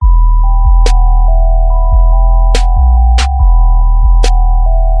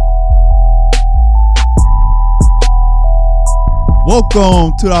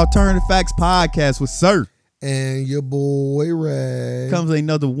Welcome to the Alternative Facts Podcast with Sir. And your boy Ray. Comes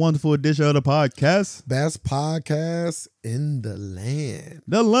another wonderful edition of the podcast. Best podcast in the land.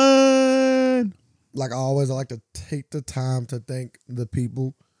 The Line. Like always, I like to take the time to thank the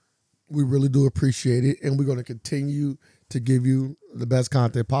people. We really do appreciate it. And we're going to continue to give you the best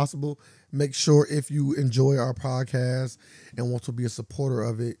content possible. Make sure if you enjoy our podcast and want to be a supporter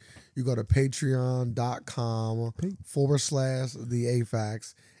of it, you go to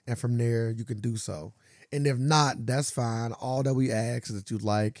patreon.com/theafacts. And from there, you can do so. And if not, that's fine. All that we ask is that you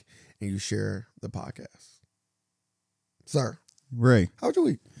like and you share the podcast. Sir, Ray. how was your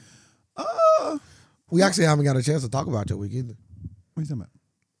week? We actually haven't got a chance to talk about your week either. What are you talking about?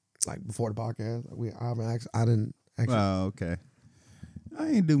 Like before the podcast, I didn't actually. Oh, okay. I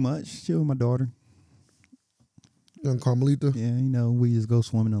ain't do much. Chill with my daughter. Young Carmelita. Yeah, you know, we just go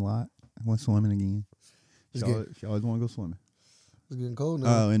swimming a lot. I went swimming again. She always want to go swimming. It's getting cold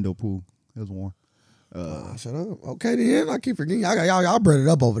now. Oh, indoor pool. It was warm. Shut up. Okay, then I keep forgetting. Y'all bred it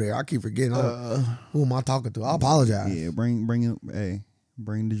up over there. I keep forgetting. Who am I talking to? I apologize. Yeah, bring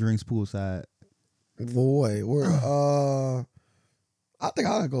the drinks poolside. Boy, I think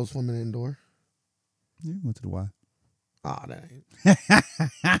I gotta go swimming indoor. Yeah, went to the Y. Oh, that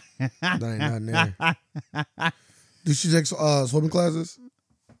ain't nothing there. Did she take swimming classes?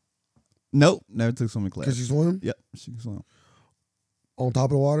 Nope, never took swimming class. Can she swim? Yep, she can swim. On top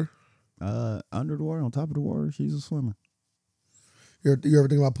of the water? Under the water, on top of the water, she's a swimmer. You ever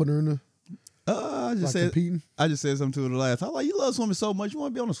think about putting her in the I just said competing? I just said something to her the last. I was like, you love swimming so much, you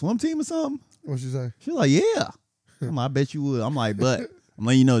want to be on a swim team or something? What'd she say? She's like, yeah. I'm like, I bet you would. I'm like, but I'm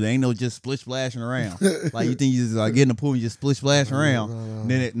letting you know there ain't no just splish splashing around. Like you think you just like get in the pool and just splish splashing around. No.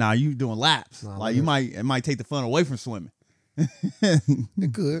 Then you doing laps. Like it might take the fun away from swimming.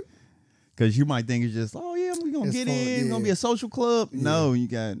 It could. Cause you might think it's just, oh yeah, we gonna get fun, in, it's gonna be a social club. Yeah. No, you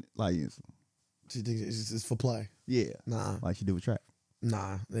got like she thinks it's just for play. Yeah. Nah. Like she do with track.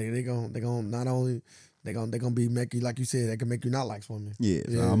 Nah. They gonna not only they gonna be make you, like you said, they can make you not like swimming. Yeah.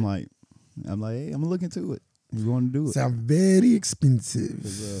 So I'm like, hey, I'm gonna look into it. You want to do it? Sound very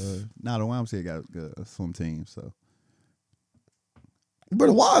expensive. Now the YMCA got a swim team, so. But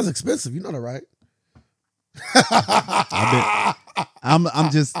the Y is expensive. You know that, right? I'm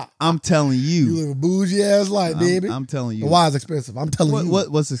telling you. You live a bougie ass life, baby. I'm telling you. The Y is expensive. I'm telling you.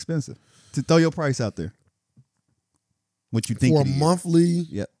 What's expensive? To throw your price out there. What you think for it is. For a monthly.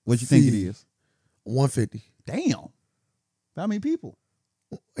 Yeah. What you think it is? $150. Damn. How many people?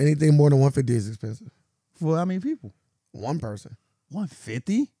 Anything more than $150 is expensive. For how many people? One person.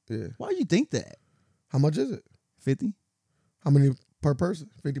 $150? Yeah. Why do you think that? How much is it? 50. How many per person?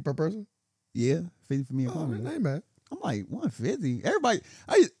 50 per person? Yeah, 50 for me and Palmer. That ain't bad. I'm like, 150. Everybody,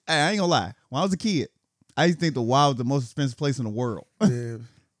 I ain't gonna lie. When I was a kid, I used to think the Y was the most expensive place in the world. Yeah.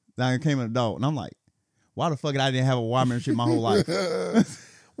 Then I became an adult, and I'm like, why the fuck I didn't have a Y membership my whole life?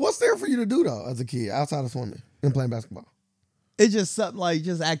 What's there for you to do though as a kid outside of swimming and playing basketball? It's just something like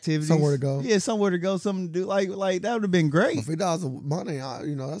just activities. Somewhere to go. Yeah, somewhere to go, something to do. Like that would have been great. $50 of money,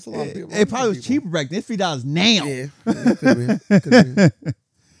 that's a lot of people. It probably was cheaper back then. $50 now. Yeah, could be.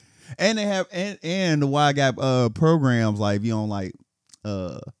 And they have and the Y got programs like if you don't like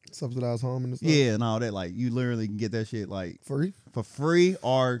subsidized home and stuff. Yeah, and all that. Like you literally can get that shit like free for free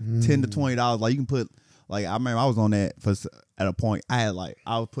or $10 to $20. Like you can put like I remember I was on that at a point. I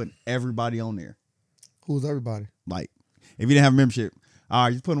was putting everybody on there. Who's everybody? Like if you didn't have a membership, all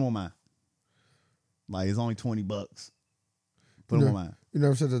right, just put them on mine. Like it's only $20. Put them on mine. You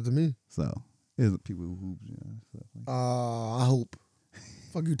never said that to me. So there's people who hoop. Stuff like I hope.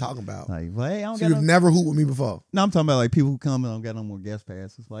 Fuck you talking about? Like, well, hey, I don't so you've never hooped with me before? No, I'm talking about like people who come and don't got no more guest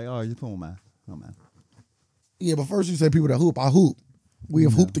passes. Like, all right, just put them on mine. Yeah, but first you say people that hoop. I hoop. We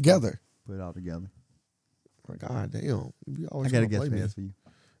have hooped together. Put it all together. Like, God damn. You I got a guest pass for you.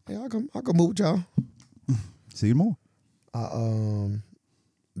 Hey, I'll come hoop with y'all. See you tomorrow.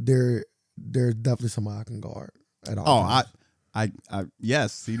 There's definitely somebody I can guard at all. Oh, times. I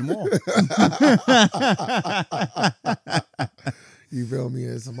yes, see you tomorrow. You feel me?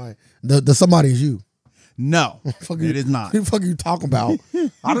 As somebody, the somebody is you. No, it is not. What the fuck you talking about?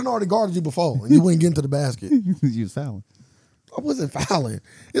 I done already guarded you before, and you wouldn't get into the basket. You was fouling. I wasn't fouling.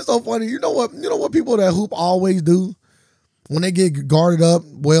 It's so funny. You know what people that hoop always do? When they get guarded up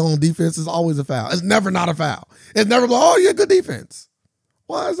well on defense, it's always a foul. It's never not a foul. It's never like, oh, yeah, good defense.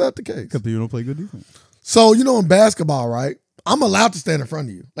 Why is that the case? Because people don't play good defense. So, in basketball, right? I'm allowed to stand in front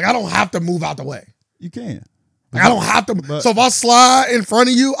of you. Like, I don't have to move out the way. You can. Like, I don't have to. So if I slide in front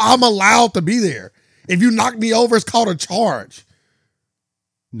of you, I'm allowed to be there. If you knock me over, it's called a charge.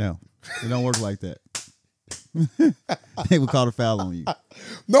 No, it don't work like that. they would call the foul on you.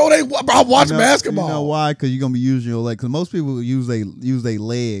 No, I watch basketball. You know why? Because you're gonna be using your leg. Because most people use their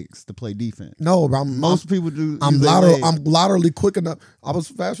legs to play defense. No, but most people do. I'm laterally quick enough. I was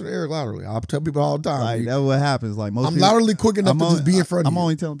faster than Eric laterally. I tell people all the time. Like that's what happens. Like most. I'm people, laterally quick enough to just be in front of you. I'm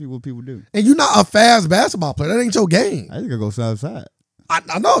only telling people what people do. And you're not a fast basketball player. That ain't your game. I just gotta go side to side.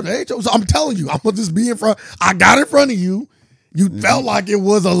 I know that ain't your. So I'm telling you, I'm gonna just be in front. I got in front of you. You felt like it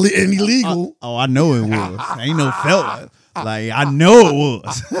was illegal. I know it was. Ain't no felt. Like I know it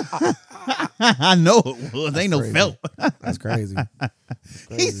was. I know it was. Ain't no felt. That's crazy.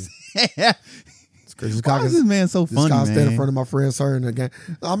 It's crazy. Why is this man so funny, this guy man? stand in front of my friend, sir, in the game.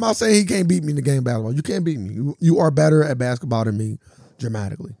 I'm not saying he can't beat me in the game of basketball. You can't beat me. You are better at basketball than me,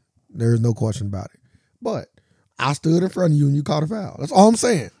 dramatically. There is no question about it. But I stood in front of you and you caught a foul. That's all I'm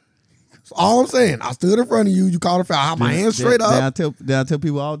saying. That's all I'm saying. I stood in front of you. You caught a foul. I have my hands straight up. Then I tell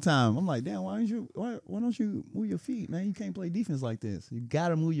people all the time. I'm like, damn, why don't you move your feet, man? You can't play defense like this. You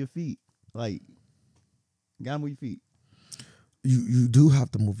gotta move your feet. Like, you gotta move your feet. You do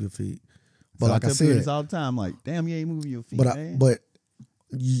have to move your feet. But so like I tell said, people this all the time. Like, damn, you ain't moving your feet, man. But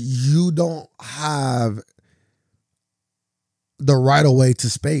you don't have the right of way to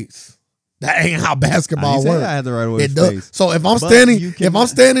space. That ain't how basketball works. I had the right of way to space. So if I'm standing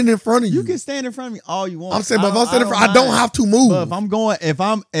in front of you, you can stand in front of me all you want. I'm saying, but if I'm standing in front, I don't have to move. But if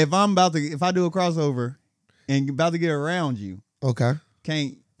I do a crossover and about to get around you, okay,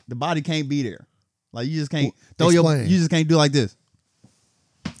 the body can't be there. Like you just can't Explain. You just can't do like this.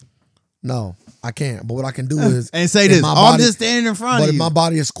 No, I can't. But what I can do is and say this. I'm just standing in front of you. But if my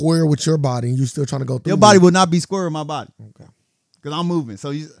body is square with your body and you still trying to go through, your body will not be square with my body. Okay, because I'm moving.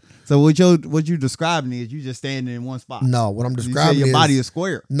 So what you describing is you just standing in one spot. No, what I'm describing your body is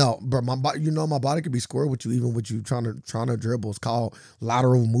square. No, but my body, my body could be square with you, even with you trying to dribble. It's called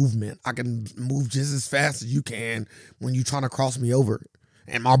lateral movement. I can move just as fast as you can when you're trying to cross me over,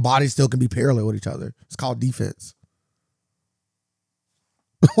 and my body still can be parallel with each other. It's called defense.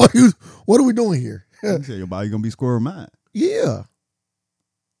 What are we doing here? You say your body gonna be square with mine. Yeah,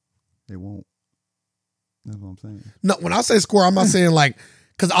 it won't. That's what I'm saying. No, when I say square, I'm not saying like.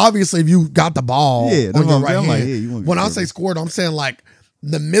 Because obviously, if you got the ball on your right hand, when I say scored, I'm saying like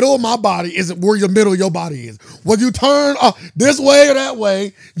the middle of my body isn't where your middle of your body is. When you turn this way or that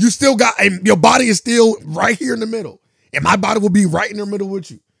way, you still got your body is still right here in the middle, and my body will be right in the middle with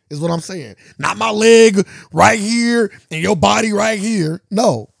you. Is what I'm saying. Not my leg right here and your body right here.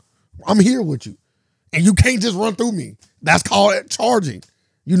 No, I'm here with you, and you can't just run through me. That's called charging.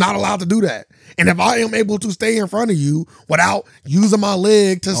 You're not allowed to do that. And if I am able to stay in front of you without using my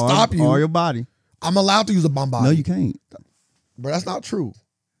leg to stop you, or your body, I'm allowed to use my body. No, you can't. But that's not true.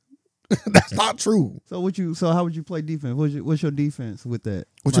 That's not true. So how would you play defense? What's your defense with that?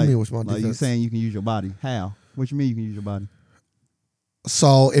 What you mean? What's my defense? Like you saying you can use your body? How? What you mean you can use your body?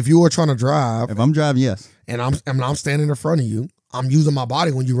 So if you were trying to drive, if I'm driving, yes, and I'm standing in front of you, I'm using my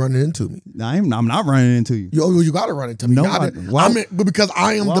body when you're running into me. I'm not running into you. You got to run into me. No, because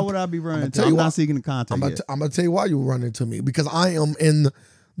I am. Why would I be running into you? I'm not seeking the contact. I'm going to tell you why you run into me. Because I am in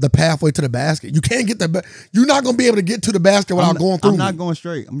the pathway to the basket. You can't get you're not going to be able to get to the basket without going through. I'm not going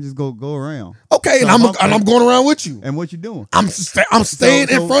straight. I'm just go around. Okay, so and I'm going around with you. And what you doing? I'm staying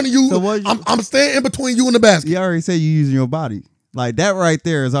in front of you. I'm staying in between you and the basket. You already said you're using your body. Like that right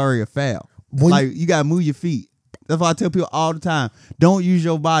there is already a foul. You got to move your feet. That's why I tell people all the time, don't use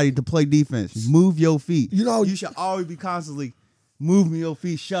your body to play defense. Move your feet. You should always be constantly moving your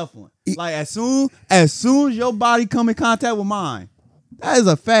feet, shuffling. Like as soon as your body come in contact with mine, that is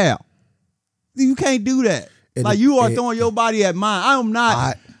a foul. You can't do that. You are throwing your body at mine. I am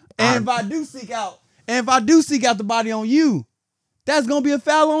not. If I do seek out the body on you, that's gonna be a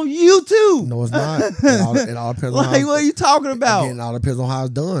foul on you too. No, it's not. It all depends on what are you talking about? Again, it all depends on how it's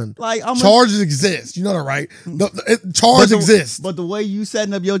done. Like charges exist. You know that, right? Charge exists. But the way you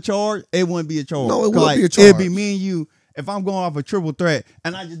setting up your charge, it wouldn't be a charge. No, it wouldn't be a charge. It'd be me and you. If I'm going off a triple threat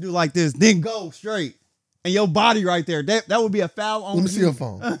and I just do like this, then go straight, and your body right there, that would be a foul on you. Let me see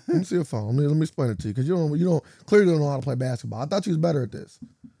your phone. Let me explain it to you because you clearly don't know how to play basketball. I thought you was better at this.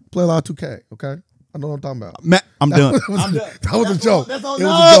 Play a lot of 2K, okay? I know what I'm talking about. Matt, I'm done. That was a joke. It was a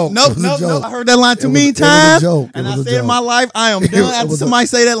joke. Nope. I heard that line too many times. And I said in my life, I am done after somebody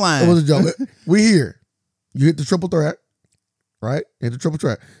say that line. It was a joke. We here. You hit the triple threat, right? Hit the triple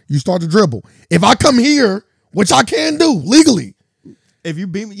threat. You start to dribble. If I come here, which I can do legally. If you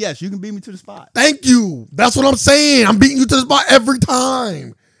beat me, yes, you can beat me to the spot. Thank you. That's what I'm saying. I'm beating you to the spot every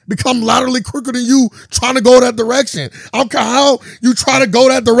time. become laterally quicker than you trying to go that direction. I don't care how you try to go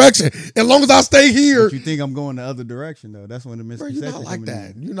that direction. As long as I stay here. But you think I'm going the other direction, though. That's when the misperception. You're not like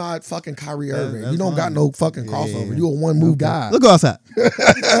that. You're not fucking Kyrie Irving. You don't got no fucking crossover. You a one-move guy. Look outside.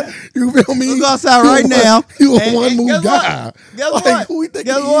 You feel me? Look outside right now. You a one-move guy. Guess what? Who we think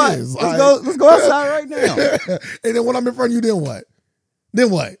Guess he what? is? Let's go outside right now. And then when I'm in front of you, then what? Then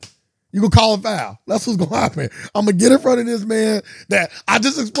what? You gonna call a foul. That's what's gonna happen. I'm gonna get in front of this man that I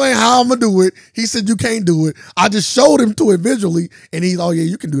just explained how I'm gonna do it. He said you can't do it. I just showed him to it visually, and he's, oh yeah,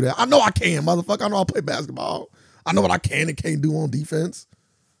 you can do that. I know I can, motherfucker. I know I play basketball. I know what I can and can't do on defense.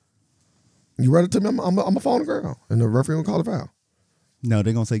 You read it to me, I'm gonna fall on the ground, and the referee gonna call a foul. No,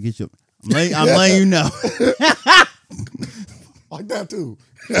 they're gonna say get you. I'm letting you know. Like that too.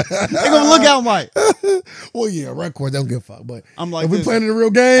 They're gonna look out like. Well, yeah, record, they don't give a fuck. But I'm like, if we playing in a real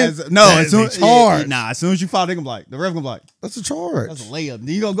game, as soon as you foul, they gonna be like, the ref gonna be like, that's a charge. That's a layup.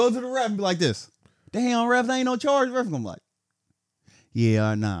 Then you gonna go to the ref and be like this. Damn, ref, there ain't no charge. The ref gonna be like,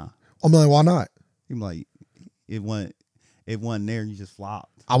 yeah, nah. I'm like, why not? He be like, it wasn't there. You just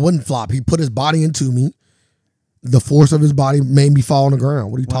flopped. I wouldn't flop. He put his body into me. The force of his body made me fall on the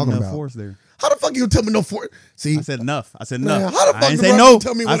ground. What are you talking about? Force there. How the fuck you tell me no force? See, I said enough. I said man, enough. how the fuck I you say no?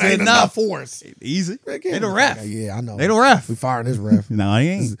 Tell me when I said ain't enough force. Easy. They the ref. Yeah, I know. They the ref. We firing this ref. No, he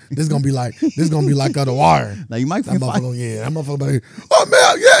ain't. This gonna be like The Wire. Now you might that be motherfucker. Yeah, that motherfucker. Like, oh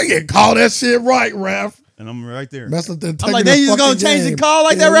man, yeah, call that shit right, ref. And I'm right there. Mess up the. I'm like, then you just gonna change the call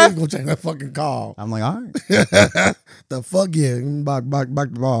like that, ref? Gonna change that fucking call. I'm like, all right. The fuck yeah, back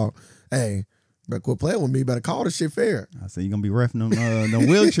the ball. Hey. Better quit playing with me. Better call this shit fair. I said you're gonna be reffing them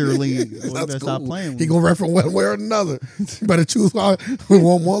wheelchair league. Well, you better stop playing. He gonna ref from one way or another. You better choose one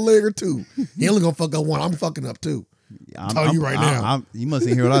leg or two. He only gonna fuck up one. I'm fucking up two. I'm telling you right now. You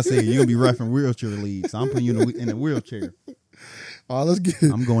mustn't hear what I said. You're gonna be reffing wheelchair leagues. So I'm putting you in a wheelchair. All right, let's get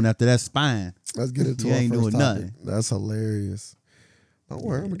it. I'm going after that spine. Let's get into you our ain't first doing topic. nothing. That's hilarious. Don't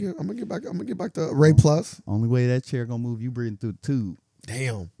worry, I'm gonna get back to Ray Plus. Only way that chair gonna move, you breathing through the tube.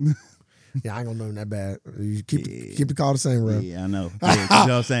 Damn. Yeah, I ain't gonna know him that bad. You keep the call the same, ref. Yeah, I know. Yeah, you know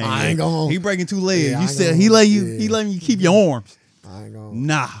what I'm saying? I ain't gonna. He breaking two legs. Yeah, you said he letting you keep your arms. I ain't gonna.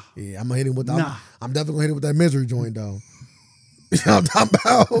 Nah. Yeah, I'm gonna hit him with that. I'm definitely gonna hit him with that misery joint though. You know what I'm talking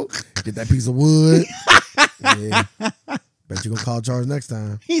about? Get that piece of wood. Yeah. Bet you gonna call charge next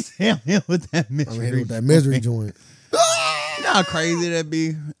time. He's him with that misery. I'm gonna hit him with that misery joint. You know how crazy that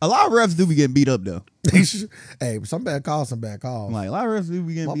be? A lot of refs do be getting beat up though. Hey, some bad calls. Like a lot of refs do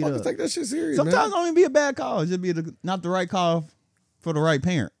be getting beat up. Take that shit serious. Sometimes it don't even be a bad call. It just be not the right call for the right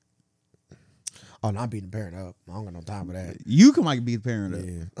parent. Oh, not beating the parent up. I don't got no time for that. You might beat the parent up.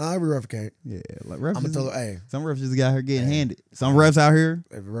 Yeah, every ref can't. Yeah, like refs. I'm gonna tell her, hey, some refs just got her getting handed. Some refs out here.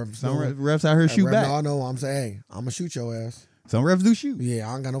 Some refs out here shoot back. No, I know. I'm saying, hey, I'm gonna shoot your ass. Some refs do shoot. Yeah,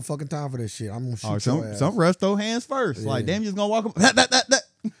 I ain't got no fucking time for this shit. I'm gonna shoot your ass. Some refs throw hands first. Yeah. Like, damn, you just gonna walk up. That.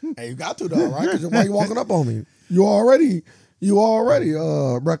 Hey, you got to though, right? Because why you walking up on me? You already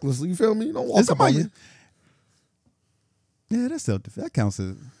reckless. You feel me? You don't walk up on me. Yeah, that's self-defense. That counts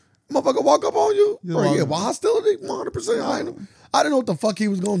as motherfucker walk up on you. Bro, yeah, well, hostility, 100%. I didn't know what the fuck he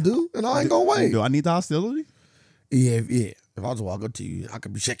was gonna do, and I ain't gonna wait. Do I need the hostility? Yeah. If I was to walk up to you, I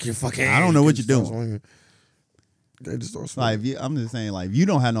could be shaking your fucking hand. I don't know what you're doing. They just start like, I'm just saying, like, if you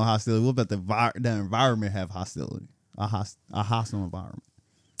don't have no hostility, what about the environment have hostility? A hostile environment.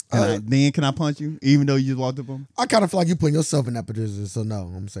 Can I punch you, even though you just walked up on me? I kind of feel like you're putting yourself in that position, so no.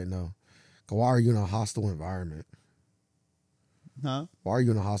 I'm going to say no. Because why are you in a hostile environment? Huh? Why are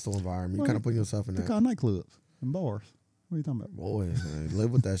you in a hostile environment? You kind of putting yourself in that. They call nightclubs and bars. What are you talking about? Boys, man,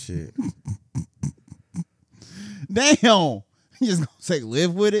 live with that shit. Damn. You just going to say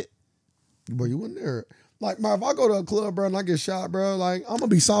live with it? Bro, you in there. Like, man, if I go to a club, bro, and I get shot, bro, like, I'm going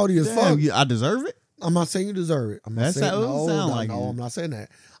to be salty as fuck. I deserve it? I'm not saying you deserve it. I'm not saying I'm not saying that.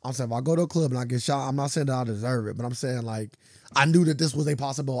 I'm saying if I go to a club and I get shot, I'm not saying that I deserve it, but I'm saying, like, I knew that this was a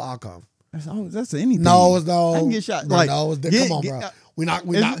possible outcome. That's anything. No, it's no. I can get shot. Bro, like, no, come on, bro. We're not.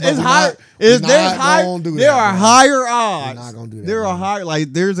 It's high. There are higher odds. We're not gonna do that. There are higher.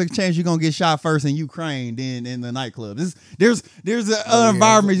 Like, there's a chance you're gonna get shot first in Ukraine than in the nightclub. There's an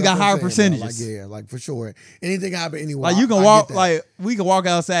environment you got higher percentages. Like for sure. Anything happen anywhere. Like you can walk. Like we can walk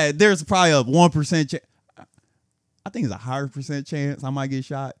outside. There's probably a 1%. I think it's a higher percent chance I might get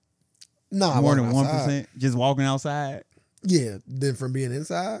shot. Nah, more than 1%. Just walking outside. Yeah, then from being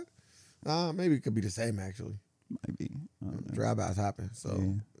inside. Maybe it could be the same actually. Might be. Drive-bys happen.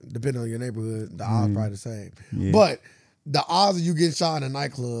 So depending on your neighborhood, the odds probably the same. Yeah. But the odds of you getting shot in a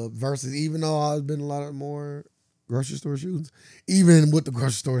nightclub versus, even though I've been a lot of more grocery store shootings, even with the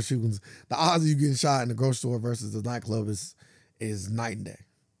grocery store shootings, the odds of you getting shot in the grocery store versus the nightclub is night and day.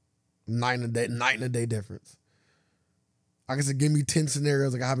 night and a day difference. Like I said, give me 10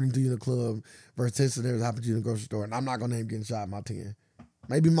 scenarios like happening to you in the club versus 10 scenarios happening to you in the grocery store, and I'm not gonna name getting shot in my 10.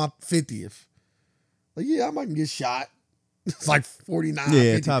 Maybe my 50th. Like, yeah, I might get shot. It's like 49.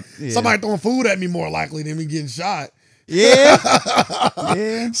 Yeah, 50. top. Yeah. Somebody throwing food at me more likely than me getting shot. Yeah.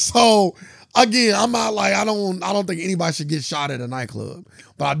 Yeah. So again, I'm not like I don't think anybody should get shot at a nightclub,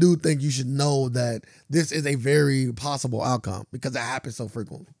 but I do think you should know that this is a very possible outcome because it happens so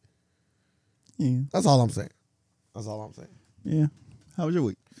frequently. Yeah. That's all I'm saying. Yeah. How was your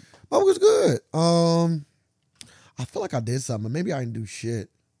week? My week was good. I feel like I did something. Maybe I didn't do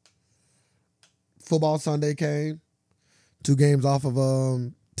shit. Football Sunday came. 2 games off of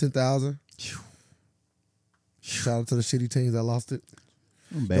 10,000. Shout out to the shitty teams that lost it.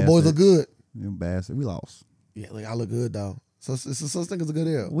 The boys look good. You bastard. We lost. Yeah, like I look good though. So it's such thing as a good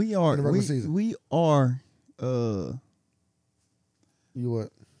deal. We are. In the regular season. We are. You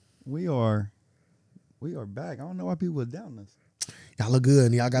what? We are back. I don't know why people are doubting us. Y'all look good,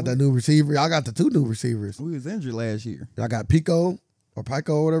 and y'all got that new receiver. Y'all got the 2 new receivers. We was injured last year. Y'all got Pico or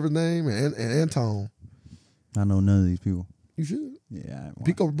whatever his name, and Antone. I know none of these people. You should. Yeah,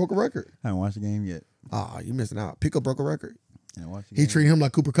 Pico broke a record. I haven't watched the game yet. You missing out. Pico broke a record. He treated him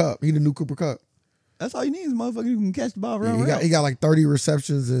like Cooper Kupp. He the new Cooper Kupp. That's all you need is a motherfucker who can catch the ball around. He got like 30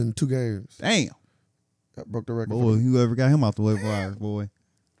 receptions in 2 games. Damn. That broke the record. Boy, whoever got him off the waiver wire, boy.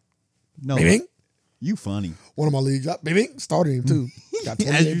 No. Bing. You funny. One of my leagues. Bing. Started him too. Got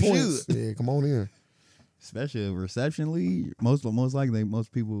 28 points. Should. Yeah, come on in. Especially a reception league. Most likely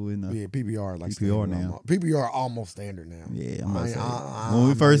most people in the PPR like PPR now. PPR almost standard now. Yeah, I'm about to say. When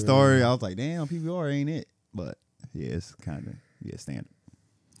we first started, I was like, damn, PPR ain't it. But yeah, it's kind of standard.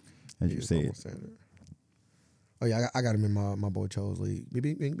 As you said. Standard. Oh yeah, I got him in my boy Cho's league.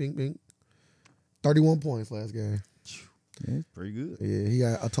 Bing, bing, bing, bing. 31 points last game. Yeah, it's pretty good. Yeah, he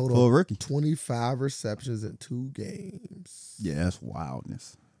got a total of rookie. 25 receptions in 2 games. Yeah, that's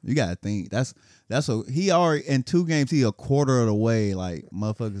wildness. You gotta think he already in 2 games he a quarter of the way. Like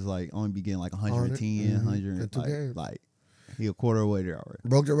motherfuckers like only be getting like 110, 100 in 2 games. Like he a quarter of the way there already.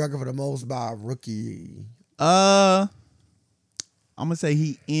 Broke the record for the most by a rookie. I'm gonna say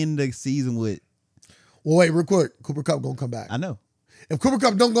he ended the season with. Well, wait, real quick. Cooper Kupp gonna come back. I know. If Cooper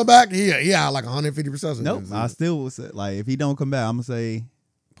Kupp don't go back, he had like 150%. Nope. I still would say, like, if he don't come back, I'm gonna say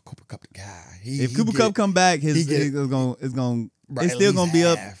Cooper Kupp the guy. If Cooper Kupp come back, it's still gonna be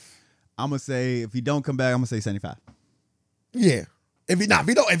up. I'm gonna say if he don't come back, I'm gonna say 75. Yeah. If he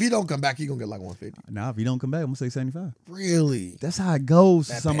don't come back, he gonna get like 150. Nah, if he don't come back, I'm gonna say 75. Really? That's how it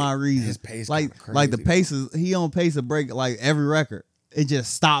goes for some odd reason. His pace like the pace is he on pace to break like every record. It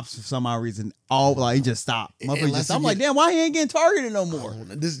just stops for some odd reason. It just stopped. I'm like, damn, why he ain't getting targeted no more?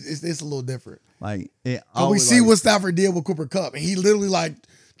 It's a little different. Like we see what Stafford did with Cooper Kupp, and he literally like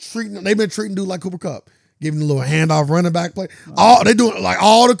they've been treating dude like Cooper Kupp. Giving a little handoff running back play. They doing like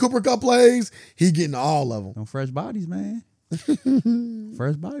all the Cooper Kupp plays. He getting all of them. On fresh bodies, man.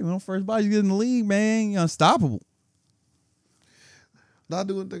 Fresh body. When fresh bodies get in the league, man, you're unstoppable. Not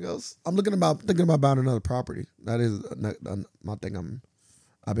doing anything else. I'm thinking about buying another property. That is my thing.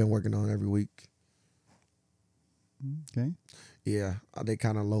 I've been working on every week. Okay. Yeah, they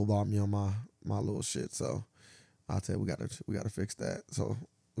kind of lowball me on my little shit. So I'll tell you, we gotta fix that. So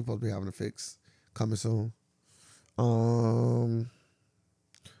we're supposed to be having a fix coming soon. I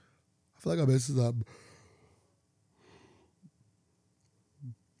feel like I messed this up.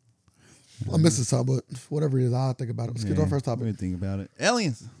 I'm missing something, but whatever it is, I'll think about it. Let's get to our first topic. We're think about it.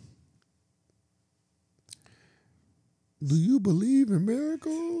 Aliens. Do you believe in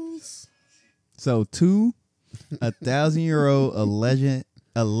miracles? So 1,000-year-old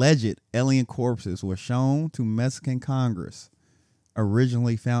alleged alien corpses were shown to Mexican Congress,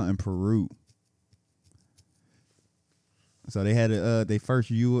 originally found in Peru. So they had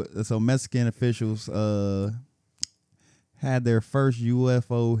Mexican officials had their first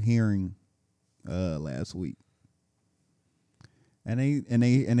UFO hearing last week, and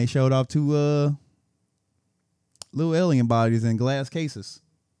they showed off 2 little alien bodies in glass cases.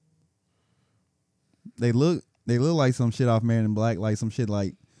 They look like some shit off Man in Black, like some shit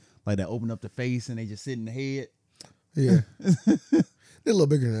like that open up the face and they just sit in the head. Yeah, they're a little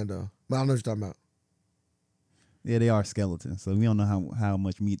bigger than that though. But I know what you're talking about. Yeah, they are skeletons, so we don't know how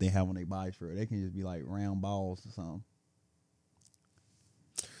much meat they have on their bodies for it. They can just be like round balls or something.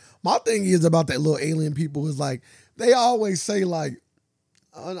 My thing is about that little alien people is like, they always say like,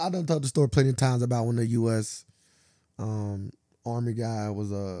 I done told the story plenty of times about when the U.S. Army guy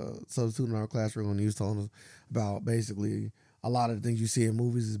was substituting in our classroom and he was telling us about basically a lot of the things you see in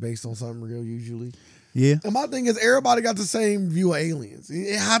movies is based on something real usually. Yeah. And my thing is, everybody got the same view of aliens.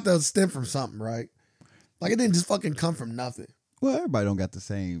 It had to stem from something, right? Like, it didn't just fucking come from nothing. Well, everybody don't got the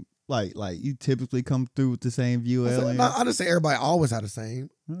same. Like you typically come through with the same view of aliens. I just say everybody always had the same.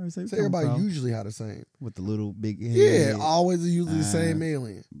 Say everybody usually had the same. With the little big head. Yeah, always usually the same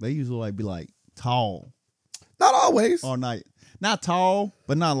alien. They usually be like tall. Not always. All night. Not tall,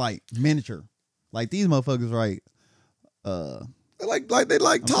 but not like miniature. Like these motherfuckers, right? They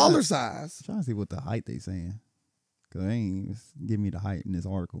like taller size. I'm trying to see what the height they saying. Cause they ain't even giving me the height in this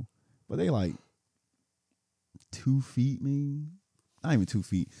article. But they like 2 feet, maybe. Not even 2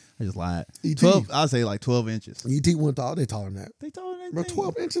 feet. I just lied. 12. I'd say like 12 inches. ET went tall. They taller than that. They taller than that. Bro,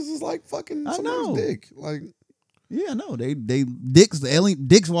 12 inches is like fucking somebody's dick. Like, yeah, I know. They dicks. The alien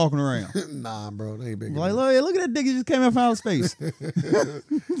dicks walking around. Nah, bro, they ain't big. Like, look at that dick. He just came out of outer space.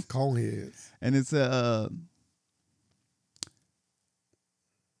 Cone heads. And it's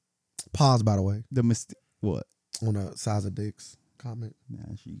pause. By the way, what on the size of dicks comment.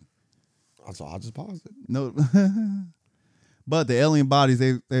 Nah, So I just paused it. No. But the alien bodies,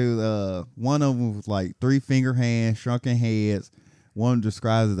 they one of them was like 3-finger hands, shrunken heads. One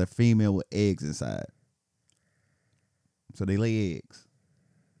describes as a female with eggs inside. So they lay eggs.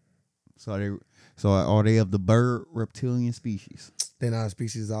 So are they of the bird reptilian species? They're not a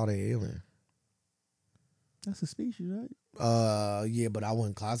species, are they alien? That's a species, right? Yeah, but I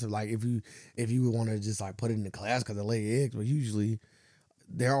wouldn't classify, like, if you would want to just like put it in the class because they lay eggs, but usually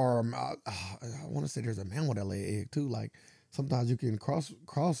there are I want to say there's a mammal that lay egg too. Like, sometimes you can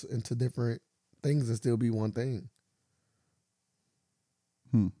cross into different things and still be one thing.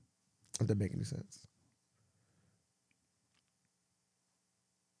 If that make any sense.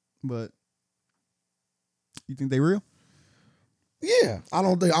 But you think they real? Yeah, I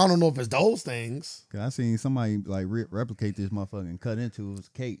don't know if it's those things. Cause I seen somebody like replicate this motherfucker and cut into his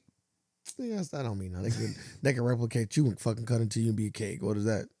cake. Yes, that don't mean nothing. They can replicate you and fucking cut into you and be a cake. What is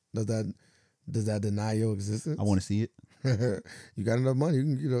that? Does that deny your existence? I want to see it. You got enough money, you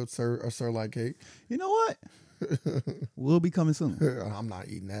can get a sirloin cake. You know what? We'll be coming soon. I'm not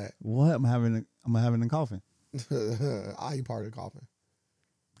eating that. What? I'm having a coffin. I eat part of the coffin.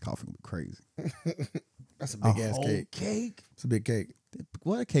 Coffin will be crazy. That's a big ass cake. Cake. It's a big cake.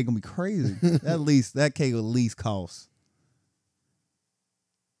 What? That cake gonna be crazy. That cake will at least cost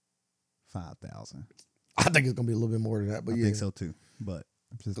 $5,000. I think it's gonna be a little bit more than that, but I think so too. But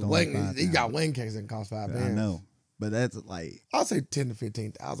just you got wing cakes that cost $5,000. I know, but that's like I'll say $10,000 to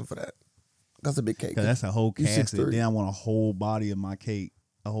 $15,000 for that. That's a big cake. Cause that's a whole casket. Then I want a whole body of my cake,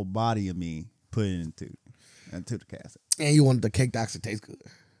 a whole body of me put it into the casket. And you want the cake to actually taste good.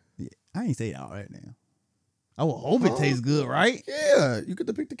 Yeah, I ain't say that all right now. I will hope it tastes good, right? Yeah, you get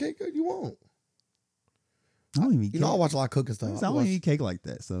to pick the cake you want. I don't even eat cake. I watch a lot of cooking stuff. I don't eat cake like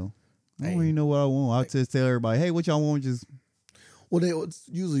that, so I don't even know what I want. I just tell everybody, hey, what y'all want? Just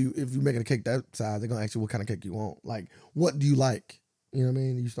usually if you're making a cake that size, they're gonna ask you what kind of cake you want. Like, what do you like? You know what I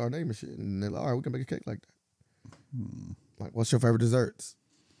mean? You start naming shit, and they're like, all right, we can make a cake like that. Like, what's your favorite desserts?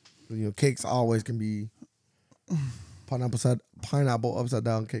 You know, cakes always can be pineapple upside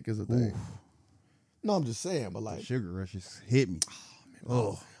down cake is a thing. Ooh. No, I'm just saying, but like the sugar rush just hit me.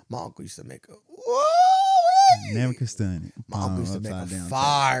 Oh, man, my uncle used to make a never could stand it. My uncle used to make a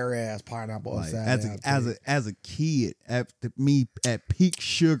fire ass pineapple upside down. As a kid, at peak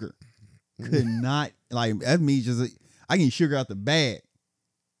sugar, could not like that's me just I can eat sugar out the bag.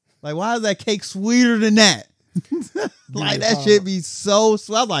 Like, why is that cake sweeter than that? Like, that shit be so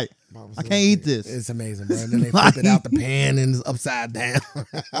sweet. I'm like, I can't eat this. It's amazing, bro. And then they flip it out the pan and it's upside down.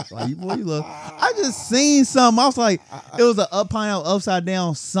 Like, boy, you look. I just seen something. I was like, it was a pineapple upside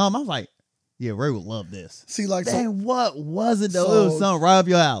down something. I was like, yeah, Ray would love this. See, like, man, what was it though? It was something right up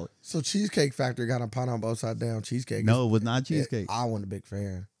your alley. So Cheesecake Factory got a pineapple upside down cheesecake. No, it was not cheesecake. I wasn't a big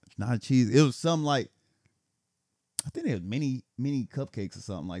fan. It's not a cheese. It was something like, I think they had mini cupcakes or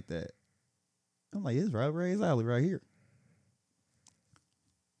something like that. I'm like, it's right Ray's alley right here.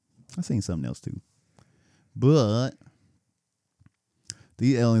 I seen something else too. But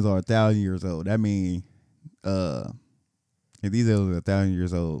these aliens are 1,000 years old. That means if these aliens are 1,000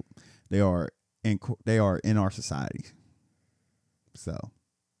 years old, they are in our society. So,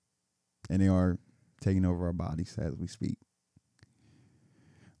 and they are taking over our bodies as we speak.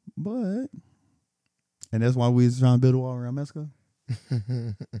 But, and that's why we was trying to build a wall around Mexico.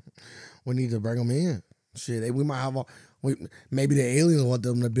 We need to bring them in. Shit, we might have maybe the aliens want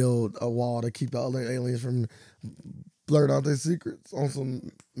them to build a wall to keep the other aliens from blurt out their secrets on some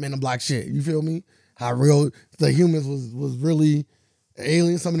Men in Black shit. You feel me? How real the humans was really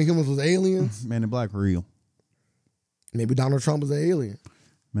aliens. Some of the humans was aliens. Men in Black real. Maybe Donald Trump was an alien.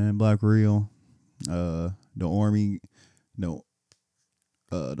 Men in Black real. The Army, no.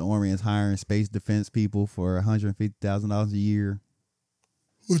 The Army is hiring space defense people for $150,000 a year.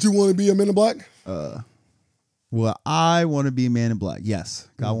 Would you want to be a Man in Black? Well, I want to be a Man in Black. Yes,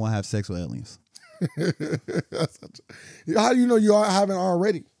 I want to have sex with aliens. How do you know you haven't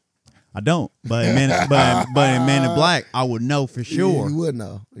already? I don't, but in Man in Black, I would know for sure. Yeah,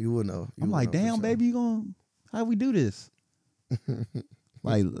 you would know. I'm like, damn, baby, how we do this?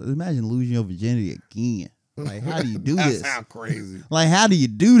 Like, imagine losing your virginity again. Like, how do you do this? That sounds crazy. Like, how do you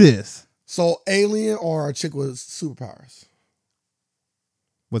do this? So, alien or a chick with superpowers?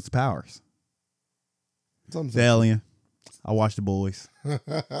 What's the powers? The alien. I watch The Boys. Real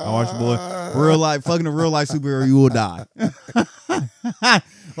life, fucking a real life superhero, you will die.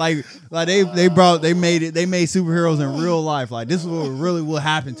 like they made superheroes in real life. Like, this is what really will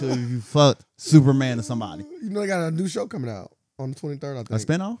happen to you if you fuck Superman or somebody. You know they got a new show coming out on the 23rd, I think. A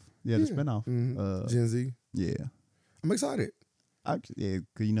spinoff? Yeah, the spinoff. Mm-hmm. Gen Z. Yeah. I'm excited. Because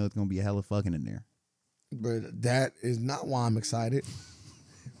you know it's gonna be a hella fucking in there. But that is not why I'm excited.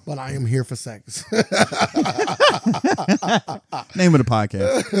 But I am here for sex. Name of the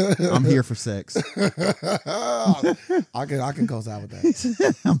podcast. I'm here for sex. I can go out with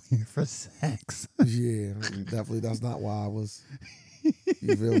that. I'm here for sex. Yeah, definitely. That's not why I was.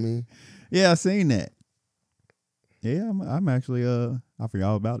 You feel me? Yeah, I seen that. Yeah, I'm actually I forgot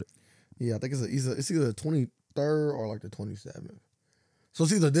all about it. Yeah, I think it's either the 23rd or like the 27th. So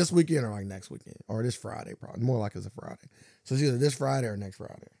it's either this weekend or like next weekend or this Friday, probably more like it's a Friday. So it's either this Friday or next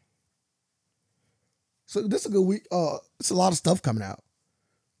Friday. So this is a good week. It's a lot of stuff coming out.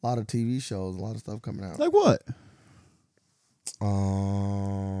 A lot of TV shows, a lot of stuff coming out. Like what?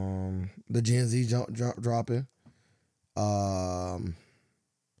 The Gen Z dropping.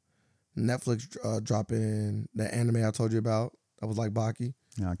 Netflix dropping the anime I told you about. That was like Baki.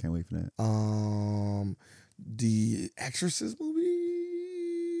 Yeah, I can't wait for that. The Exorcist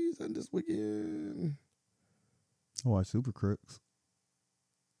movies and this weekend. I watched Super Crooks.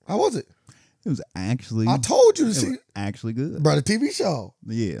 How was it? It was actually. I told you to see. Actually good, bro. The TV show.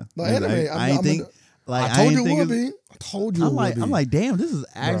 Yeah, the anime. I told you it would be. I told you. I'm like, damn, this is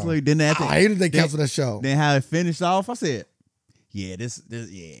actually. Bro, I hated they canceled that show. Then how it finished off, I said, yeah, this,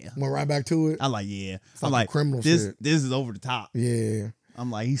 yeah. Went right back to it. I'm like, yeah. It's like criminal shit. This is over the top. Yeah.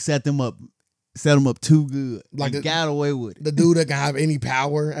 I'm like, he set them up too good. Like, he got away with it. The dude that can have any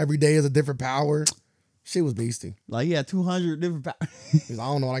power every day is a different power. Shit was beastie. Like, he had 200 different powers. I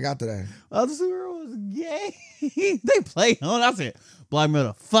don't know what I got today. Other superheroes was gay. They played on. I said, blackmail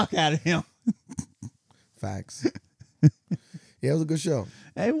the fuck out of him. Facts. Yeah, it was a good show.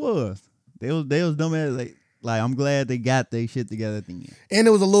 It was. They was dumb as like I'm glad they got their shit together at the end. And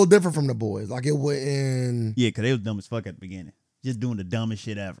it was a little different from The Boys. Like it went yeah, because they was dumb as fuck at the beginning. Just doing the dumbest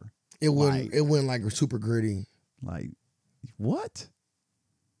shit ever. It went like super gritty. Like, what?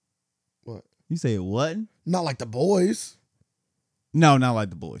 What? You say it wasn't? Not like The Boys. No, not like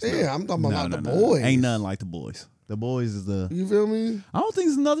The Boys. Yeah, no. I'm talking about The Boys. Ain't nothing like The Boys. The Boys is the. You feel me? I don't think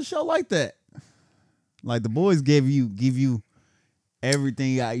there's another show like that. Like The Boys give you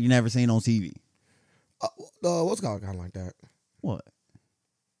everything you never seen on TV. What's called kind of like that? What?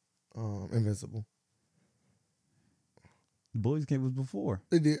 Invincible. The Boys came was before.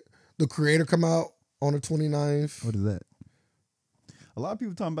 They did. The Creator come out on the 29th. What is that? A lot of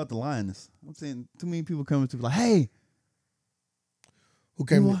people talking about The Lioness. I'm saying too many people coming to be like, hey. Who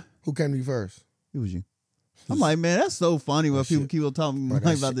came to you first? It was you. I'm like, man, that's so funny when people keep talking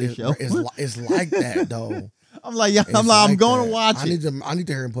about this show. It's like that though. I'm like, yeah, I'm going to watch it. I need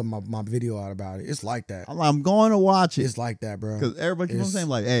to hear him put my video out about it. It's like that. I'm going to watch it. It's like that, bro. Because everybody keeps on saying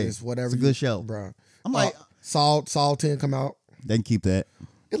like, hey, it's whatever. It's a good show, bro. I'm like, Saw 10 come out. They can keep that.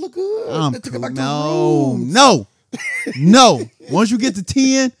 It look good. No. Once you get to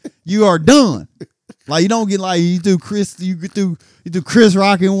 10, you are done. Like you don't get like you do Chris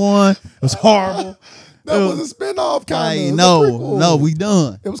Rock in one. It was horrible. That was a spinoff kind of. No, we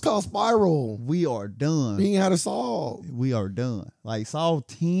done. It was called Spiral. We are done. He ain't had a Saw. We are done. Like Saw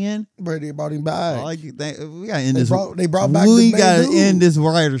 10. But they brought him back. We gotta end this. They brought back the main dude. We gotta end this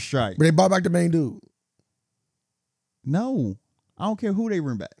writer strike. But they brought back the main dude. No. I don't care who they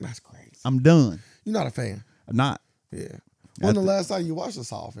bring back. That's crazy. I'm done. You're not a fan. I'm not. Yeah. When the last time you watched a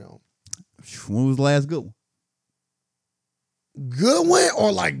Saw film? When was the last good one? Good one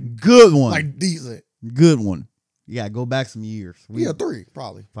or like good one? Like decent. Good one. You gotta go back some years. 3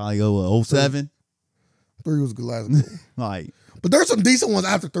 probably. Probably go 07. 3 was the last good one. Like, but there's some decent ones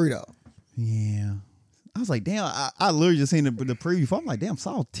after 3 though. Yeah. I was like, damn, I literally just seen the preview. I'm like, damn,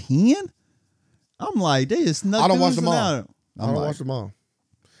 Saw 10? I'm like, they just snuck. I don't watch them all. I don't watch them all.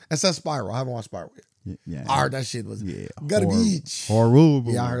 Except Spiral. I haven't watched Spiral yet. Yeah. I heard that shit was garbage.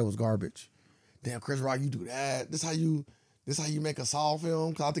 Horrible. Yeah, I heard it was garbage. Damn, Chris Rock, you do that. This how you make a Saw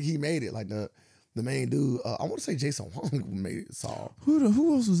film? Cause I think he made it. Like the main dude. I want to say Jason Wong made it Saw.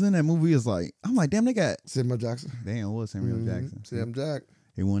 Who else was in that movie? I'm like, damn, they got Samuel Jackson. Damn, it was Samuel Jackson. Sam Jack.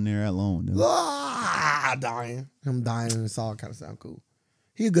 He wasn't there that long. Dude. Dying. Him dying in Saw kind of sound cool.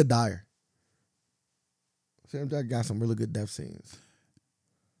 He a good dyer. Sam Jack got some really good death scenes.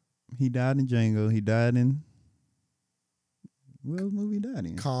 He died in Django. He died in what movie he died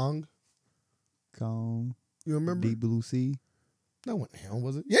in? Kong. You remember? Deep Blue Sea. That wasn't him,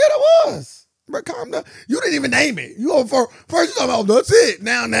 was it? Yeah, that was. Bro, calm down. You didn't even name it. You on first you talking about that's it.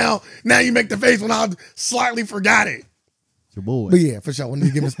 Now you make the face when I slightly forgot it. It's your boy. But yeah, for sure. When he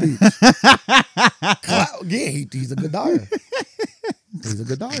give a speech. Again, he's a good dyer. He's a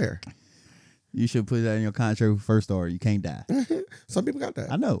good dyer. You should put that in your contract with First Star. You can't die. Some people got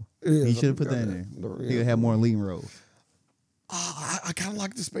that. I know. Yeah, he should have put that in there. He would have more leading roles. I kind of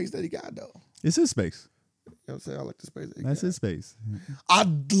like the space that he got, though. It's his space. You know what I'm saying? I like the space that he That's got. his space. I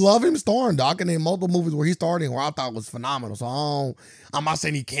love him starring, though. I can name multiple movies where he starred in where I thought was phenomenal. So I'm not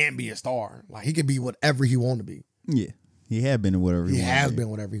saying he can't be a star. Like, he could be whatever he wanted to be. Yeah. He had been in whatever he wanted. He has been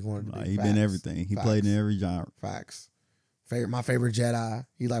whatever he wanted to be. Like, he been everything. He played in every genre. Facts. My favorite Jedi.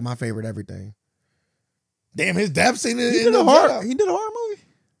 He's like my favorite everything. Damn, his death scene in the horror. He did a horror movie.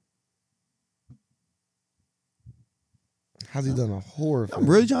 How's he done a horror film? I'm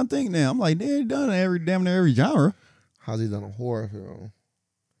really trying to think now. I'm like, he done damn near every genre. How's he done a horror film?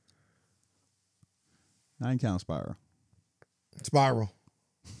 I ain't count Spiral. Spiral.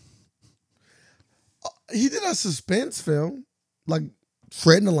 He did a suspense film, like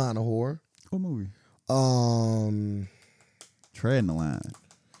treading the line of horror. What movie? Treading the line.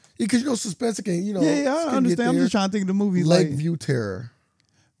 Because suspense can, Yeah, I understand. I'm just trying to think of the movie. Lakeview Terror.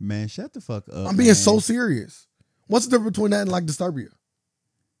 Man, shut the fuck up. I'm being so serious. What's the difference between that and like Disturbia?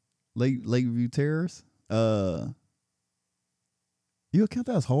 Lakeview Terrors? You count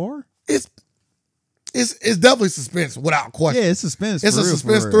that as horror? It's definitely suspense without question. Yeah, it's suspense. It's a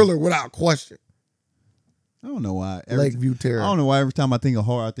suspense thriller without question. I don't know why. Lakeview Terror. I don't know why every time I think of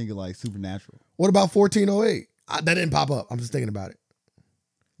horror, I think of like Supernatural. What about 1408? That didn't pop up. I'm just thinking about it.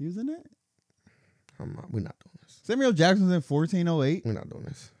 He was in it? We're not doing this. Samuel Jackson's in 1408. We're not doing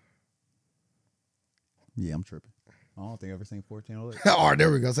this. Yeah, I'm tripping. I don't think I've ever seen 1408. All right,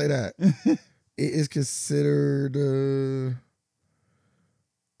 there we go. Say that. It is considered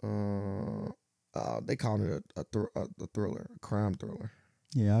they call it a thriller, a crime thriller.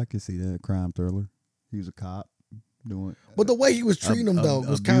 Yeah, I can see that. Crime thriller. He was a cop doing. But the way he was treating him though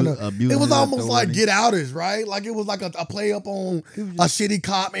was kind of. It was almost like Get Outers, right? Like it was like a play up on a shitty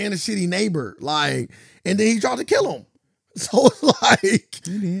cop and a shitty neighbor, like, and then he tried to kill him. So it's like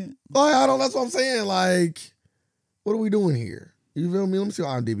he did. Like I don't. That's what I'm saying. Like, what are we doing here? You feel me? Let me see what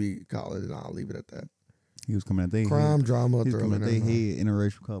IMDb call it, and I'll leave it at that. He was coming at their crime drama he was thriller. Coming at their head,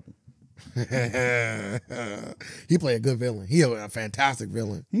 interracial couple. He played a good villain. He a fantastic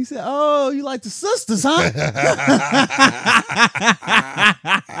villain. He said, "Oh, you like the sisters, huh?"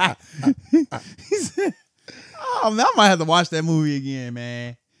 He said, "Oh, man, I might have to watch that movie again,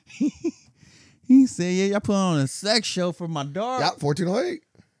 man." He said, "Yeah, y'all put on a sex show for my daughter." Yeah, 1408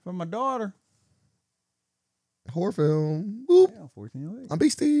 for my daughter. Horror film. Boop. Yeah, 1408. I'm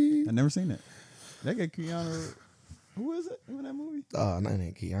Beastie. I never seen that. That got Keanu. Who is it in that movie? That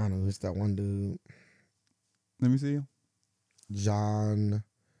ain't Keanu. It's that one dude. Let me see him. John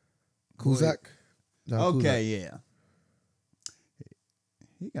Cusack. Okay, yeah.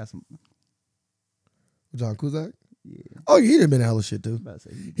 He got some. John Cusack? Yeah. Oh, he done been hella shit too.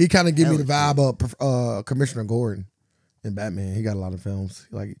 He kind of give me the vibe of Commissioner Gordon in Batman. He got a lot of films.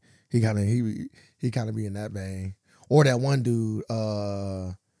 Like he kind of be in that vein. Or that one dude,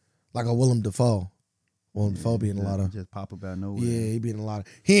 like a Willem Dafoe. Willem Dafoe be in a lot of just pop up out of nowhere. Yeah, he be in a lot of.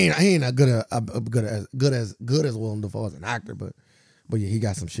 He ain't as good as Willem Dafoe as an actor, but yeah, he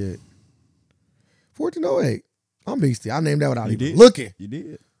got some shit. 1408. I'm Beastie. I named that without even looking. You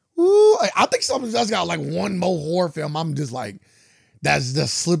did. Ooh, I think something just got like one more horror film. I'm just like, that's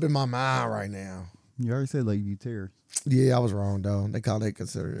just slipping my mind right now. You already said Lakeview Terror. Yeah, I was wrong though. They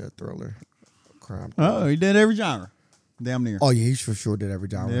consider it a thriller, crime. Oh, he did every genre. Damn near. Oh yeah, he for sure did every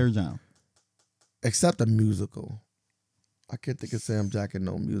genre. Every genre. Except a musical. I can't think of Sam Jack in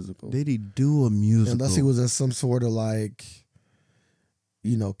no musical. Did he do a musical? Unless he was in some sort of like,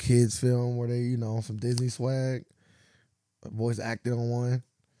 kids film where they, on some Disney swag. Voice acted on one.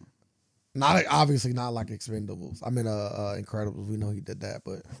 Not obviously not like Expendables. I mean, Incredibles. We know he did that,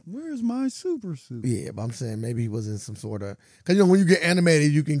 but where's my super suit? Yeah, but I'm saying maybe he was in some sort of because when you get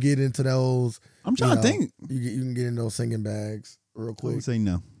animated, you can get into those. I'm trying to think. You can get in those singing bags real quick. I would say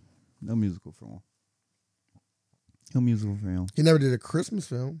no musical film. No musical film. He never did a Christmas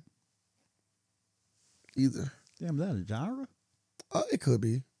film either. Damn, is that a genre? It could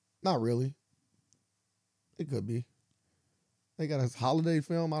be. Not really. It could be. They got a holiday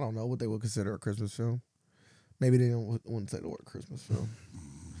film. I don't know what they would consider a Christmas film. Maybe they wouldn't say the word Christmas film.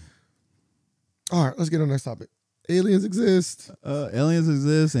 All right, let's get on the next topic. Aliens exist. Aliens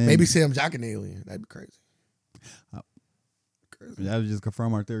exist. And maybe Sam Jack an alien. That'd be crazy. Crazy. That would just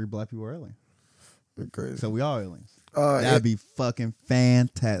confirm our theory black people are aliens. Crazy. So we are aliens. That'd be fucking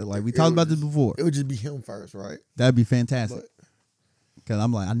fantastic. Like we talked about this before. It would just be him first, right? That'd be fantastic. Because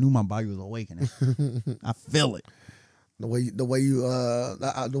I'm like, I knew my body was awakening. I feel it. The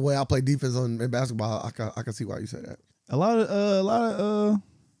way I play defense in basketball, I can see why you say that. A lot of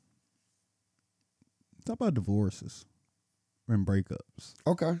talk about divorces and breakups.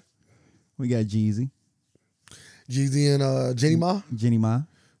 Okay. We got Jeezy and Jenny Ma. Jenny Ma.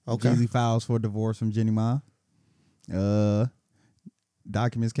 Okay. Jeezy files for divorce from Jenny Ma.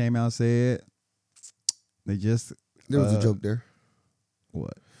 Documents came out, said they just there was a joke there.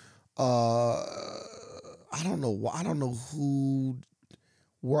 What? I don't know why. I don't know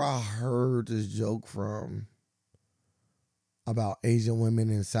where I heard this joke from about Asian women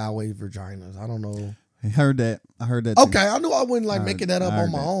and sideways vaginas. I don't know. I heard that. Okay, I knew I wouldn't like making that up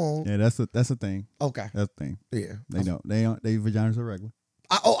on my own. Yeah, that's a thing. Okay, that's a thing. Yeah, they vaginas are regular.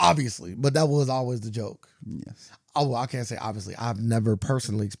 Obviously, but that was always the joke. Yes. Oh, well, I can't say obviously. I've never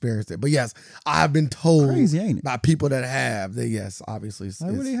personally experienced it, but yes, I've been told crazy, ain't it? By people that have. That yes, obviously.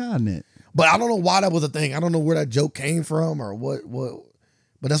 Why were they hiding it? But I don't know why that was a thing. I don't know where that joke came from or what.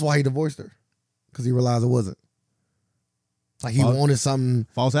 But that's why he divorced her, because he realized it wasn't. Like he wanted something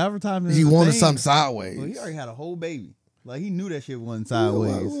false advertising. He wanted something sideways. Well, he already had a whole baby. Like he knew that shit wasn't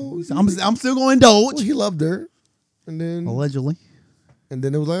sideways. I'm still going to indulge. Well, he loved her, and then allegedly. And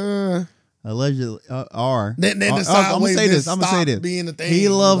then it was like, allegedly, then the sideways. I'm gonna say this. Being the thing. He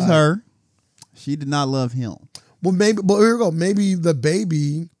loved her. She did not love him. Well, maybe. But here we go. Maybe the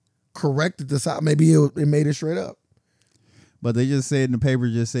baby corrected the side. Maybe it made it straight up. But they just said in the paper,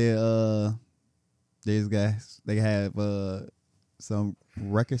 these guys they have some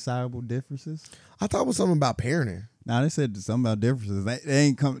reconcilable differences. I thought it was something about parenting. Now they said something about differences.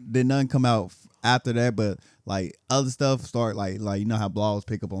 They did nothing come out after that, but like other stuff start like you know how blogs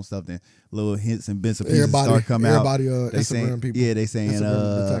pick up on stuff, then little hints and bits and pieces start coming out. They Instagram saying, people. Yeah, they saying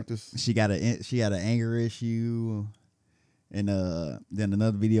she got an anger issue, and then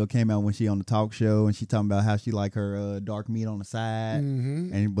another video came out when she on the talk show and she talking about how she like her dark meat on the side,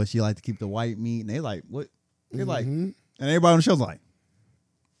 but she like to keep the white meat, and they like what they like, and everybody on the show's like,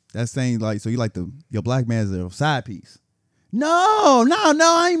 that's saying like, so you like your black man's a side piece. No,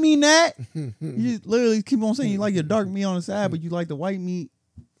 I ain't mean that. You just literally keep on saying you like your dark meat on the side, but you like the white meat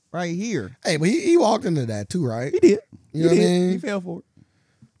right here. Hey, but he walked into that too, right? He did. You know what I mean? He fell for it.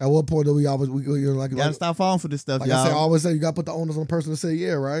 At what point do we gotta stop falling for this stuff, like y'all. I always say, you gotta put the onus on the person to say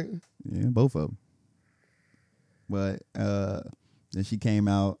yeah, right? Yeah, both of them. But then she came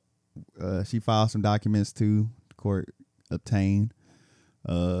out. She filed some documents too. The court obtained.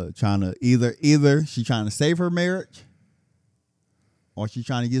 Trying to either she trying to save her marriage, or she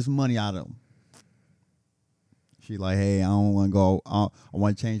trying to get some money out of him. She like, hey, I don't want to go. I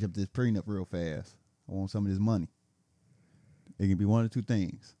want to change up this prenup real fast. I want some of this money. It can be one of two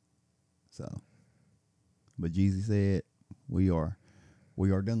things. So, but Jeezy said, we are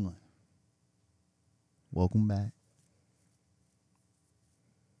done. Welcome back.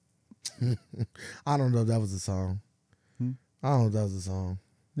 I don't know if that was a song. I don't know if that was a song.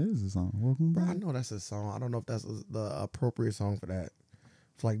 It is a song. Welcome back. Bro, I know that's a song. I don't know if that's the appropriate song for that.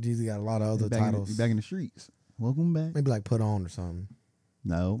 It's like Jeezy got a lot of other titles. Back in the streets. Welcome back. Maybe like Put On or something.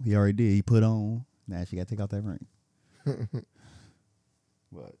 No, he already did. He put on. Now she got to take out that ring.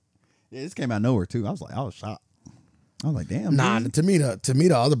 But yeah, this came out of nowhere too. I was shocked. I was like, damn. Nah, dude. to me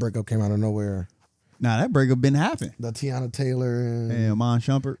the other breakup came out of nowhere. Nah, that breakup been happening. The Tiana Taylor and Iman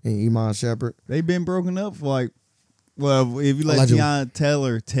Shumpert. They've been broken up for like. Well, if you let allegedly. Tiana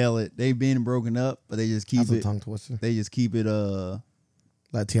Taylor tell it, they've been broken up, but they just keep That's it. A tongue twister. They just keep it.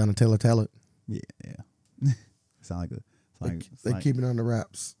 Let Tiana Taylor tell it. Yeah. Sound like they keep it on the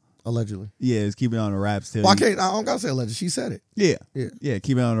wraps. Allegedly. Yeah, it's keeping it on the wraps till. Well, I don't gotta say allegedly. She said it. Yeah.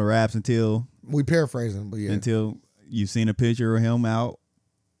 Keep it on the wraps until we paraphrasing, but yeah. Until you've seen a picture of him out,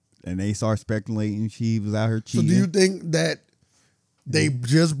 and they start speculating she was out here cheating. So do you think that they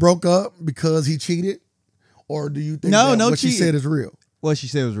just broke up because he cheated? Or do you think what she said is real? What she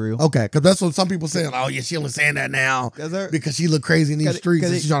said was real. Okay, because that's what some people saying. Oh, yeah, she only saying that now because she look crazy in these streets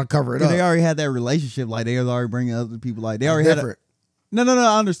and she's trying to cover it up. They already had that relationship. Like, they was already bringing other people. Like, they already had No,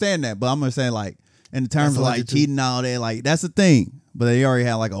 I understand that. But I'm going to say, like, in terms of, like, cheating and all that, like, that's the thing. But they already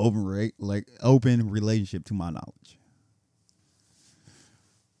had, like, an open relationship, to my knowledge.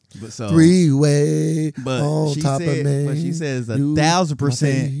 But so 3-way but on she top said, of me. But she says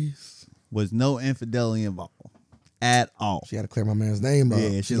 1,000% was no infidelity involved at all. She had to clear my man's name up.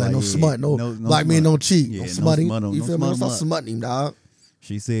 Yeah, she's like, no smut, no black men don't cheat. Yeah, no smutting. You feel me? Stop smutting him, dog.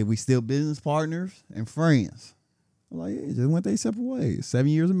 She said we still business partners and friends. I'm like, yeah, just went their separate ways. 7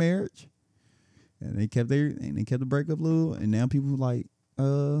 years of marriage, and they kept the breakup little, and now people like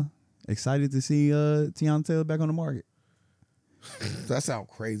excited to see Teyana Taylor back on the market. That sounds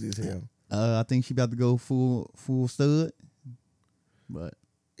crazy as hell. I think she about to go full stud, but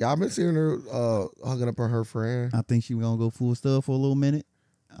yeah, I've been seeing her hugging up on her friend. I think she's gonna go full stud for a little minute.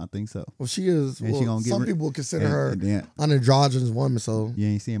 I think so. Well, she is. Well, she gonna some people consider her an androgynous woman. So you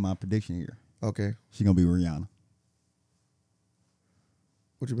ain't seeing my prediction here. Okay, she gonna be Rihanna.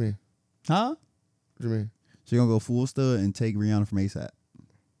 What you mean? Huh? What you mean? She gonna go full stud and take Rihanna from ASAP.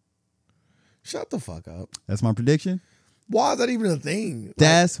 Shut the fuck up. That's my prediction. Why is that even a thing?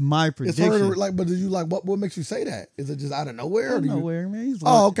 That's my prediction. It's her, but did you what makes you say that? Is it just out of nowhere? Out of nowhere, man.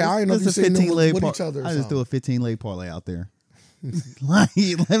 Okay. I didn't know if you seen them with each other. I just do a 15-leg parlay out there. let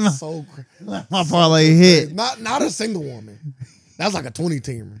my parlay hit. Not a single woman. That's like a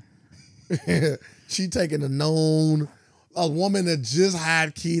 20-teamer. She taking a woman that just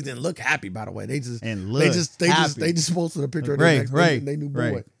had kids and look happy, by the way. They just posted a picture of their new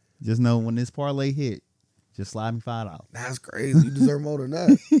boy. Right. Just know when this parlay hit, just slide me $5. That's crazy. You deserve more than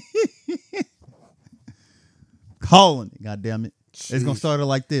that. Calling it, goddamn it. Jeez. It's gonna start it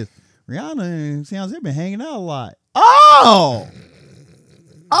like this. Rihanna and Beyonce have been hanging out a lot. Oh,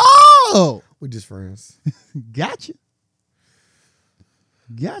 we just friends. Gotcha.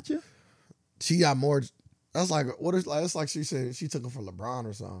 She got more. That's like what is like. It's like she said she took him for LeBron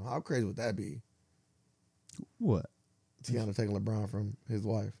or something. How crazy would that be? What? Tiana taking LeBron from his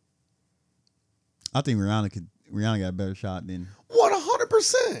wife. I think Rihanna got a better shot than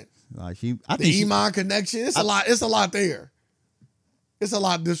 100%. Like the Iman connection. It's a lot. It's a lot there. It's a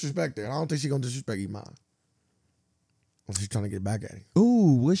lot of disrespect there. I don't think she's gonna disrespect Iman. She's trying to get back at him.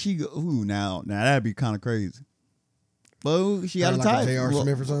 Ooh, where she go? Ooh, now that'd be kind of crazy. Well, she got a type. J.R.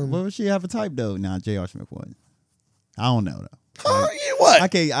 Smith or something. What would she have a type though? Nah, J.R. Smith wasn't. I don't know though. What? I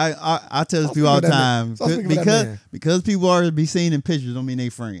can't. I tell people all the time because people already be seen in pictures don't mean they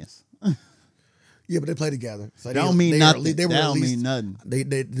friends. Yeah, but they play together. So that don't mean nothing. That don't mean nothing.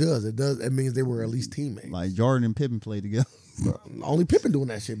 It does. It means they were at least teammates. Like Jordan and Pippen played together. Only Pippen doing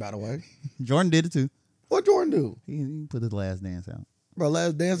that shit, by the way. Jordan did it too. What Jordan do? He put his Last Dance out. Bro,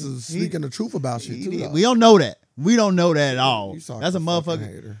 Last Dance is speaking the truth about shit too. We don't know that. We don't know that at all. That's a motherfucker.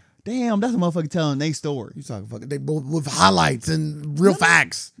 Hater. Damn, that's a motherfucker telling their story. You talking fucking? They both with highlights and real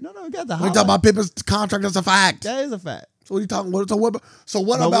facts. No, we got the highlights. We talking about Pippen's contract. That's a fact. That is a fact. So what are you talking about? So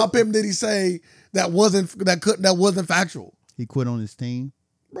what about Pippen did he say that wasn't factual? He quit on his team.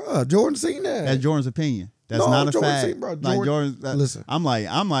 Bro, Jordan seen that. That's Jordan's opinion. That's not a Jordan fact. Seen, bro. Like Jordan, listen. I'm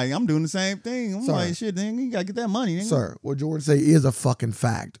doing the same thing. I'm like, shit, then you gotta get that money. Sir, what Jordan say is a fucking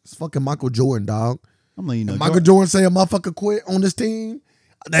fact. It's fucking Michael Jordan, dog. I'm letting you know. Michael Jordan say a motherfucker quit on this team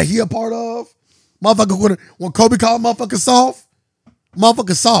that he a part of. Motherfucker quit when Kobe called motherfucker soft.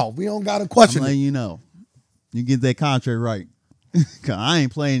 Motherfucker soft. We don't gotta question I'm letting you know. You get that contract right. Cause I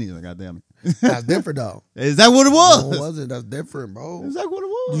ain't playing either, goddamn it. That's different though. Is that what it was? No, it wasn't. That's different, bro. Is that what it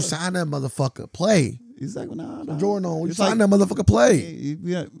was? You signed that motherfucker. Play. Exactly. No. Jordan on. You signed that motherfucker. Play.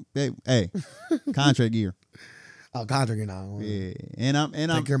 Hey, contract year. Oh, contract year now. Yeah, and I'm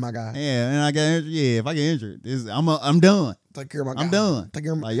take care of my guy. Yeah, and I got injured. Yeah, if I get injured, I'm done. Take care of my guy. I'm done. Take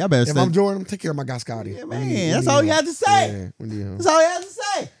care of my. Like, y'all better. If I'm Jordan, take care of my guy Scotty. Yeah, man. That's all you had to say. Yeah, that's all you had to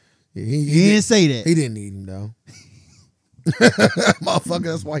say. Yeah, he didn't say that. He didn't need him though. Motherfucker,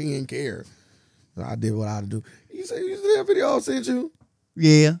 that's why he didn't care. I did what I had to do. You see that video I sent you?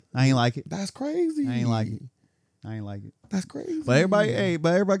 Yeah, I ain't like it. That's crazy. I ain't like it. That's crazy. But everybody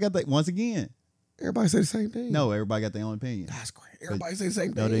got that. Once again, everybody say the same thing. No, everybody got their own opinion. That's crazy. Everybody say the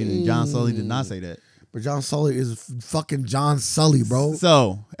same thing. No, John Sully did not say that. But John Sully is fucking John Sully, bro.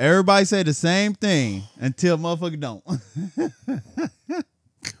 So everybody say the same thing until motherfucker don't.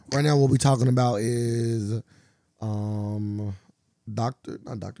 Right now, what we talking about is not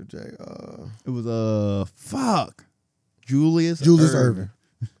Dr. J. It was Julius Erving.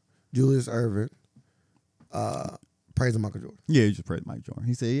 Julius Erving. praising Michael Jordan. Yeah, he just praised Michael Jordan.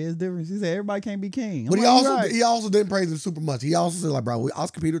 He said, yeah, it's different. He said, everybody can't be king. But he also didn't praise him super much. He also said, like, bro, I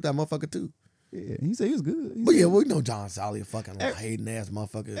was competing with that motherfucker too. Yeah, he said he was good. But yeah, we know John Sally a fucking hating ass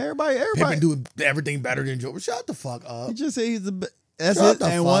motherfucker. Everybody Pippen do everything better than Jordan. Shut the fuck up. He just said he's the best. That's Shut the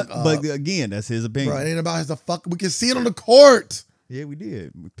fuck up. But again, that's his opinion. Bro, it ain't about his fuck. We can see it on the court. Yeah, we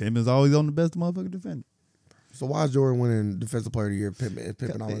did. Pippen's always on the best motherfucker defender. So why is Jordan winning Defensive Player of the Year?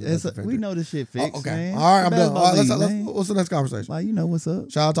 Pippen always the best defender. We know this shit fixed. Okay, man. All right, I'm done. All right, let's, what's the next conversation? Like, you know what's up.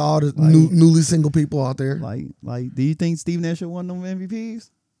 Shout out to all the newly single people out there. Like, do you think Steve Nash should won them MVPs?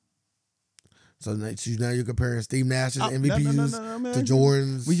 So now you're comparing Steve Nash's MVPs to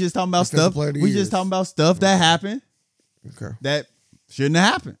Jordan's. We just talking about stuff. We just talking about stuff that happened. Okay. That shouldn't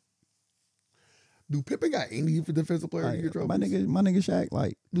have happened. Do Pippen got any Defensive Player of the Year trophies? My nigga Shaq,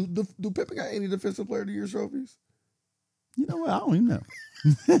 like. Do Pippen got any Defensive Player of the Year trophies? You know what? I don't even know.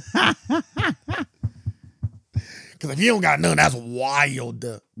 Because if he don't got none, that's wild.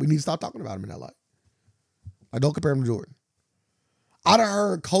 We need to stop talking about him in that light. Like, don't compare him to Jordan. I done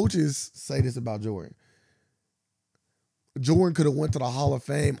heard coaches say this about Jordan. Jordan could have went to the Hall of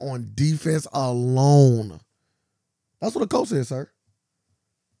Fame on defense alone. That's what a coach said, sir.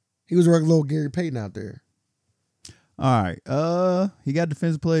 He was a regular old Gary Payton out there. All right. He got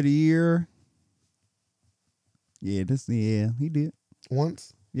Defensive Player of the Year. Yeah, he did.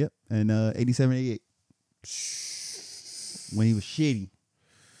 Once? Yep. And 87, 88. When he was shitty.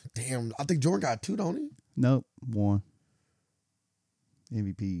 Damn, I think Jordan got 2, don't he? Nope, 1.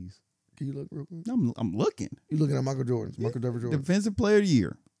 MVPs. Can you look real quick? I'm looking. You looking at Michael Jordan's? Yeah. Michael Jordan. Defensive Player of the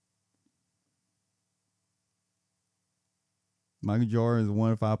Year. Michael Jordan is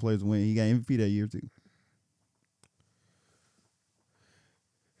one of 5 players to win. He got MVP that year too.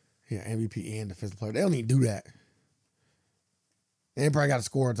 Yeah, MVP and Defensive Player. They don't need to do that. They probably got a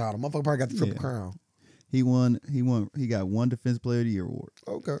score title. Motherfucker probably got the triple crown. He won. He got 1 Defensive Player of the Year award.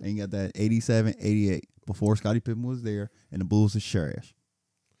 Okay. And he got that 87, 88 before Scottie Pippen was there, and the Bulls was trash.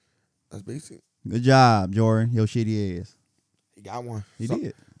 That's basic. Good job, Jordan. Your shitty ass. He got one. He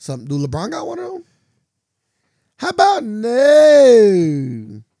did. Do LeBron got one of them? How about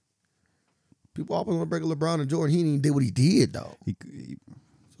no? People always want to break LeBron and Jordan. He didn't did what he did though. So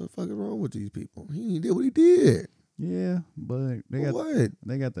what the fuck is wrong with these people? He didn't did what he did. Yeah, but they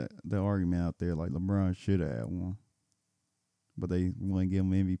got the argument out there like LeBron should have had one, but they want to give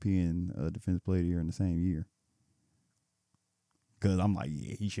him MVP and Defensive Player of the Year in the same year. Cause I'm like,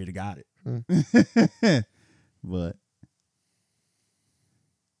 yeah, he should have got it. But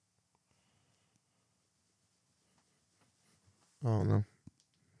I don't know.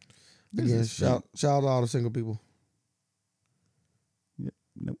 Again, shout out to all the single people. Yep.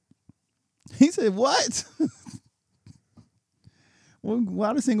 Nope. He said, what? Well,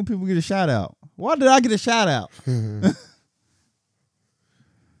 why do single people get a shout out? Why did I get a shout out?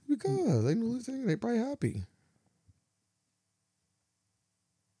 Because they know they probably happy.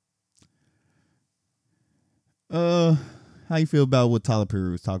 How you feel about what Tyler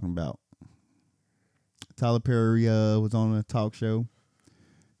Perry was talking about? Tyler Perry was on a talk show,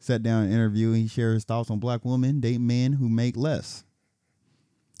 sat down and interviewed, and he shared his thoughts on black women dating men who make less.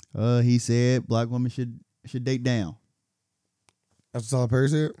 He said black women should date down. That's what Tyler Perry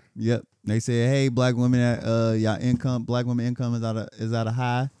said? Yep. They said, hey, black women, black women income is at a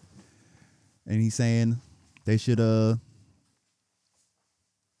high. And he's saying they should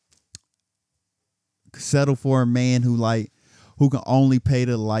settle for a man who can only pay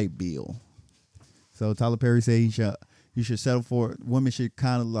the light bill. So Tyler Perry said you should settle for, women should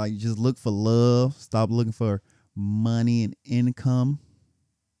kind of like just look for love, stop looking for money and income.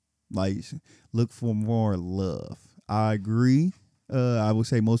 Like, look for more love. I agree. I would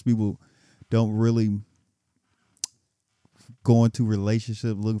say most people don't really go into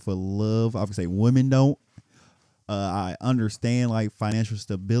relationships looking for love. I would say women don't. I understand like financial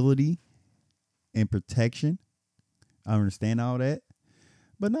stability and protection. I understand all that,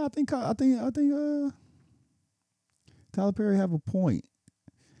 but no, I think Tyler Perry have a point.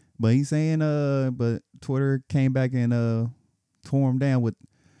 But he's saying, but Twitter came back and tore him down with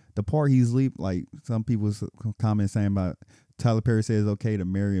the part he's leaving. Like some people comment saying about Tyler Perry says it's okay to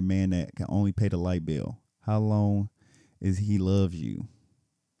marry a man that can only pay the light bill. How long is he loves you?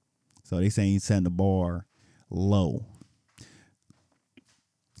 So they saying he's setting the bar low.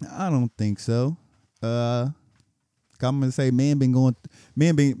 I don't think so. I'm gonna say men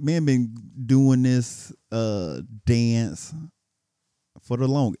been doing this dance for the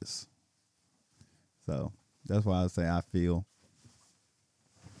longest. So that's why I say I feel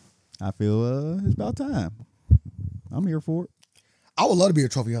it's about time. I'm here for it. I would love to be a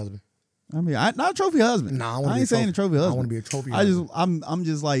trophy husband. I mean, not a trophy husband. Nah, I ain't saying a trophy husband. I want to be a trophy husband. I'm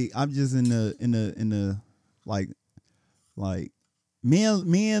just in the like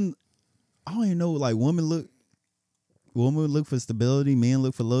men. I don't even know. Like women look for stability. Men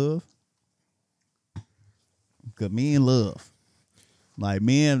look for love. Cause men love. Like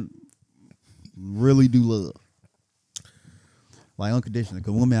men really do love. Like unconditional.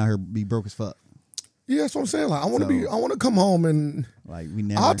 Cause women out here be broke as fuck. Yeah, that's what I'm saying. Like I want to come home and like we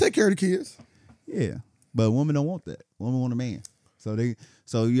never. I'll take care of the kids. Yeah, but women don't want that. Women want a man. So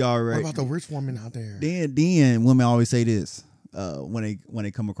you already. What about the rich woman out there? Then women always say this when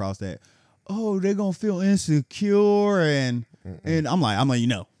they come across that. Oh, they're gonna feel insecure and I'm like you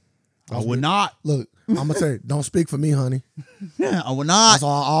know, I would not. Look, I'm gonna say, don't speak for me, honey. Yeah, I would not. That's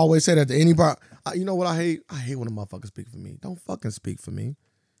all I always say that to anybody. You know what I hate? I hate when a motherfucker speak for me. Don't fucking speak for me.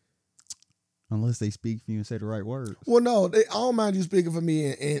 Unless they speak for you and say the right words. Well, no, I don't mind you speaking for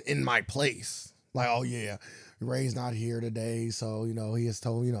me in my place. Like, oh yeah, Ray's not here today, so you know he has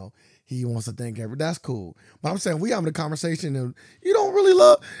told he wants to thank everybody. That's cool. But I'm saying we having a conversation and you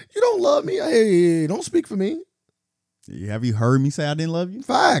don't love me. Hey, don't speak for me. Have you heard me say I didn't love you?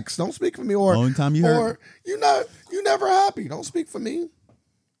 Facts. Don't speak for me. Or only time you heard. Or you never happy. Don't speak for me.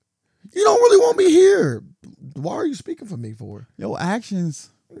 You don't really want me here. Why are you speaking for me for? Your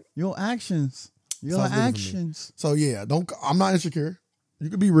actions. So yeah, I'm not insecure. You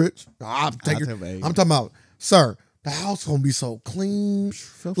could be rich. I'm talking about, sir, the house gonna be so clean.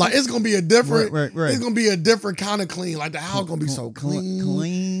 Like it's gonna be a different right. It's gonna be a different kind of clean. Like the house gonna be so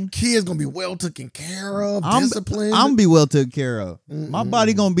clean. Kids gonna be well taken care of, disciplined. I'm gonna be well taken care of. My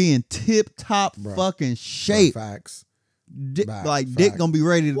body gonna be in tip top fucking shape. Facts. Dick gonna be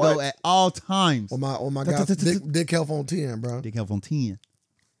ready to go at all times. Oh my God, Dick Health on 10, bro. Dick Health on 10.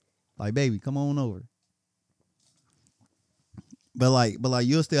 Like, baby, come on over. But like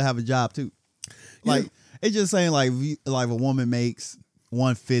you'll still have a job too. Like it's just saying like a woman makes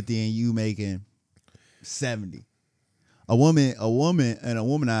 150 and you making 70. A woman and a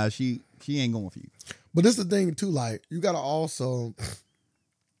womanizer, she ain't going for you. But this is the thing too, like you gotta also,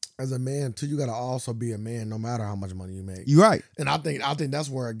 as a man too, you gotta also be a man no matter how much money you make. You're right. And I think that's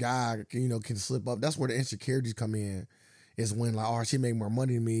where a guy can slip up. That's where the insecurities come in. Is when like, oh, she make more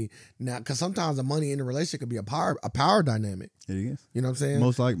money than me now, because sometimes the money in the relationship could be a power dynamic. It is. You know what I'm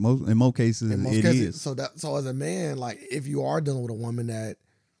saying? In most cases, it is. So as a man, like if you are dealing with a woman that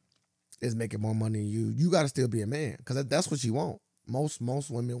is making more money than you got to still be a man, because that's what you want. Most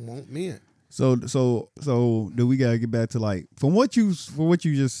women want men. So do we gotta get back to like from what you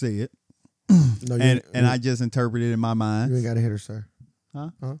just said? No, and I just interpreted it in my mind. You ain't got to hit her, sir. Huh?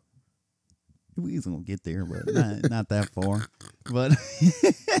 We ain't gonna get there, but not that far. But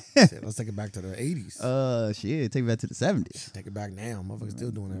shit, let's take it back to the 80s. Shit, take it back to the 70s. Take it back now. Motherfuckers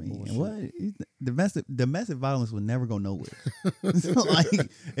still doing that bullshit. What? Domestic violence will never go nowhere. So,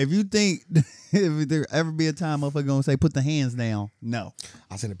 like, if you think if there ever be a time motherfucker gonna say put the hands down, no.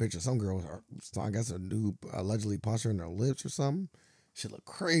 I seen a picture of some girls. I guess a dude allegedly punched her in her lips or something. Shit look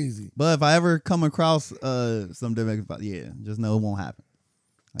crazy. But if I ever come across some domestic violence, just know it won't happen.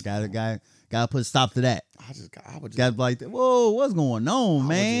 I gotta put a stop to that. I would just gotta be like, whoa, what's going on,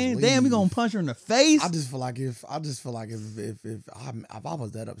 man? Damn, we gonna punch her in the face. I just feel like if I was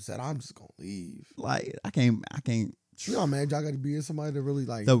that upset, I'm just gonna leave. Like I can't. You know, man, y'all gotta be in somebody to really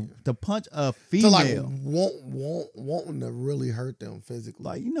like to punch a female. To like wanting to really hurt them physically.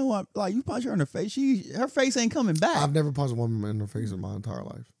 Like, you know what? Like you punch her in the face, her face ain't coming back. I've never punched a woman in the face in my entire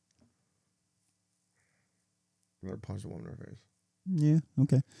life. Never punched a woman in her face. Yeah,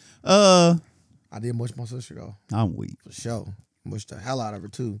 okay. I did mush my sister though. I'm weak. For sure. Mushed the hell out of her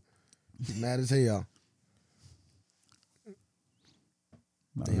too. She's mad as hell.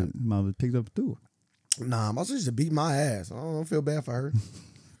 Mama picked up too. Nah, my sister beat my ass. I don't feel bad for her.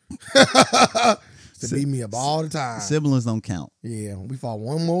 She beat me up all the time. Siblings don't count. Yeah, we fought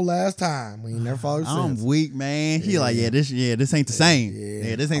one more last time. We ain't never fought since. I'm weak, man. She like, this ain't the same.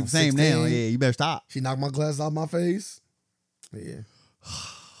 Yeah, this ain't the same 16. Now. Yeah, you better stop. She knocked my glasses out my face. Yeah.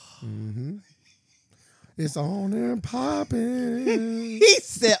 Mm-hmm. It's on and popping. He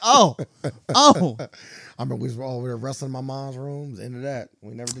said, oh. I remember we were over there wrestling in my mom's rooms. Into that.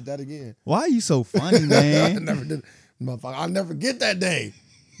 We never did that again. Why are you so funny, man? I never did. Motherfucker, I'll never get that day.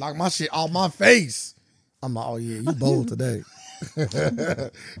 Knock my shit off my face. I'm like, oh yeah, you bold today.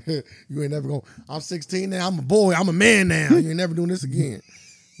 You ain't never going. I'm 16 now. I'm a boy. I'm a man now. You ain't never doing this again.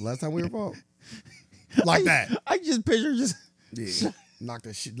 Last time we were fought. Like that. I just picture just. Yeah. Knock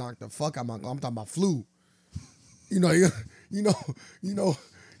the fuck out my. I'm talking about flu. You know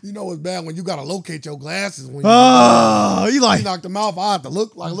You know it's bad when you gotta locate your glasses when you like knocked them off. I had to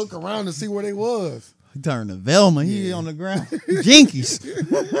look around to see where they was. He turned to Velma. He on the ground. Jinkies.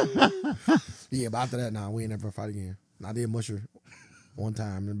 Yeah, but after that, we ain't never fight again. I did musher one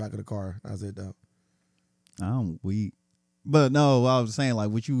time in the back of the car. That was it though. I'm weak. But no, I was saying, like,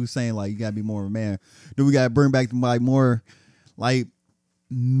 what you was saying, like, you gotta be more of a man. Do we gotta bring back like more like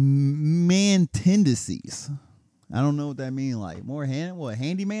man tendencies? I don't know what that means. Like more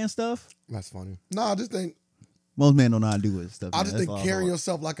handyman stuff? That's funny. No, I just think most men don't know how to do with stuff. I just think carrying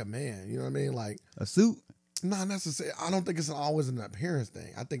yourself like a man. You know what I mean? Like a suit? Not necessarily. I don't think it's always an appearance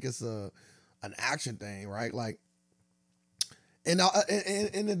thing. I think it's an action thing, right? Like, and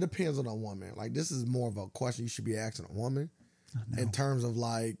it depends on a woman. Like, this is more of a question you should be asking a woman in terms of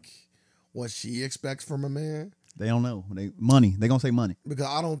like what she expects from a man. They don't know. Money. They gonna say money. Because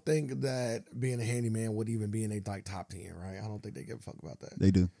I don't think that being a handyman would even be in a like top 10, right? I don't think they give a fuck about that.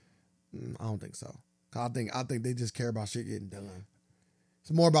 They do. I don't think so. I think they just care about shit getting done.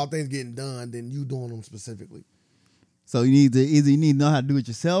 It's more about things getting done than you doing them specifically. So you need to know how to do it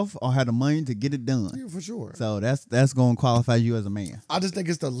yourself or have the money to get it done. Yeah, for sure. So that's going to qualify you as a man. I just think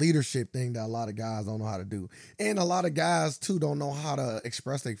it's the leadership thing that a lot of guys don't know how to do. And a lot of guys, too, don't know how to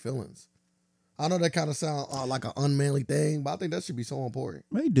express their feelings. I know that kind of sound like an unmanly thing, but I think that should be so important.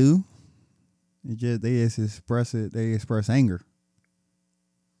 They do. They just express it. They express anger.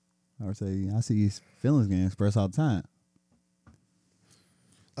 I see his feelings getting expressed all the time.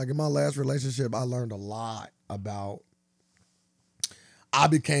 Like in my last relationship, I learned a lot about. I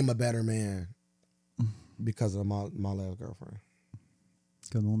became a better man because of my last girlfriend.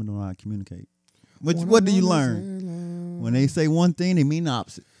 Because women don't know how to communicate. What do you learn? When they say one thing, they mean the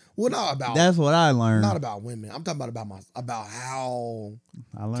opposite. Well, not about. That's what I learned. Not about women. I'm talking about how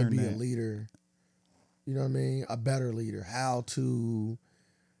I learned to be a leader. You know what I mean? A better leader. How to.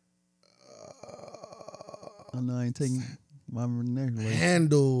 I know I ain't taking my next one.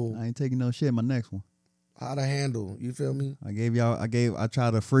 Handle. I ain't taking no shit. My next one. How to handle. You feel me? I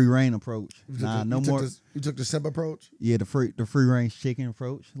tried a free reign approach. You took the simp approach? Yeah, the free range chicken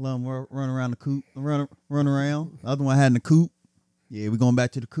approach. Let them run around the coop. Run around. The other one I had in the coop. Yeah, we're going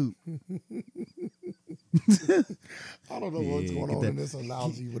back to the coop. I don't know what's going on in this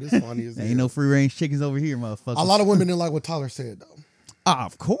analogy, but it's funny as hell. Ain't no free range chickens over here, motherfucker. A lot of women didn't like what Tyler said though.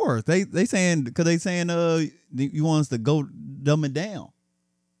 Of course. They saying you want us to go dumb it down.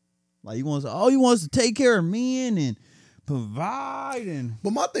 Like you want us to take care of men and provide and.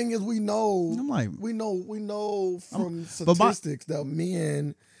 But my thing is, we know from statistics that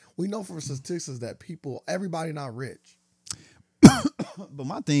men, we know from statistics that everybody not rich. But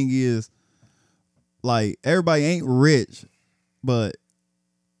my thing is, like everybody ain't rich, but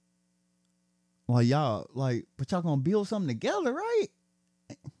like y'all but y'all gonna build something together, right?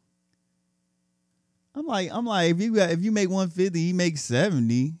 I'm like, if you make 150, he makes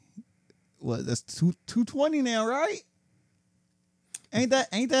 70. What? That's 220 now, right? Ain't that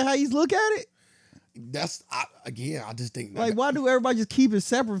how you look at it? I just think like, why do everybody just keep it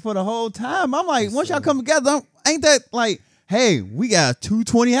separate for the whole time? I'm like, once y'all come together, ain't that like, hey, we got a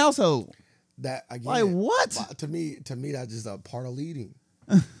 220 household? That again, like what? To me, that's just a part of leading.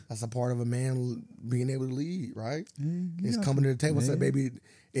 That's a part of a man being able to lead, right? It's coming to the table and say, baby,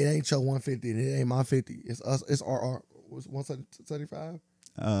 it ain't your 150 and it ain't my 50. It's us. It's our 175.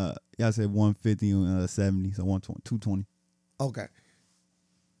 Yeah, I said 150 and 70, so 120, 220. Okay.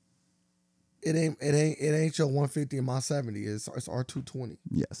 It ain't your 150 and my 70. It's our 220.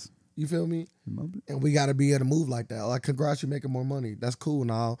 Yes. You feel me? And we got to be able to move like that. Like, congrats, you're making more money. That's cool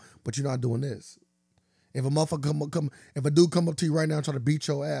now, but you're not doing this. If a motherfucker if a dude come up to you right now and try to beat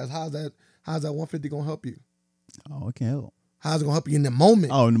your ass, how's that 150 gonna help you? Oh, it can't help. How's it gonna help you in the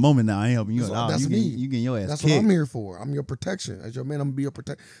moment? Oh, in the moment now, I ain't helping you. That's me. You getting your ass That's kicked. what I'm here for. I'm your protection. As your man, I'm gonna be your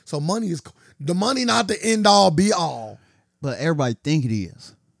protection. So money not the end all be all. But everybody think it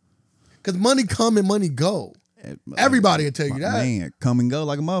is. Cause money come and money go. Everybody will tell you that. Man, come and go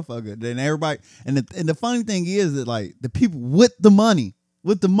like a motherfucker. Then everybody, and the funny thing is that like the people with the money,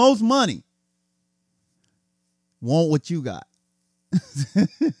 with the most money, want what you got.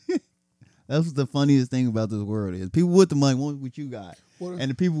 That's the funniest thing about this world is people with the money want what you got,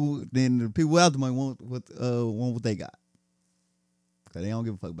 and the people without the money want what they got. Cause they don't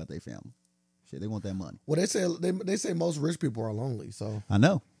give a fuck about their family. Shit, they want that money. Well, they say most rich people are lonely. So I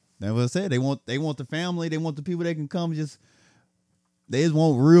know. That's what I said. They want the family. They want the people that can come. They just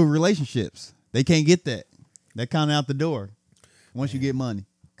want real relationships. They can't get that. That kind of out the door once you get money.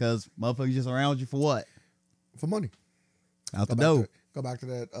 Cause motherfuckers just around you for what? For money. Out the door. Go back to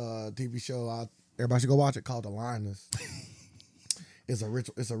that TV show. Everybody should go watch it called The Lioness. it's a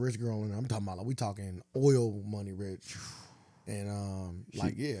rich girl in there. I'm talking about like we talking oil money rich. And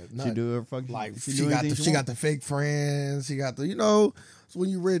she do her fucking like she got the fake friends. She got the so when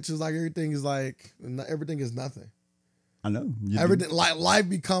you rich, it's like everything is nothing. I know everything like life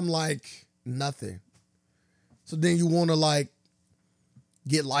become like nothing. So then you want to like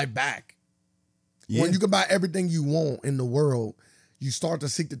get life back. Yeah. When you can buy everything you want in the world, you start to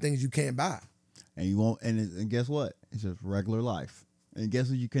seek the things you can't buy. And you won't. And guess what? It's just regular life. And guess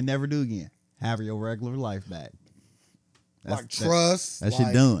what? You can never do again. Have your regular life back. Trust. That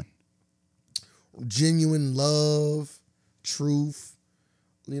shit done. Genuine love, truth,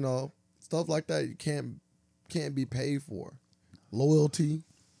 stuff like that. You can't be paid for. Loyalty.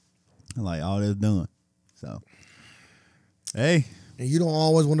 Like all that's done. So, hey. And you don't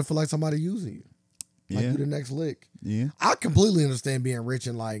always want to feel like somebody using you. Like you the next lick. Yeah. I completely understand being rich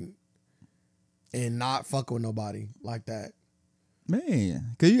and not fucking with nobody like that.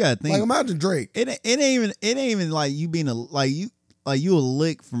 Man, cause you gotta think. Like imagine Drake. It ain't even like you being you a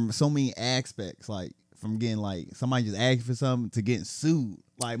lick from so many aspects. Like from getting like somebody just asking for something to getting sued.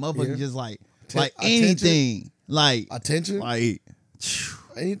 Like motherfuckers just like anything. Like attention. Like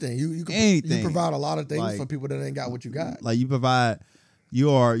anything. You provide a lot of things for people that ain't got what you got. Like you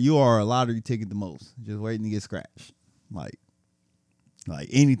are a lottery ticket the most. Just waiting to get scratched. Like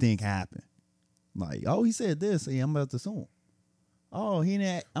anything can happen. Like, oh, he said this, so I'm about to sue him. Oh, he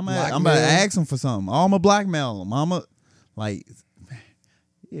didn't. I'm about to ask him for something. Oh, I'm a blackmail him. Like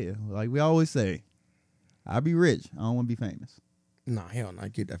we always say, I'll be rich. I don't want to be famous. Nah, hell no.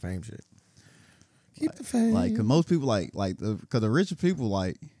 Keep that fame shit. Keep the fame. Like, cause most people cause the richest people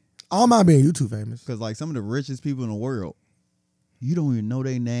I don't mind being YouTube famous. Cause like some of the richest people in the world, you don't even know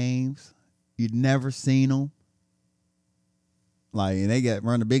their names. You've never seen them. Like, and they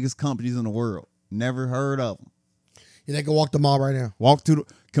run the biggest companies in the world. Never heard of them. Yeah, they can walk the mall right now.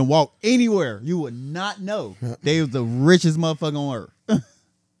 Can walk anywhere. You would not know they was the richest motherfucker on earth.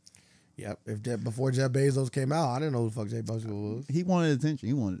 Yep. Before Jeff Bezos came out, I didn't know who the fuck Jeff Bezos was. He wanted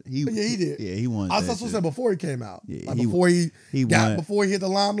attention. He did. Yeah, he wanted. I was supposed to say before he came out. Yeah, before he hit the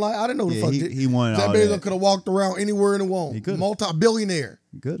limelight. I didn't know who the fuck he wanted. Jeff Bezos could have walked around anywhere in the world. He could. Multi-billionaire.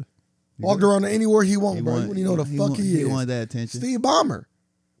 He could. Walked around anywhere he wanted, bro. When you know the fuck he is. He wanted that attention. Steve Ballmer.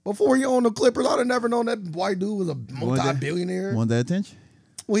 Before he owned the Clippers, I'd have never known that white dude was a multi-billionaire. Want that attention?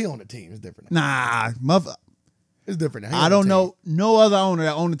 Well, he owned the team. It's different. Nah, mother. It's different. I don't know no other owner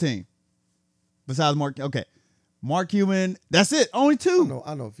that owned the team besides Mark. Okay, Mark Cuban. That's it. Only two.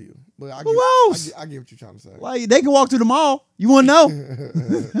 I know a few. But who else? I get what you're trying to say. Like they can walk through the mall. You want to know?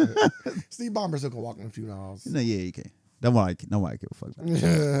 Steve Ballmer still can walk in a few miles. No, yeah, he can. Nobody give a fuck about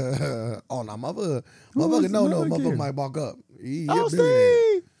that. Oh, no, motherfucker, motherfucker might walk up.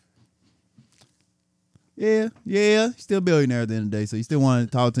 Steve. Yeah, he's still a billionaire at the end of the day, so you still want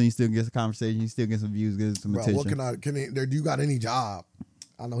to talk to him, you still get some conversation, you still get some views, get some attention. Do you got any job?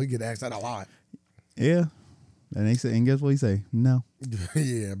 I know he get asked that a lot. Yeah. And guess what he say? No.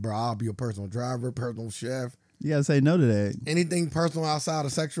 Yeah, bro, I'll be a personal driver, personal chef. You gotta say no to that. Anything personal outside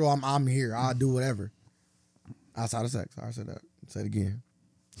of sexual, I'm here. I'll do whatever. Outside of sex. I said that. Say it again.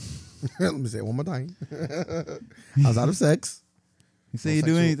 Let me say it one more time. Outside of sex. You say you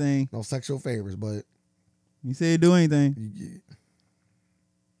do anything. No sexual favors, but you say you do anything.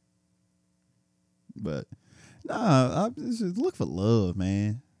 But nah, just look for love,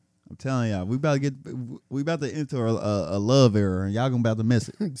 man. I'm telling y'all, we about to enter a love era, and y'all gonna about to miss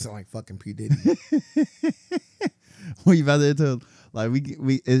it. Sound like fucking P Diddy. We about to enter like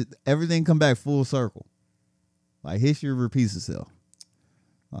everything come back full circle. Like history repeats itself.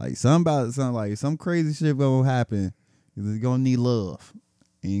 Like some crazy shit gonna happen. You're gonna need love,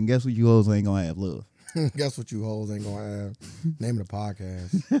 and guess what? You hoes ain't gonna have love. Guess what? You hoes ain't gonna have. Name of the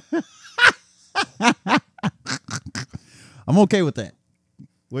podcast. I'm okay with that.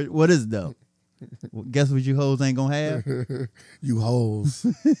 What is it though? Guess what? You hoes ain't gonna have. You hoes.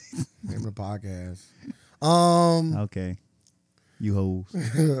 Name of the podcast. Okay. You hoes.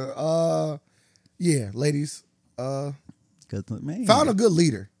 Yeah, ladies. Man, found a good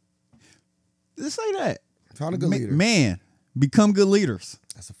leader. Just say that. Found a good leader. Man, become good leaders.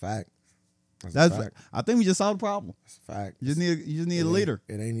 That's a fact. That's a fact. I think we just solved the problem. That's a fact. You just need a leader.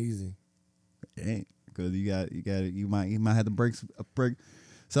 It ain't easy. It ain't, because you might have to break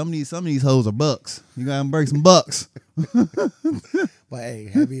some of these hoes are bucks. You gotta break some bucks. But hey,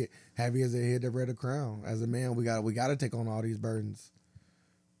 heavy as a head that wear the crown. As a man, we gotta take on all these burdens.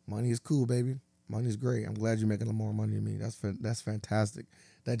 Money is cool, baby. Money is great. I'm glad you're making more money than me. That's fantastic.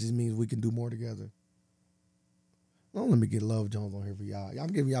 That just means we can do more together. Don't let me get Love Jones on here for y'all. I'm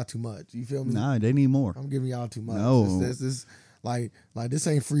giving y'all too much. You feel me? Nah, they need more. I'm giving y'all too much. No. This Like this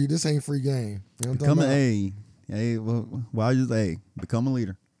ain't free. This ain't free game. You know become become a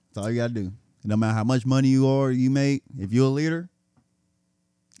leader. That's all you gotta do. No matter how much money you make, if you're a leader,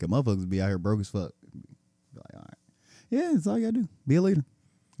 cause motherfuckers be out here broke as fuck. Be like, all right, yeah, that's all you gotta do. Be a leader.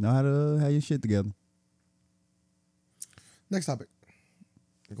 Know how to have your shit together. Next topic.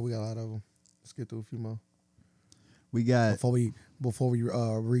 We got a lot of them. Let's get through a few more. We got before we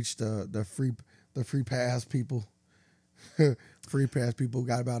reach the free pass people. Free pass people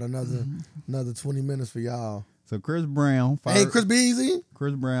got about another 20 minutes for y'all. So Chris Brown. Chris Beasley.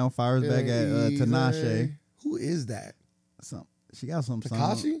 Chris Brown fires back at Tinashe. Who is that? She got some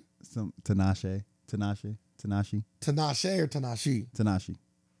Tekashi? Some Tinashe. Tinashe or Tanashi? Tinashe.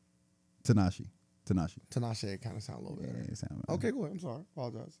 Tinashe kind of sound a little better. Yeah, sound better. Okay, go ahead. I'm sorry.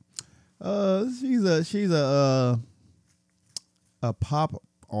 Apologize. She's a pop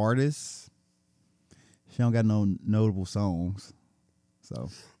artist. She don't got no notable songs. So.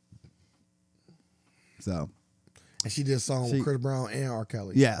 And she did a song with Chris Brown and R.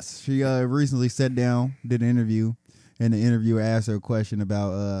 Kelly. Yes. She recently sat down, did an interview, and the interviewer asked her a question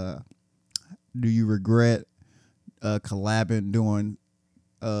about do you regret collabing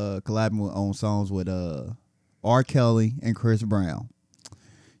on songs with R. Kelly and Chris Brown.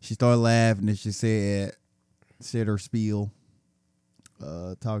 She started laughing and she said her spiel,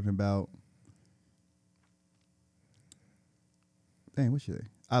 talking about, dang, what she say?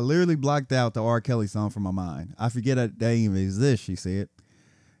 I literally blocked out the R. Kelly song from my mind. I forget that even exists, she said.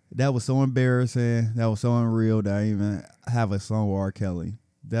 That was so embarrassing. That was so unreal that I even have a song with R. Kelly.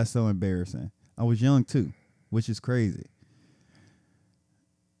 That's so embarrassing. I was young too, which is crazy.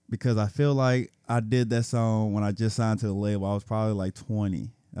 Because I feel like I did that song when I just signed to the label. I was probably like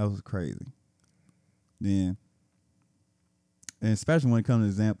 20. That was crazy. Then, and especially when it comes to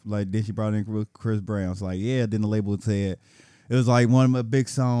example, like then she brought in Chris Brown. It's like, yeah, then the label said, it was like one of my big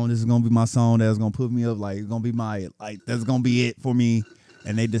songs. This is going to be my song that's going to put me up. Like, it's going to be that's going to be it for me.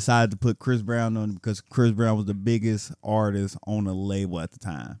 And they decided to put Chris Brown on because Chris Brown was the biggest artist on the label at the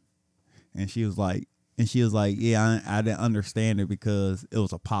time. And she was like, yeah, I didn't understand it because it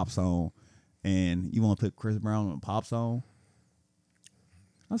was a pop song. And you want to put Chris Brown on a pop song?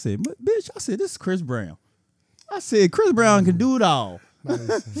 I said, but bitch, this is Chris Brown. I said, Chris Brown can do it all.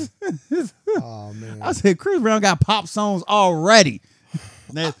 Oh, man. I said, Chris Brown got pop songs already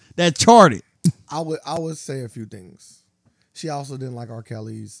that charted. I would say a few things. She also didn't like R.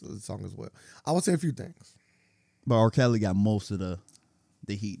 Kelly's song as well. I would say a few things. But R. Kelly got most of the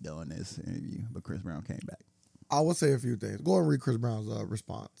heat though in this interview, but Chris Brown came back. I would say a few things. Go and read Chris Brown's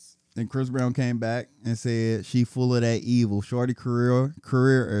response. And Chris Brown came back and said, she full of that evil. Shorty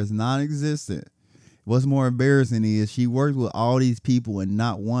career is non-existent. What's more embarrassing is she worked with all these people and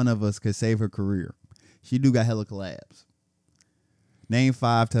not one of us could save her career. She do got hella collabs. Name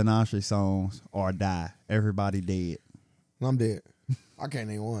 5 Tinashe songs or die. Everybody dead. I'm dead. I can't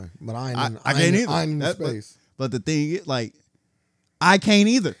name one, but I can't either. I ain't in space. But the thing is, like, I can't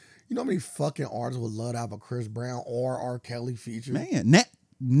either. You know how many fucking artists would love to have a Chris Brown or R. Kelly feature? Man,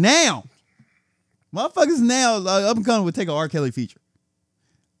 now. Motherfuckers now, up and coming would take an R. Kelly feature.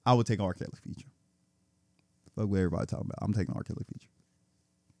 I would take an R. Kelly feature. Fuck what everybody talking about. I'm taking an R. Kelly feature.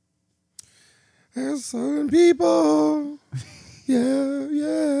 There's some people. Yeah.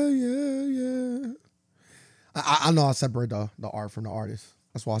 I know I separate the art from the artist.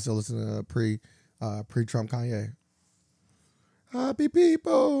 That's why I still listen to pre-Trump Kanye. Happy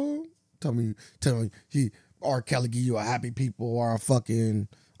people. Tell me, R. Kelly give you a happy people or a fucking,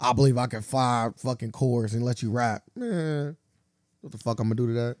 I believe I can fire fucking chorus and let you rap. Man, what the fuck I'm gonna do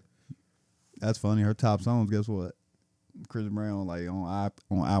to that? That's funny. Her top songs, guess what? Chris Brown, like on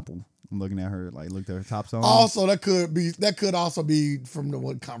Apple. I'm looking at her, looked at her top songs. Also, that could also be from the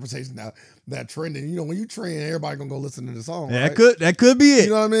one conversation that trending. You know, when you trend, everybody gonna go listen to the song. Yeah, right? that could be it. You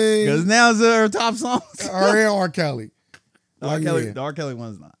know what I mean? Because now it's her top songs. Her and R. Kelly. The R. Kelly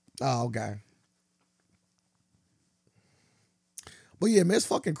one's not. Oh, okay. But yeah, man, it's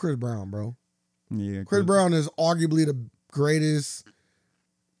fucking Chris Brown, bro. Yeah, Chris Brown is arguably the greatest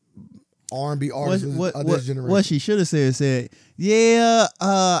R&B artist of this generation. What she should have said, yeah,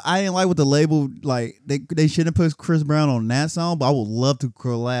 I didn't like what the label, like, they shouldn't put Chris Brown on that song, but I would love to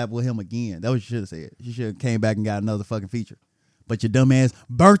collab with him again. That's what she should have said. She should have came back and got another fucking feature. But your dumb ass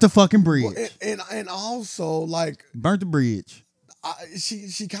burnt the fucking bridge. Well, and also, like... Burnt the bridge.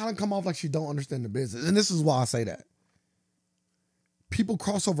 She kind of come off like she don't understand the business. And this is why I say that. People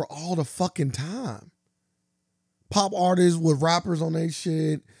cross over all the fucking time. Pop artists with rappers on their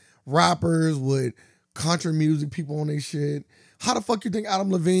shit. Rappers with country music people on their shit. How the fuck you think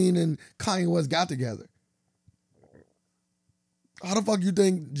Adam Levine and Kanye West got together? How the fuck you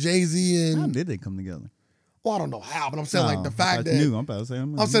think Jay-Z and... How did they come together? Well, I don't know how, but I'm saying like the fact that... I'm about to say,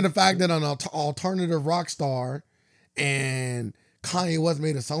 I'm saying the fact that an alternative rock star and Kanye West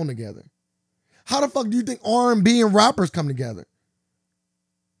made a song together. How the fuck do you think R&B and rappers come together?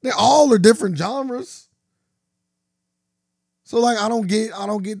 They all are different genres. So like I don't get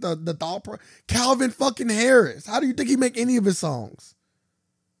the thought process. Calvin fucking Harris. How do you think he make any of his songs?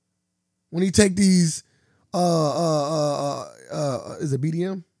 When he take these is it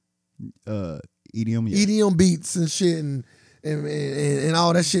BDM? EDM, yeah. EDM beats and shit and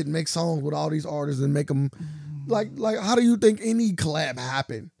all that shit and make songs with all these artists and make them like how do you think any collab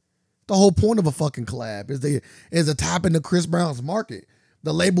happen? The whole point of a fucking collab is a tap into Chris Brown's market.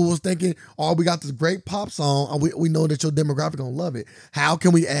 The label was thinking, oh, we got this great pop song, and we know that your demographic gonna love it. How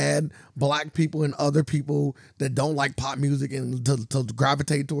can we add black people and other people that don't like pop music and to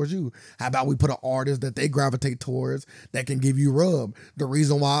gravitate towards you? How about we put an artist that they gravitate towards that can give you rub? The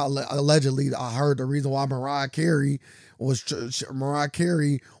reason why, allegedly, I heard the reason why Mariah Carey wanted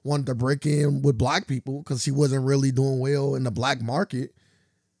to break in with black people because she wasn't really doing well in the black market.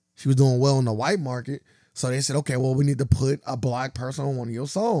 She was doing well in the white market. So they said, okay, well, we need to put a black person on one of your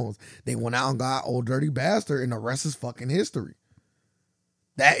songs. They went out and got Old Dirty Bastard, and the rest is fucking history.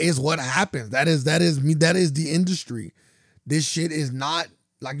 That is what happens. That is the industry. This shit is not,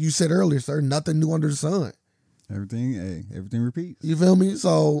 like you said earlier, sir, nothing new under the sun. Everything repeats. You feel me?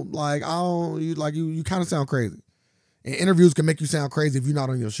 So like you kind of sound crazy. And interviews can make you sound crazy if you're not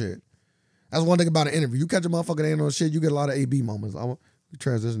on your shit. That's one thing about an interview. You catch a motherfucker that ain't on shit, you get a lot of AB moments.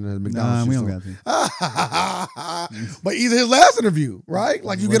 Transition to McDonald's. Nah, we don't got to. But either his last interview, right?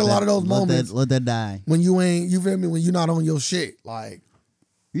 Like you get a lot of those moments. Let that die. When you ain't, you feel me? When you're not on your shit. Like,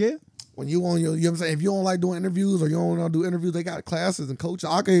 yeah. When you on your, you know what I'm saying? If you don't like doing interviews or you don't want to do interviews, they got classes and coaches.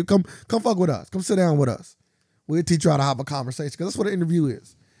 Okay, come fuck with us. Come sit down with us. We'll teach you how to have a conversation. Because that's what an interview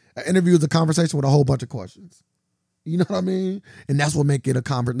is. An interview is a conversation with a whole bunch of questions. You know what I mean? And that's what make it a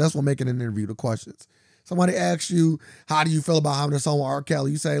conversation. That's what make it an interview, the questions. Somebody asks you, how do you feel about having a song with R. Kelly?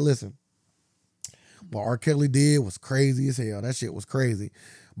 You say, listen, what R. Kelly did was crazy as hell. That shit was crazy.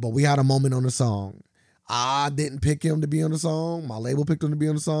 But we had a moment on the song. I didn't pick him to be on the song. My label picked him to be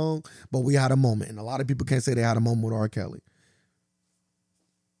on the song. But we had a moment. And a lot of people can't say they had a moment with R. Kelly.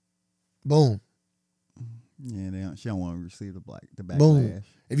 Boom. Yeah, she don't want to receive the backlash. Boom.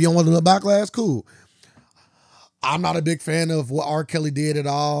 If you don't want the backlash, cool. I'm not a big fan of what R. Kelly did at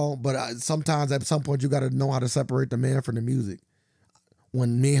all, but sometimes at some point you got to know how to separate the man from the music.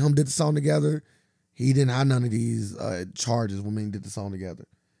 When me and him did the song together, he didn't have none of these charges when me and did the song together.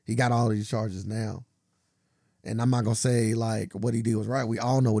 He got all of these charges now. And I'm not going to say like what he did was right. We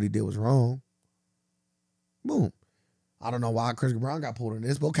all know what he did was wrong. Boom. I don't know why Chris Brown got pulled in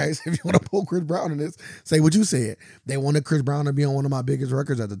this, but okay, so if you want to pull Chris Brown in this, say what you said. They wanted Chris Brown to be on one of my biggest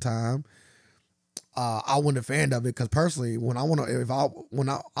records at the time. I wasn't a fan of it because personally, when I want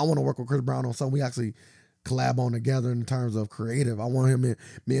to work with Chris Brown on something we actually collab on together in terms of creative, I want me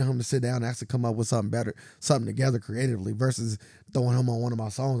and him to sit down and actually come up with something better, something together creatively versus throwing him on one of my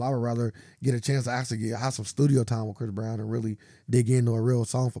songs. I would rather get a chance to actually have some studio time with Chris Brown and really dig into a real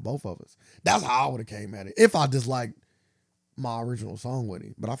song for both of us. That's how I would have came at it if I disliked my original song with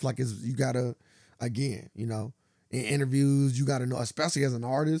him. But I feel like you gotta, again, you know, in interviews you gotta know, especially as an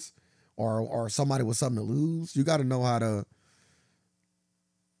artist. Or somebody with something to lose, you got to know how to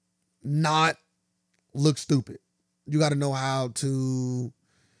not look stupid. You got to know how to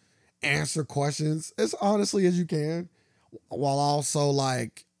answer questions as honestly as you can, while also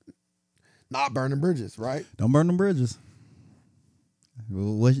like not burning bridges, right? Don't burn them bridges.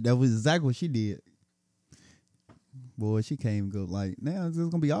 That was exactly what she did. Boy, she can't even go like, now it's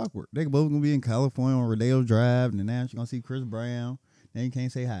gonna be awkward. They both gonna be in California on Rodeo Drive, and then now she's gonna see Chris Brown. Then you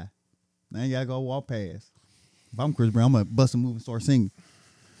can't say hi. Now you gotta go walk past. If I'm Chris Brown, I'm gonna bust a move and start singing.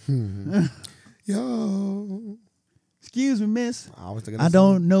 Yo, excuse me, miss. I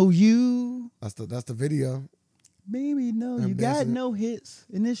don't know you. That's the video. Baby, no, you got no hits,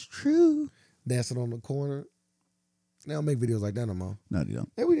 and it's true. Dancing on the corner. They don't make videos like that no more. No, they don't.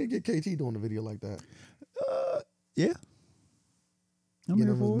 Hey, we didn't get KT doing a video like that. Yeah. Get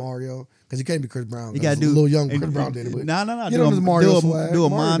him as Mario, because he can't be Chris Brown. You got to do a little young Chris Brown did it. No. Get him as Mario swag. Do a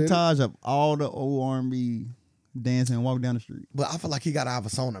montage of all the old R&B dancing and walk down the street. But I feel like he got to have a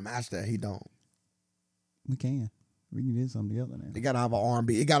song to match that. He don't. We can do something together now. It got to have an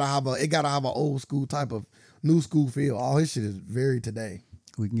R&B. It got to have an old school type of new school feel. All his shit is very today.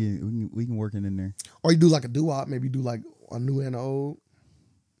 We can work it in there. Or you do like a doo-wop. Maybe do like a new and an old.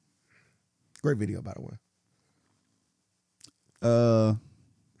 Great video, by the way.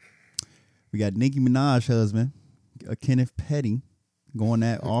 We got Nicki Minaj's husband, Kenneth Petty. Going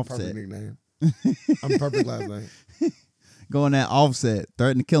at Offset. Perfect nickname. I'm perfect last name. Going at Offset.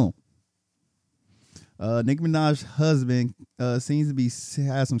 Threatened to kill him. Nicki Minaj's husband seems to be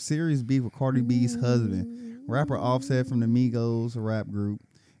has some serious beef with Cardi B's husband, rapper Offset from the Migos rap group.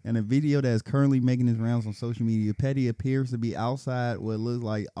 In a video that is currently making its rounds on social media, Petty appears to be outside what looks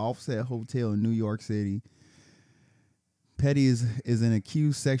like Offset Hotel in New York City. Petty is an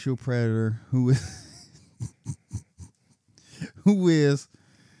accused sexual predator who is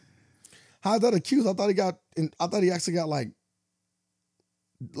How's that accused? I thought he actually got like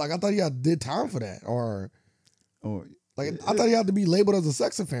I thought he did time for that, or like I thought he had to be labeled as a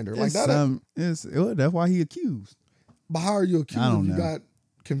sex offender like that. That's why he accused. But how are you accused if you got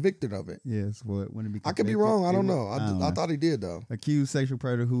convicted of it? Yes, when it be convicted, I could be wrong. I don't know. I thought he did though. Accused sexual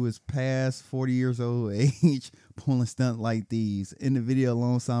predator who is past 40 years old age pulling stunts like these. In the video,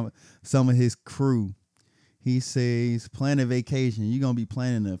 alongside some of his crew, he says, "Plan a vacation. You're gonna be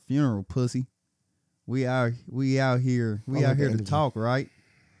planning a funeral, pussy. We out here to talk, right?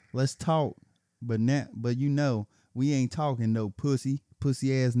 Let's talk. But you know, we ain't talking no pussy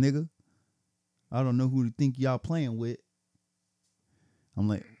ass nigga. I don't know who to think y'all playing with." I'm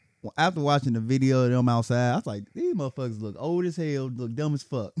like, after watching the video of them outside, I was like, these motherfuckers look old as hell, look dumb as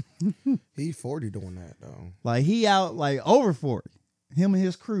fuck. He 40 doing that though. Like he out like over 40. Him and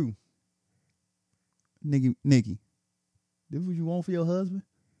his crew. Nikki, this what you want for your husband?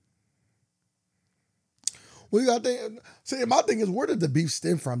 Well, you got to think. See, my thing is, where did the beef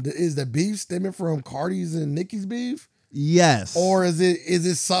stem from? Is the beef stemming from Cardi's and Nicki's beef? Yes. Or is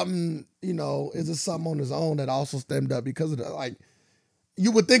it something, is it something on his own that also stemmed up because of the, like,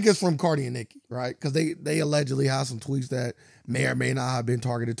 you would think it's from Cardi and Nicki, right? Because they allegedly have some tweets that may or may not have been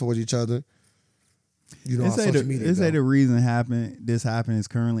targeted towards each other. On social media. They say the reason this happened is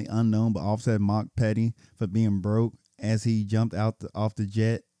currently unknown, but Offset mocked Petty for being broke as he jumped off the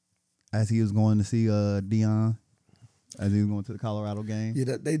jet as he was going to see Deion, as he was going to the Colorado game.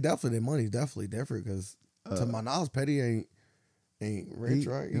 Yeah, their money's definitely different because to my knowledge, Petty ain't rich,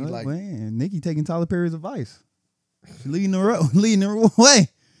 right? Man, Nicki taking Tyler Perry's advice. Leading the way.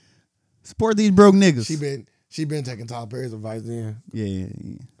 Support these broke niggas. She been taking Tyler Perry's advice then. Yeah.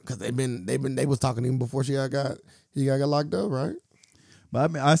 Because they was talking even before he got locked up, right?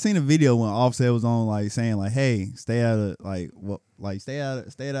 But I seen a video when Offset was on like saying like, hey, stay out of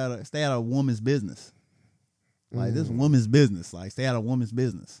woman's business. Like this woman's business. Like stay out of woman's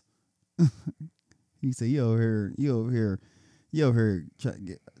business. He said, you over here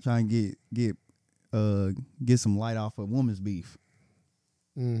trying to get some light off of woman's beef.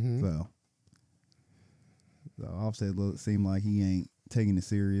 Mm-hmm. So Offset seemed like he ain't taking it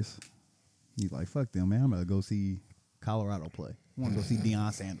serious. He's like, fuck them, man. I'm gonna go see Colorado play. I want to go see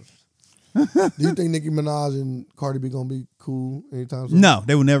Deion Sanders. Do you think Nicki Minaj and Cardi B gonna be cool anytime soon? No,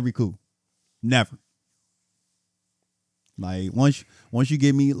 they will never be cool. Never. Like once you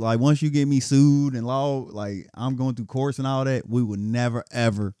get me sued and law, like I'm going through courts and all that, we will never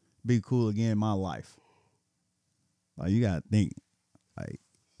ever be cool again in my life. Like you gotta think, like,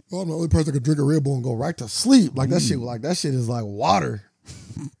 well, I'm the only person that could drink a Red Bull and go right to sleep. Like that shit is like water.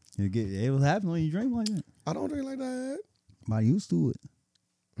 It will happen when you drink like that. I don't drink like that. I'm used to it.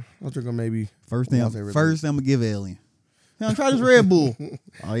 I'll drink maybe first thing I'm gonna give Alien. Hey, try this Red Bull.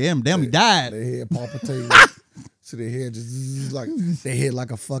 Oh yeah, damn, he died. Their head palpitating. So their head just like their head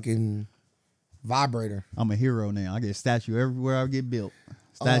like a fucking vibrator. I'm a hero now. I get a statue everywhere I get built.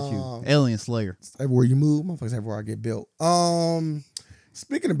 Statue, Alien Slayer. Everywhere you move, motherfuckers. Everywhere I get built.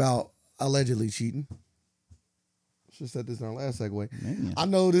 Speaking about allegedly cheating, should have said this in our last segue. Man. I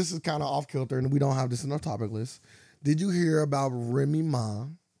know this is kind of off kilter, and we don't have this in our topic list. Did you hear about Remy Ma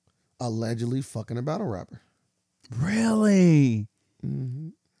allegedly fucking a battle rapper? Really? Mm-hmm.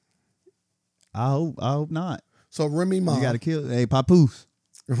 I hope not. So Remy Ma, you gotta kill. Hey, Papoose.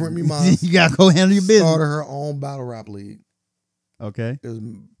 Remy Ma, you gotta go handle your business. Started her own battle rap league. Okay. It was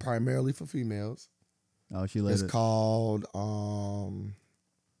primarily for females. Oh, she let it. It's called.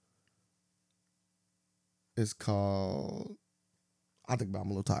 I think I'm a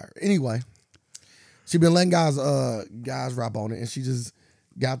little tired. Anyway, she been letting guys rap on it, and she just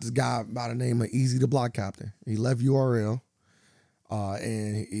got this guy by the name of Easy the Block Captain. He left URL,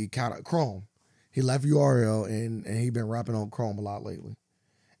 and he kind of Chrome. He left URL, and he been rapping on Chrome a lot lately.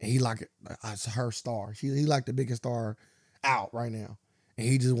 And he like her star. He like the biggest star out right now. And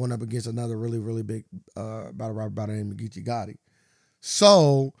he just went up against another really, really big battle rapper by the name of Geechee Gotti.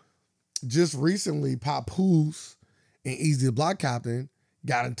 So just recently, Papoose and Easy the Block Captain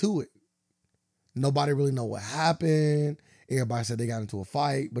got into it. Nobody really know what happened. Everybody said they got into a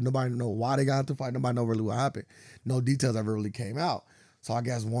fight, but nobody know why they got into a fight. Nobody know really what happened. No details ever really came out. So I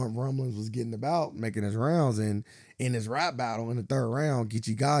guess Warren Rumblings was getting about, making his rounds, and in his rap battle in the third round,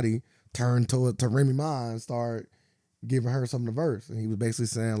 Geechee Gotti turned to Remy Ma and started giving her some of the verse. And he was basically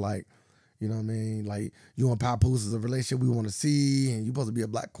saying, like, you know what I mean? Like, you and Papoose is a relationship we want to see, and you supposed to be a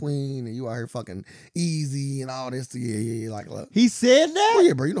black queen, and you out here fucking easy and all this. Yeah. Like, look. He said that? Oh,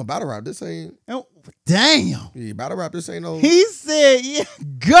 yeah, bro. You know, battle rap, this ain't. Oh, damn. Yeah, battle rap, this ain't no. He said, yeah,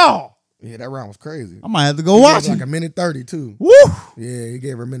 go. Yeah, that round was crazy. I might have to go watch it. Like a minute 30, too. Woo! Yeah, he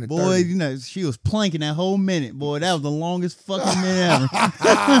gave her a minute 30. Boy, you know, she was planking that whole minute. Boy, that was the longest fucking minute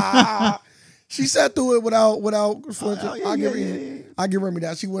ever. She sat through it without flinching. Yeah. I give Remy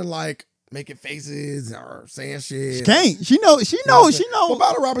that. She wouldn't like making faces or saying shit. She can't. She know. But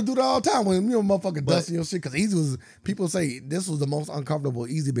battle rappers do that all the time when motherfucking dusting your shit. Because Easy was, people say this was the most uncomfortable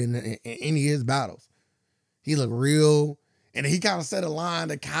Easy been in any of his battles. He looked real, and he kind of said a line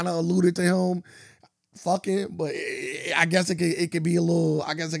that kind of alluded to him fucking, but I guess it could be a little.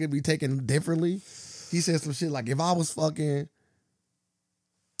 I guess it could be taken differently. He said some shit like, if I was fucking.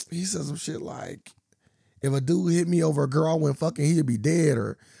 He said some shit like, if a dude hit me over a girl I went fucking, he'd be dead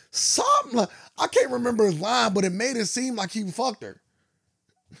or something. Like, I can't remember his line, but it made it seem like he fucked her.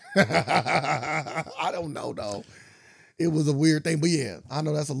 I don't know though. It was a weird thing, but yeah, I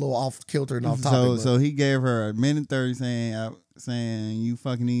know that's a little off kilter and off topic. So he gave her a minute 30 saying you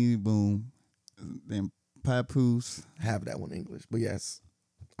fucking easy, boom. Then Papoose. Have that one in English, but yes,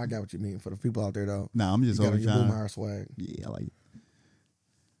 I got what you mean for the people out there though. Nah, I'm just over trying. Boom Hire swag. Yeah, I like it.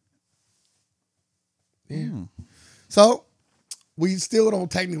 Yeah. So we still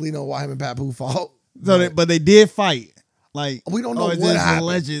don't technically know why him and Papoose fought. So, but they did fight. Like, we don't know what happened.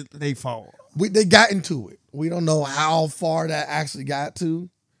 Alleged they fought. They got into it. We don't know how far that actually got to,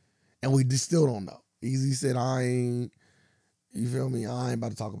 and we just still don't know. Easy said, "I ain't." You feel me? I ain't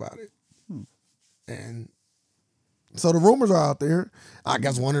about to talk about it. And so the rumors are out there. I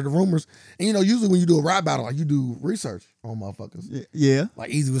guess one of the rumors, and usually when you do a rap battle, like you do research on motherfuckers. Yeah. Like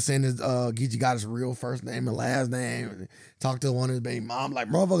Easy was saying, Geechee got his real first name and last name, and talked to one of his baby mom. Like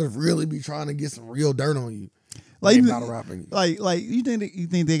motherfuckers really be trying to get some real dirt on you. Like battle rapping. Like you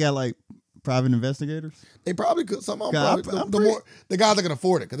think they got like private investigators? They probably could. Some of them probably. The guys that can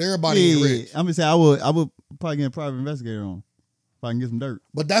afford it, because everybody ain't rich. I'm gonna say I would probably get a private investigator on if I can get some dirt.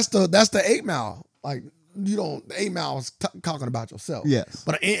 But that's the 8 Mile. Like the 8 Mile is talking about yourself. Yes.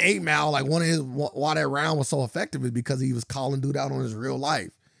 But in 8 Mile, like why that round was so effective is because he was calling dude out on his real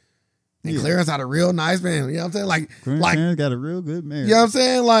life. And Clarence had a real nice man. You know what I'm saying? Like Clarence got a real good marriage. You know what I'm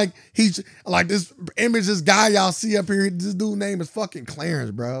saying? Like he's like this image, this guy y'all see up here. This dude name is fucking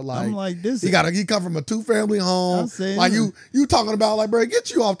Clarence, bro. Like I'm like this. He come from a 2-family home. Like you talking about like, bro, get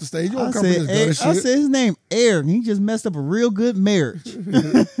you off the stage. You don't come from this shit. I said his name Eric. He just messed up a real good marriage.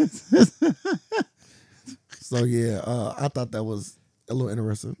 So yeah, I thought that was a little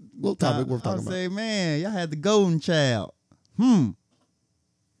interesting. Little topic worth talking about. I say, man, y'all had the golden child.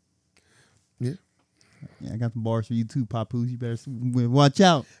 Yeah, I got some bars for you too, Papoose. You better watch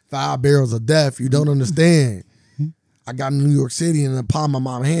out. 5 barrels of death. You don't understand. I got in New York City in the palm of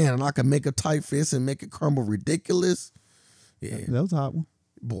my hand, and I can make a tight fist and make it crumble ridiculous. Yeah, that was a hot one.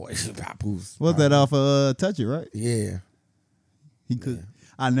 Boy, Papoose. What's that off of Touch It, right? Yeah. He could. Yeah.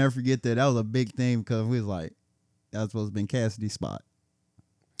 I never forget that. That was a big thing because we was like, that was supposed to be Cassidy's spot.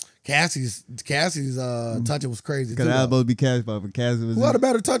 Cassie's Touch It was crazy. Because that was supposed to be Cassidy's spot, but Cassidy was. Who had a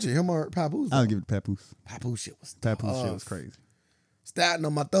better Touch It, him or Papoose? I'll give it to Papoose. Papoose shit was crazy. Statin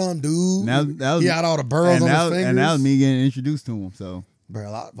on my thumb, dude. That was, he had all the burls on his fingers. And that was me getting introduced to him. So, bro,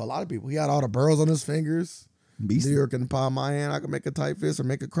 a lot of people. He had all the burls on his fingers. Beast. New York in the palm of my hand. I can make a tight fist or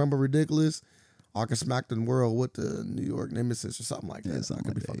make it crumble ridiculous. I can smack the world with the New York Nemesis or something like that. Yeah,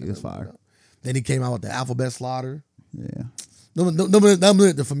 something like that. It was fire. Then he came out with the Alphabet Slaughter. Yeah. No,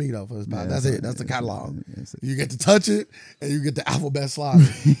 for me though. For his yeah, that's it. That's the catalog. You get to Touch It and you get the Alphabet Slaughter.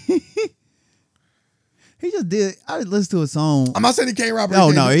 He just did. I listened to a song. I'm not saying he can't rap. No,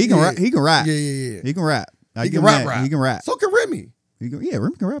 he can rap. He can rap. Yeah. He can rap. He can rap. He can rap. So can Remy.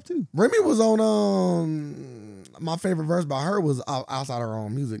 Remy can rap too. Remy was on. My favorite verse by her was outside her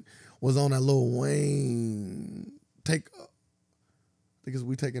own music. Was on that Lil Wayne I think it's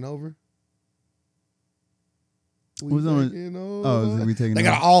We Taking Over. Who's on it? Oh, is it We Taking Over? They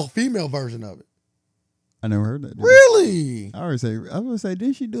got an all-female version of it. I never heard that. Really? I was gonna say,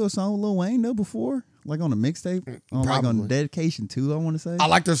 didn't she do a song with Lil Wayne though before? Like on a mixtape? Like on Dedication 2, I want to say. I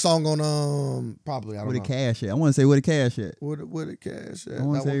like their song on probably, I don't know. With a Cash at. I want to say With a Cash at. With a Cash at. I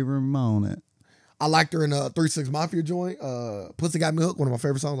want to say Remy Ma on that. I liked her in a 3 6 Mafia joint. Pussy Got Me Hooked, one of my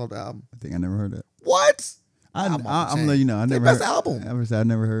favorite songs off the album. I think I never heard that. What? I'm letting you know. I never best heard, album. I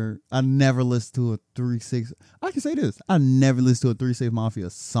never heard. I never listened to a 3 6. I can say this. I never listened to a 3 6 Mafia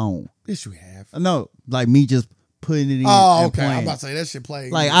song. Yes, you have. No, like me just putting it in. Oh, okay. Playing. I'm about to say that shit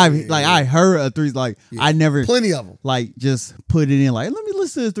playing. Like I heard a 3. Like I never plenty of them. Like just put it in. Like let me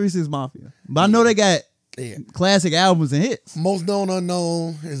listen to this 3 6 Mafia. But I know they got classic albums and hits. Most Known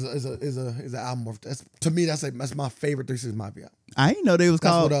Unknown is an album. To me, that's my favorite 3 6 Mafia. I didn't know they was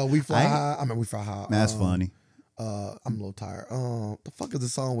called. What, We Fly High. I mean, We Fly High. That's funny. I'm a little tired. The fuck is the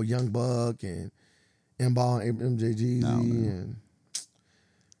song with Young Buck and M-Ball and MJG and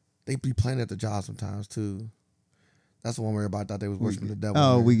they be playing at the job sometimes too. That's the one where everybody thought they was worshiping the devil.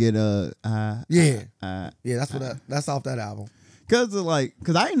 Oh, we get that's off that album. Cause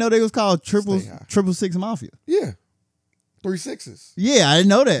I didn't know they was called triple six Mafia. Yeah, 3 6s. Yeah, I didn't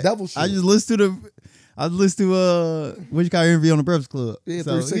know that. Devil shit. I just listened to what you call interview on the Breakfast Club. Yeah,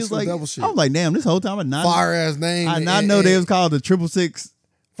 3 6 was devil shit. I was like, damn, this whole time fire ass name. I not know they was called the 666.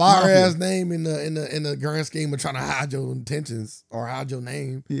 Fire ass name in the grand scheme of trying to hide your intentions or hide your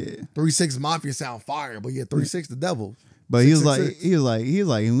name. Yeah, 3 6 Mafia sound fire, but 3 6 the devil. But he was like, we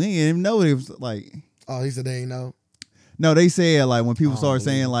didn't even know it was like. Oh, he said they ain't know. No, they said like when people started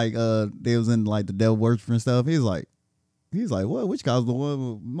saying like they was in like the devil worship and stuff. He's like, what? Which guy's the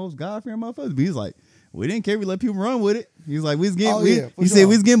one with most God fearing motherfuckers? But he's like, we didn't care. We let people run with it. He's like, we was getting. He said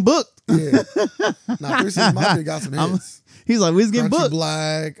we was getting booked. Yeah. Now 3 6 Mafia got some hits. He's like, we was getting booked.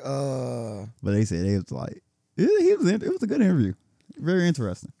 Black. But they said it was like it was a good interview. Very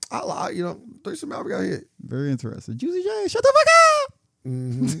interesting. I like 3 6 Mafia got hit. Very interesting. Juicy J, shut the fuck up.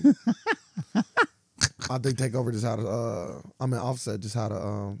 Mm-hmm. I think Takeover just had Offset just had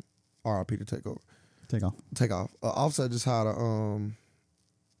a RIP to Takeover. Take off. Offset just had a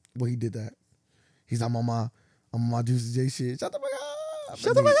he did that. He's I'm on my Juicy J shit. Shut the fuck up.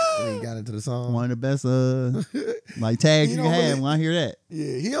 Shut the fuck up. And he got into the song. One of the best like tags you can have when I hear that.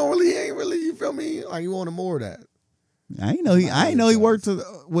 Yeah, he ain't really, you feel me? Like he wanted more of that. I ain't know he worked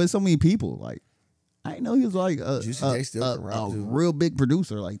with so many people. Like I didn't know he was like a real big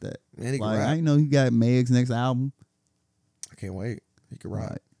producer like that. Man, he can rap. I didn't know he got Meg's next album. I can't wait. He can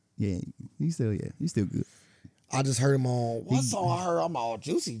rap. Yeah, he's still good. I just heard him on what song I heard. I'm all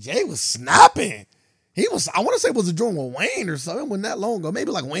Juicy J was snapping. He was, I want to say it was a joint with Wayne or something. It wasn't that long ago.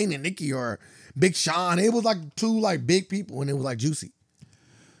 Maybe like Wayne and Nicki or Big Sean. It was like two like big people and it was like Juicy.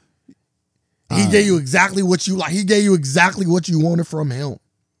 He gave you exactly what you like. He gave you exactly what you wanted from him.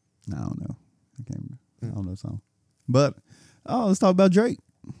 I don't know. I don't know song. But let's talk about Drake.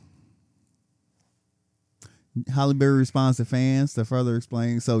 Halle Berry responds to fans to further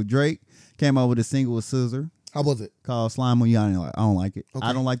explain. So Drake came out with a single with SZA. How was it? Called Slime on You. I don't like it. Okay.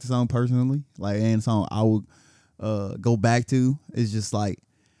 I don't like the song personally. Like, and the song I would go back to. It's just like,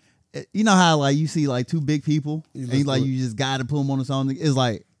 you know how like you see like two big people and you just got to put them on the song. It's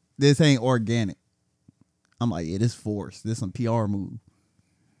like, this ain't organic. I'm like, yeah, this forced. This some PR move.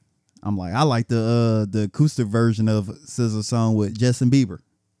 I'm like, I like the acoustic version of SZA's song with Justin Bieber.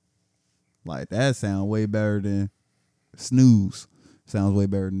 Like that sounds way better than Snooze. Sounds way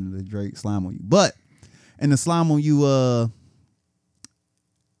better than the Drake Slime on You. But in the Slime on You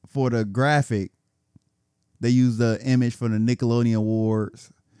for the graphic, they used the image for the Nickelodeon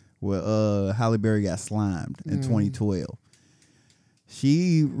Awards where Halle Berry got slimed in 2012.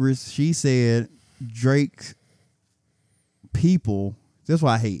 She said Drake's people. That's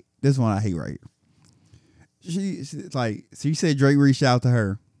what I hate. This one I hate right here. She said Drake reached out to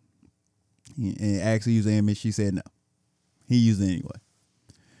her and asked to use the image. She said no. He used it anyway.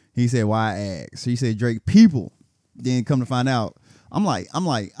 He said, why I asked? She said Drake people. Then come to find out, I'm like,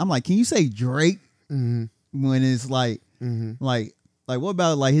 can you say Drake when it's like what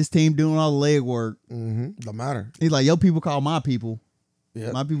about like his team doing all the leg work? Don't matter. He's like, your people call my people.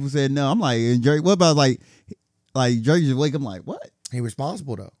 Yep. My people said no. I'm like, and Drake, what about like Drake just wake up? I'm like, what? He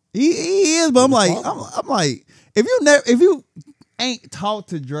responsible though. He is, but I'm like, if you ain't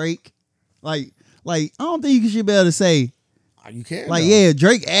talked to Drake, like I don't think you should be able to say, you can't. Like, yeah,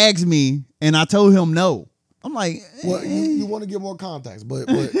 Drake asked me and I told him no. I'm like, well, you want to get more context, but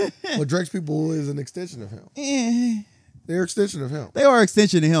Drake's people is an extension of him. They're extension of him. They are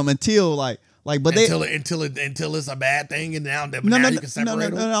extension of him until until it's a bad thing and now you can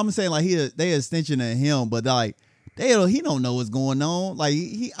separate them. No, I'm saying like they extension of him, but like he don't know what's going on. Like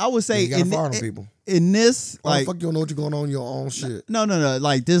I would say you gotta fire them people. In this, like, fuck, you don't know what's going on in your own shit. No.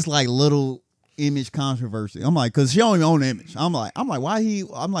 Like this, like little image controversy. I'm like, cause she don't even own the image. I'm like,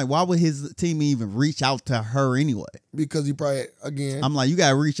 why would his team even reach out to her anyway? Because he probably, again, I'm like, you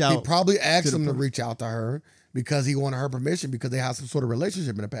gotta reach out. He probably asked him to reach out to her. because he wanted her permission because they had some sort of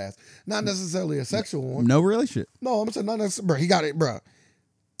relationship in the past. Not necessarily a sexual one. No relationship. No, I'm saying not necessarily. Bro, he got it, bro.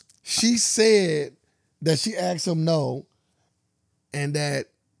 She said that she asked him no, and that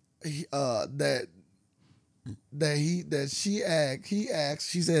he asked,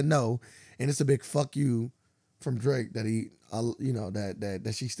 she said no, and it's a big fuck you from Drake that he,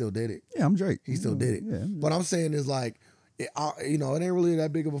 that she still did it. Yeah, I'm Drake. He still did it. Yeah, what I'm saying is like, it ain't really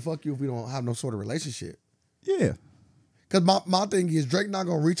that big of a fuck you if we don't have no sort of relationship. Yeah. Because my thing is, Drake not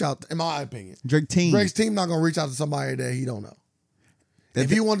going to reach out, in my opinion. Drake's team not going to reach out to somebody that he don't know. If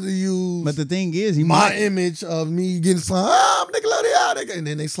he wanted to use but the thing is, image of me getting slimed, I'm Nickelodeon, and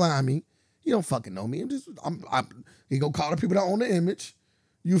then they slime me. You don't fucking know me. He gonna call the people that own the image.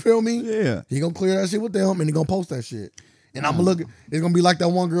 You feel me? Yeah. He gonna clear that shit with them, and he gonna post that shit. And I'm gonna look. It's gonna be like that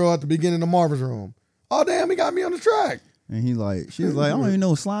one girl at the beginning of Marvin's Room. Oh damn, he got me on the track. And she was like, I don't even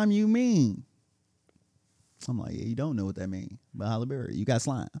know what slime you mean. I'm like, yeah, you don't know what that means. But Halle Berry, you got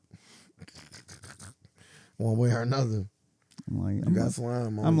slime. One way or another.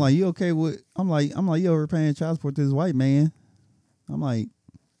 I'm like, you okay with? I'm like, you over paying child support to this white man. I'm like,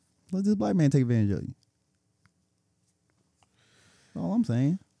 let this black man take advantage of you. That's all I'm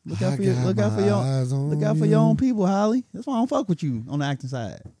saying. Look out for your own people, Holly. That's why I don't fuck with you on the acting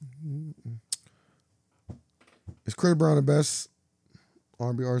side. Is Chris Brown the best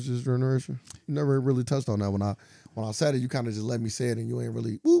R&B artist of this generation? You never really touched on that when I said it. You kind of just let me say it, and you ain't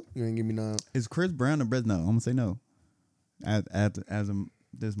really you ain't give me none. Is Chris Brown the best? No, I'm gonna say no. As of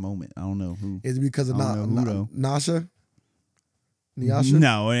this moment, I don't know who. Is it because of Nyasha?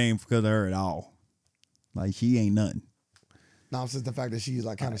 No, it ain't because of her at all. Like, she ain't nothing. No, it's just the fact that she's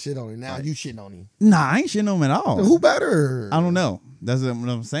like kind of shit on him. Now you shitting on him. Nah, I ain't shitting on him at all. Who better? I don't know. That's what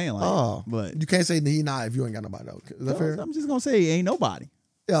I'm saying. Like, but you can't say he not if you ain't got nobody though. Is that fair? I'm just gonna say ain't nobody.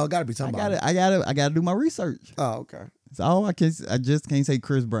 Yeah, it gotta be somebody. I gotta do my research. Oh, okay. So I just can't say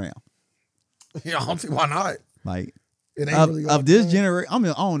Chris Brown. Yeah, I don't see why not. Like, it ain't really of this generation, I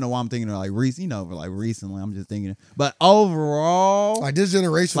mean, I don't know why I'm thinking of like recently. I'm just thinking, but overall, like this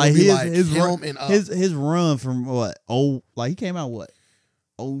generation, like his run from what? Oh, like he came out what?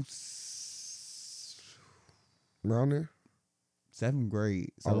 Around there. 7th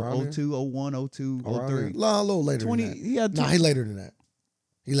grade. So 02, 01, 02, 03. A little later 20, than that. He later than that.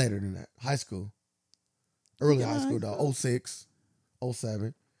 He later than that. High school. Early high school, though. 06,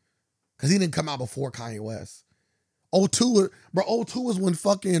 07. Because he didn't come out before Kanye West. 02 was when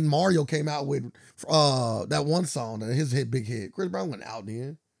fucking Mario came out with that one song, his big hit. Chris Brown went out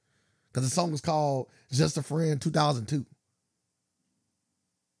then. Because the song was called Just a Friend 2002.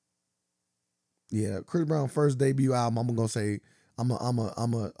 Yeah, Chris Brown first debut album, I'm gonna say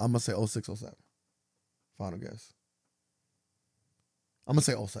 06, 07. Final guess. I'm gonna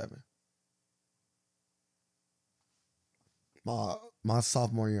say 07. My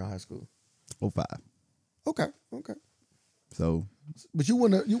sophomore year in high school. 05. Okay. So, but you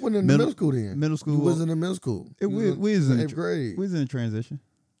went in the middle school then. Middle school. You was in the middle school. We was in 8th grade. We was in transition.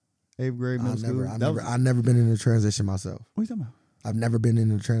 8th grade, middle school. I've never been in a transition myself. What are you talking about? I've never been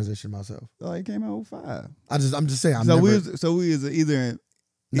in a transition myself. Oh, it came out 05. I'm just saying. We was either.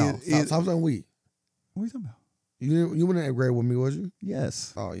 Stop saying we. What are you talking about? You went in 8th grade with me, was you?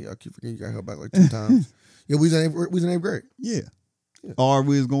 Yes. Oh yeah, I keep forgetting you got help back like 2 times. Yeah, we was in 8th grade. Yeah. Or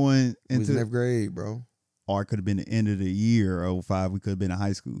we was going into. We was in 8th grade, bro. Or it could have been the end of the year, 05. We could have been in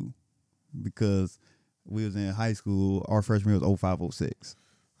high school because we was in high school. Our freshman year was 05, 06.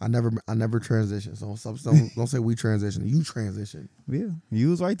 I never transitioned. So don't say we transitioned. You transitioned. Yeah,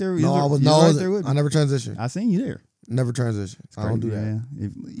 you was right there. Right there with me. I never transitioned. I seen you there. Never transitioned. I don't do that. Man.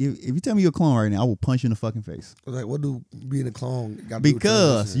 If you tell me you're a clone right now, I will punch you in the fucking face. Like, what do being a clone got to do with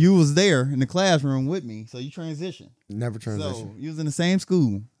because you was there in the classroom with me, so you transitioned. Never transitioned. So you was in the same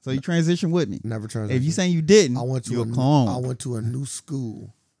school, so you transitioned with me. Never transitioned. If you saying you didn't, you're a clone. I went to a new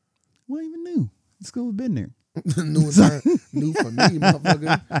school. What even new? The school has been there. new for me,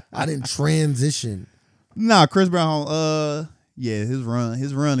 motherfucker. I didn't transition. Nah, Chris Brown. Yeah, his run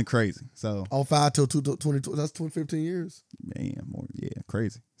is crazy. So 05 till 2022. That's 15 years. Damn, more. Yeah,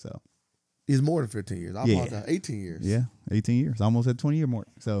 crazy. So he's more than 15 years. I apologize. 18 years. Yeah, 18 years. Almost at 20 year mark.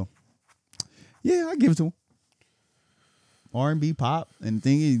 So yeah, I give it to him. R&B, pop, and the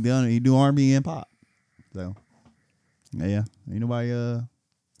thing he do R&B and pop. So yeah, ain't nobody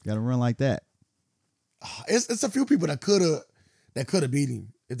got to run like that. It's a few people that could have beat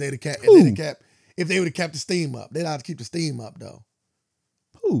him if they would have kept the steam up. They'd have to keep the steam up though.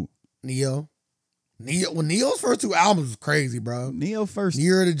 Who? Neo. Well, Neo's first 2 albums was crazy, bro. Neo first.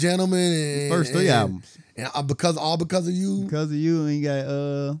 Year of the Gentleman and first 3 albums. And because of you. Because of you, and you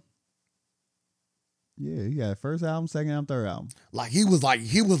Yeah, he got first album, second album, third album. Like he was like,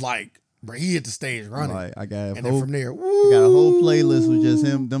 bro, he hit the stage running. Like I got and then from there, I got a whole playlist with just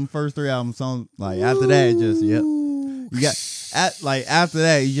him. Them first 3 album songs. Like after that, just yep. You got after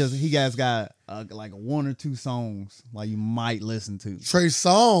that, he guys got like 1 or 2 songs like you might listen to. Trey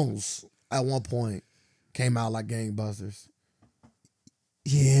Songz at one point came out like gangbusters.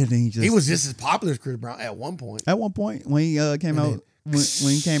 Yeah, then he was just as popular as Chris Brown at one point. At one point when he came out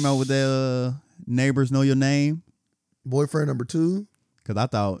when he came out with the Neighbors Know Your Name, Boyfriend Number 2. Because I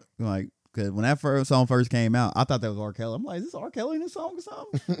thought because when that first song first came out, I thought that was R. Kelly. I'm like, is this R. Kelly in this song or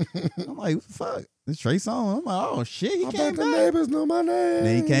something? I'm like, fuck, this Trey Songz. I'm like, oh shit, he came back. The neighbors know my name.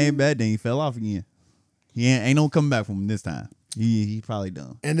 Then he came back, then he fell off again. He ain't no coming back from him this time. He probably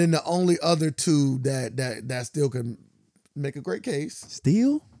done. And then the only other 2 that still can make a great case.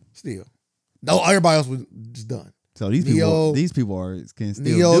 Still. No, everybody else was just done. So these people can still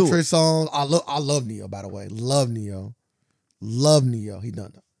Neo, do Trey it. Songz. I love Neo, by the way. Love Neo. He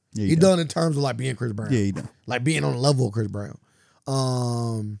done that. Yeah, he done in terms of like being Chris Brown. Yeah, he done. Like being on the level of Chris Brown.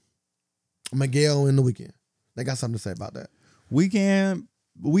 Miguel and The Weeknd. They got something to say about that. Weeknd,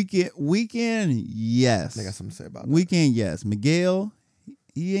 yes. They got something to say about that. Weeknd, yes. Miguel,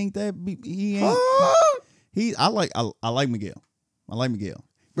 he ain't that. He ain't. I like Miguel. I like Miguel.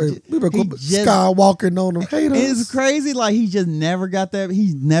 Skywalking on them haters. It's crazy. Like he just never got that.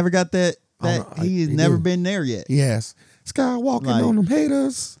 He's never got that. He's never been there yet. Yes. Skywalking on them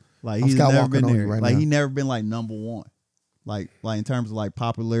haters. Like he's never been there. Right like now. He never been like number 1. Like in terms of like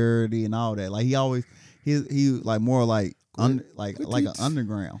popularity and all that. Like he always he like more like like an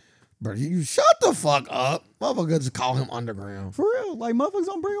underground. Bro, you shut the fuck up. Motherfuckers just call him underground. For real. Like motherfuckers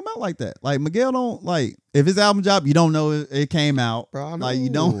don't bring him out like that. Like Miguel don't like if his album drop, you don't know it came out. Bro, I know. Like you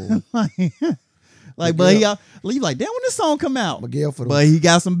don't like Miguel, but he like, damn, when this song come out? Miguel but he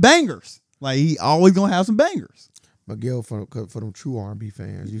got some bangers. Like he always gonna have some bangers. Miguel for them true R&B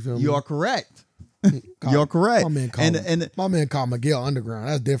fans. You feel me? You are correct. You're correct. My man called Miguel underground.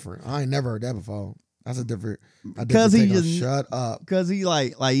 That's different. I ain't never heard that before. That's a different. Because he just shut up. Because he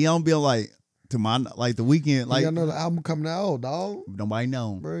like you don't be like to my like The Weeknd like. I know the album coming out, dog. Nobody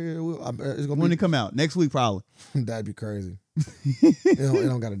know. Bro, it's gonna when it come out next week probably. That'd be crazy. it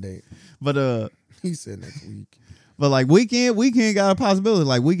don't got a date. But he said next week. But like Weeknd got a possibility.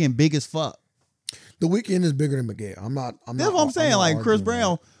 Like Weeknd big as fuck. The Weeknd is bigger than Miguel. That's what I'm saying. Like Chris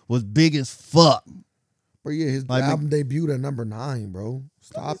Brown was big as fuck. But yeah, his album debuted at number 9, bro.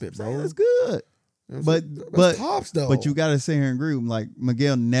 Stop it, bro. That's good. But tops though. But you gotta sit here and agree. Like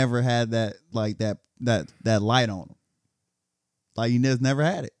Miguel never had that like that light on him. Like he just never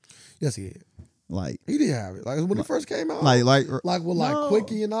had it. Yes, he had. Like he did have it. Like when it first came out. Like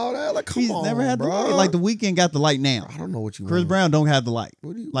Quickie and all that. Like come on, never had bro. The light. Like The Weeknd got the light now. I don't know what you. Chris Brown don't have the light.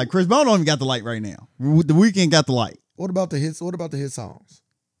 Like Chris Brown don't even got the light right now. The Weeknd got the light. What about the hits? What about the hit songs?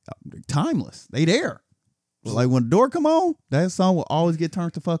 Timeless. They there. Like when the door come on, that song will always get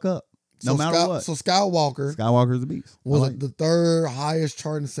turned the fuck up. No matter what. So Skywalker's the beast. Was the 3rd highest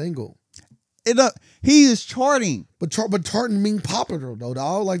charting single. He is charting. But charting mean popular though,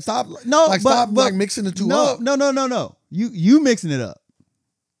 dog. Like stop stop mixing the two up. No. You mixing it up.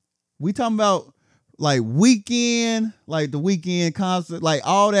 We talking about like Weeknd, like the Weeknd concert, like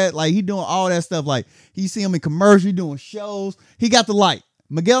all that, like he doing all that stuff. Like you see him in commercial, doing shows. He got the light.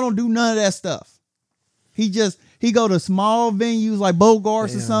 Miguel don't do none of that stuff. He go to small venues like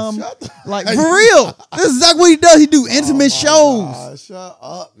Bogarts or something. Like for real. This is exactly what he does. He do intimate shows. God, shut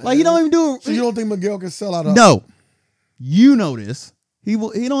up, man. Like he don't even do it. So you don't think Miguel can sell out? No. You know this. He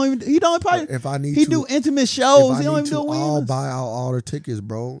don't probably if I need he do intimate shows. He don't even do I'll buy out all the tickets,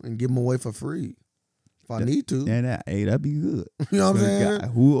 bro, and give them away for free. If I need to. That'd be good. You know what I'm saying?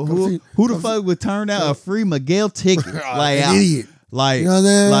 Who the fuck would turn down a free Miguel ticket? Like an idiot. Like you know what I'm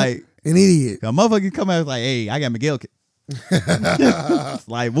saying? Like an idiot. A motherfucker come out like, hey, I got Miguel.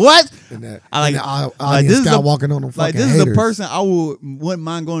 Like what? This is walking on them fucking this haters. is a person I wouldn't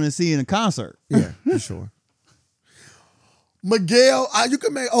mind going to see in a concert. Yeah, for sure. Miguel, you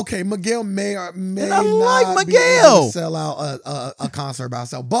can make Miguel may or may not like be able Miguel to sell out a concert by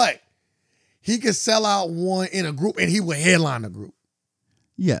himself, but he could sell out one in a group, and he would headline a group.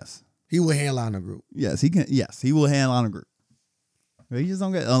 Yes, he would headline a group. Yes, he can. Yes, he will headline a group. He just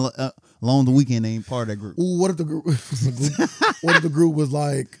don't get along the Weeknd ain't part of that group. Ooh, what if the group? What if the group was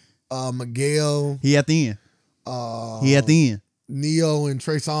like Miguel? He at the end. He at the end. Neo and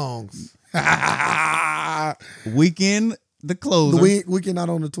Trey Songz. Weeknd, the closer. The Weeknd not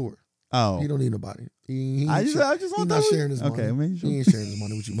on the tour. Oh, he don't need nobody. He I just he's not sharing his money. Okay, he ain't sharing his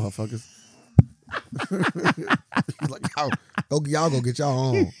money with you motherfuckers. He's like, y'all go get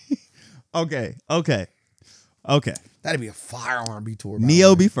y'all home. Okay. That'd be a fire R&B tour.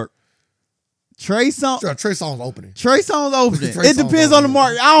 Neo be first. Trey Songz. Trey Songz opening. Trey Songz opening. It depends on the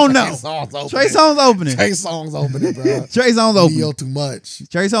market. I don't know. Trey Songz opening. Trey Songz opening, bro. Trey Songz opening. Neo too much.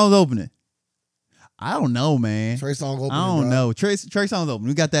 Trey Songz opening. I don't know, man. Trey Songz opening. I don't know. Trey Songz opening.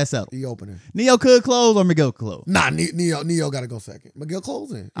 We got that settled. He opening. Neo could close or Miguel could close. Nah, Neo got to go second. Miguel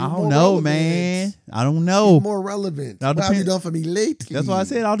closing. I don't know, man. I don't know. He's more relevant. What have you done for me lately? That's why I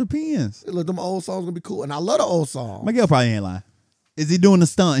said it all depends. Look, them old songs gonna be cool, and I love the old songs. Miguel probably ain't lying. Is he doing the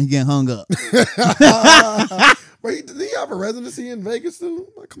stunt? He getting hung up. But did he have a residency in Vegas too?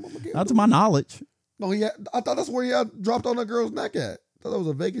 Like, come on, Miguel. Not to my knowledge. No, he had, I thought that's where he had dropped on that girl's neck at. I thought that was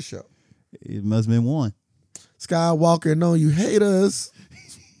a Vegas show. It must have been one. Skywalker, no, you hate us.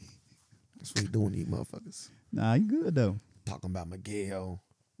 That's what he doing, these motherfuckers. Nah, you good though. Talking about Miguel.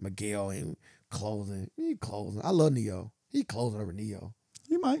 Miguel ain't closing. He closing. I love Neo. He closing over Neo.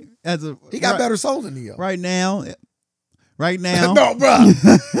 He might. He got better songs than Neo. Right now. No, bro.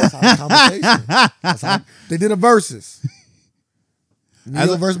 That's how the conversation. That's how they did a versus.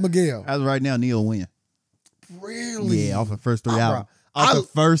 Neo versus Miguel. As of right now, Neo win. Really? Yeah, off the first three albums. The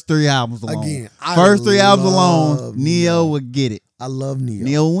first three albums alone. Again, first three albums alone, Neo would get it. I love Neo.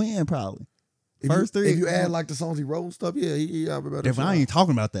 Neo win probably. If you add like the songs he wrote and stuff, yeah, he have a better. If I ain't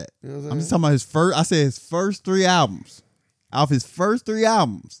talking about that, you know I'm just talking about his first. I said his first three albums. Off his first three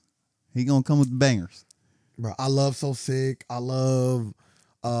albums, he gonna come with the bangers. Bro, I love So Sick. I love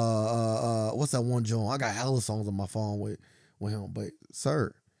what's that one joint? I got hella songs on my phone with him, but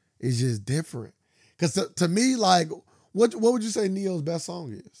sir, it's just different. Cause to me, like, what would you say Neo's best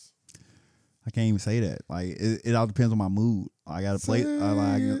song is? I can't even say that. Like it all depends on my mood. I gotta play.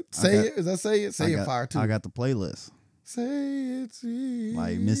 Say it. Say it. Fire too. I got the playlist. Say it.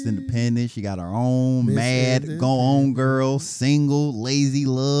 Like Miss Independent, she got her own. Mad, Go On Girl, Single, Lazy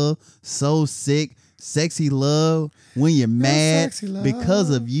Love, So Sick, Sexy Love, When You're Mad, Because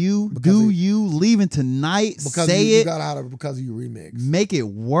of You, You, Leaving Tonight, Say It. You got out of Because of You remix. Make It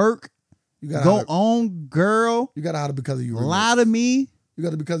Work. You got Go On Girl. You got out of Because of You remix. Lie to Me. You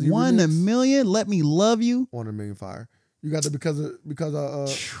got the Because of You 1 remix. in a Million, Let Me Love You. 1 in a Million fire. You got the because of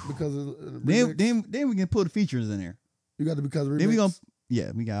then we can put the features in there. You got the Because of remix.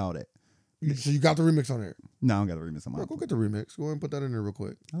 Then we got all that. So you got the remix on there? No, I don't got the remix on my. Go get the remix. Go ahead and put that in there real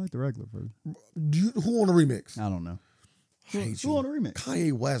quick. I like the regular version. Who on the remix? I don't know. Who on the remix?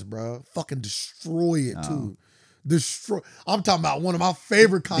 Kanye West, bro. Fucking destroy it too. Destroy. I'm talking about one of my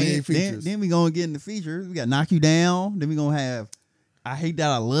favorite Kanye features. Then we gonna get in the features. We got Knock You Down. Then we gonna have I Hate That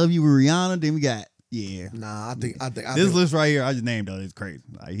I Love You with Rihanna. Then we got Nah, I think this list right here I just named though. It's crazy.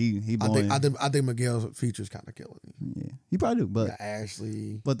 Like he I think Miguel's features kind of killing me. Yeah, he probably do. But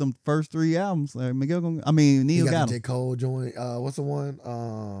Ashley. But them first three albums, like Miguel Neil got the J. Cole joint. What's the one?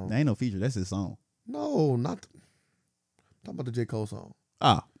 There ain't no feature. That's his song. No, not. Talking about the J. Cole song.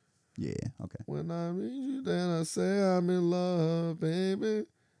 Ah, yeah, okay. When I meet you, then I say I'm in love, baby.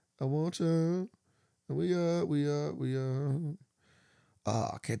 I want you. And we are.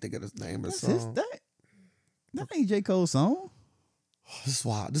 I can't think of the name of the song. That ain't J. Cole's song. This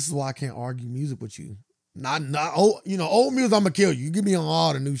is why I can't argue music with you. Not old music. I'ma kill you. You give me on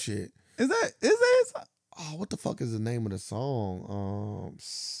all the new shit. Is that his song? Oh, what the fuck is the name of the song?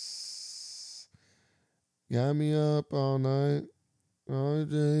 Got me up all night.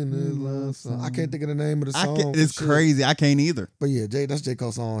 I can't think of the name of the song. It's crazy. I can't either. But yeah, that's J.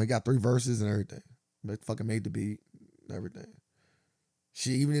 Cole's song. He got 3 verses and everything. But fucking made the beat and everything.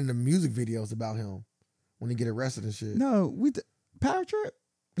 Shit, even in the music videos about him when he get arrested and shit. No, Power Trip.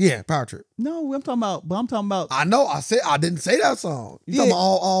 Yeah, Power Trip. No, I'm talking about. I know. I didn't say that song. You talking about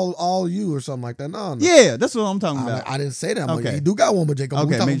all you or something like that? No. Yeah, that's what I'm talking about. I didn't say that. Like, he do got one with J. Cole. Okay,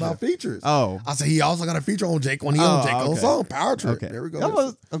 We're talking about features. Oh, I said he also got a feature on J. Cole. He on J. Cole's song, Power Trip. Okay. There we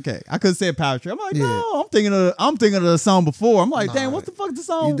go. Okay, I could have said Power Trip. I'm like, no, I'm thinking of the song before. I'm like, damn, what the fuck is the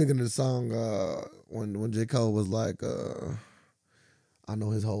song? You thinking of the song when J. Cole was like, I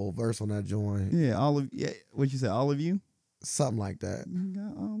know his whole verse on that joint. Yeah, what you said, all of you? Something like that. You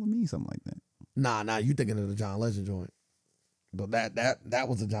got all of me, something like that. Nah, you thinking of the John Legend joint. But that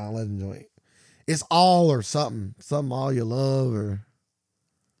was a John Legend joint. It's all or something. Something all you love or.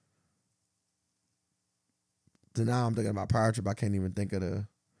 So now I'm thinking about Power Trip. I can't even think of the.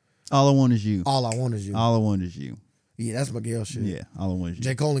 All I Want Is You. All I Want Is You. All I Want Is You. Yeah, that's Miguel shit. Yeah, All I Want Is You.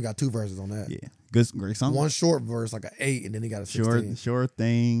 J. Cole only got 2 verses on that. Yeah, great song. One short verse, like an 8, and then he got a 16. Short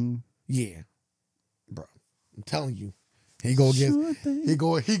thing. Yeah, bro, I'm telling you, he go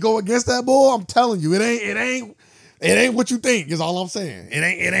against that boy. I'm telling you, it ain't what you think. Is all I'm saying. It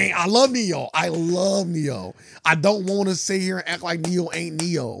ain't. I love Neo. I don't want to sit here and act like Neo ain't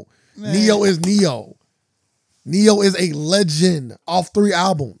Neo. Neo is Neo. Neo is a legend off 3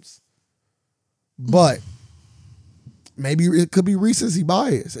 albums. But maybe it could be recency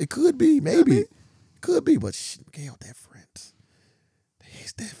bias. It could be, maybe. Could be, but Miguel different.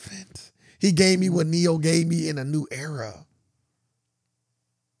 He's different. He gave me what Neo gave me in a new era.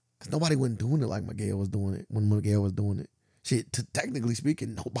 Because nobody wasn't doing it like Miguel was doing it when Miguel was doing it. Shit, technically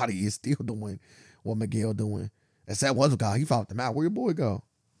speaking, nobody is still doing what Miguel doing. Except one guy, he found them out. Where your boy go?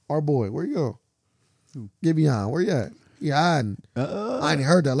 Our boy, where you go? Giveon, where you at? You hiding. I ain't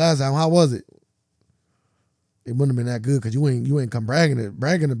heard that last time. How was it? It wouldn't have been that good because you ain't come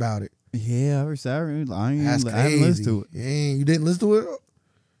bragging about it. Yeah, I haven't listened to it. You didn't listen to it?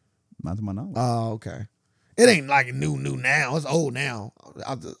 Not to my knowledge. Oh, okay. It ain't like new now. It's old now.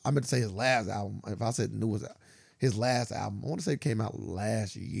 I meant to say his last album. If I said new was his last album, I want to say it came out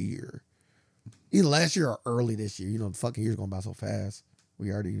last year. Either last year or early this year. You know, the fucking year's going by so fast.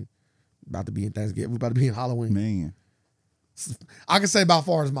 We already about to be in Thanksgiving. We about to be in Halloween. Man. I can say by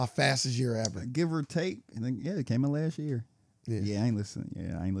far it's my fastest year ever. Give or take. And then, it came out last year. Yeah, I ain't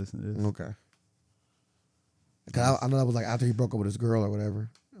listening. I ain't listening to this. Okay. Cause I know that was like after he broke up with his girl or whatever.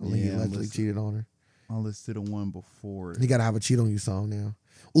 He allegedly cheated on her. I'll listen to the one before. He got to have a Cheat on You song now.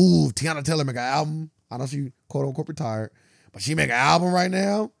 Ooh, Tiana Taylor make an album. I know she quote unquote retired, but she make an album right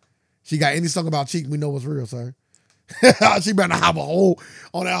now. She got any song about cheating, we know it's real, sir. She better not have on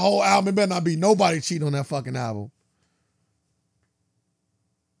that whole album. It better not be nobody cheating on that fucking album.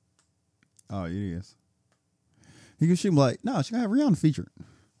 Oh, it is. She can like, no, she gonna have Rihanna featured.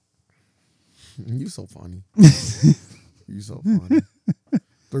 You so funny. You so funny.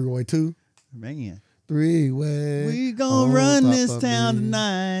 3-Way 2. Man. 3-Way. We gonna run this town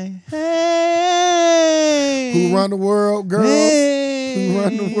tonight. Hey. Who run the world, girls? Hey. Who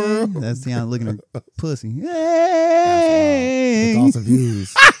run the world? That's Tiana looking at her pussy. Hey. That's wild. The thoughts and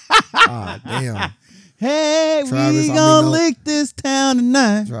views. Ah, damn. Hey, Travis, we gonna lick this town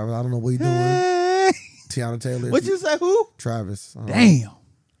tonight. Travis, I don't know what you doing. Hey. Tiana Taylor. What'd you say, who? Travis. Damn.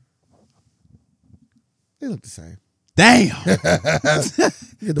 They look the same. Damn.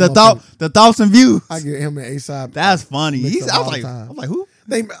 the thoughts and views. I get him and A$AP. That's funny. I was like, who?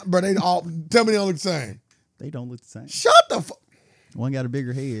 They all tell me they don't look the same. They don't look the same. Shut the fuck. One got a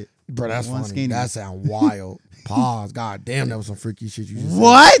bigger head. Bro, that's funny. Skinny. That sound wild. Pause. God damn, that was some freaky shit you just said.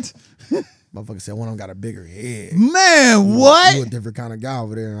 What? Motherfucker said one of them got a bigger head. Man, what? You a different kind of guy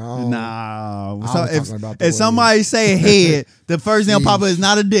over there. Nah. If somebody say head, the first thing pop up is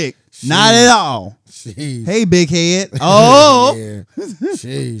not a dick. Sheesh. Not at all. Sheesh. Hey, big head. Oh. Yeah.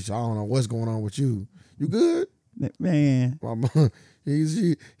 Sheesh. I don't know what's going on with you. You good? Man.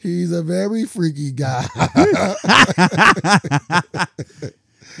 He's a very freaky guy.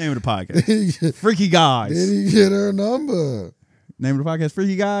 Name of the podcast. Freaky Guys. Did he get her number? Name of the podcast,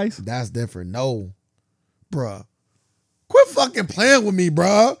 Freaky Guys? That's different. No. Bruh. Quit fucking playing with me,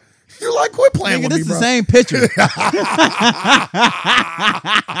 bruh. You like quit playing with me, bro. This is the same picture.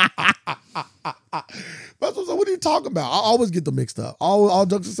 What are you talking about? I always get them mixed up. All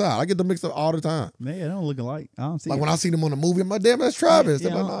jokes aside, I get them mixed up all the time. Man, they don't look alike. I don't see it. Like when I see them on the movie, I'm like, damn, that's Travis. Yeah,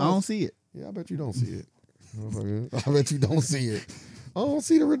 I don't see it. Yeah, I bet you don't see it. I bet you don't see it. I don't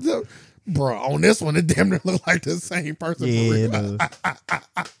see the bro, on this one, it damn near look like the same person. Yeah, for real. It does.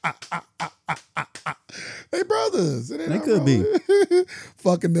 They brothers. They could be.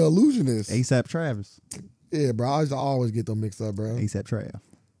 Fucking the illusionist. A$AP Travis. Yeah, bro. I used to always get them mixed up, bro. A$AP Trav.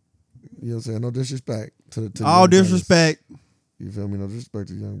 You know what I'm saying? No disrespect to all disrespect. Brothers. You feel me? No disrespect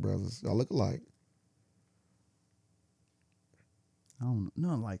to young brothers. Y'all look alike. I don't know.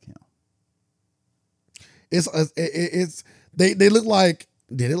 Nothing like him. It's they look like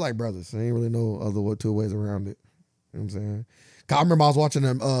they look like brothers. There ain't really no other two ways around it. You know what I'm saying? I remember I was watching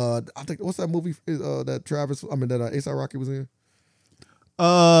them. I think what's that movie that A$AP Rocky was in?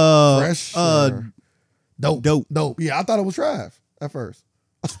 Fresh. Dope. Yeah, I thought it was Trav at first.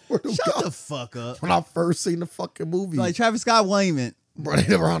 Shut the fuck up. When I first seen the fucking movie, like Travis Scott Wayman. Bro, they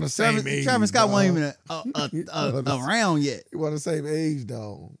never around the same age. Travis Scott Wayman around yet. You want the same age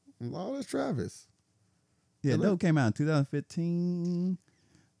though? Oh, that's Travis. Yeah, Dope came out in 2015.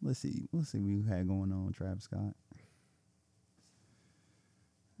 Let's see what we had going on with Travis Scott.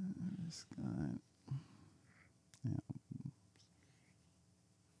 Yeah.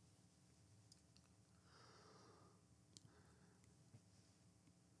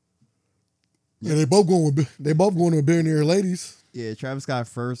 Yeah, they both going with Billionaire Ladies. Yeah, Travis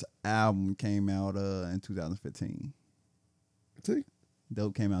Scott's first album came out in 2015. See,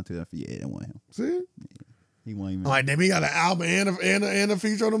 Dope came out in 2015. Yeah, that wasn't him. See, yeah, he wasn't even. All right, then he got an album and a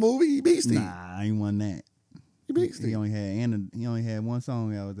feature on the movie. He beastie. Nah, I ain't won that. Bixby. He only had one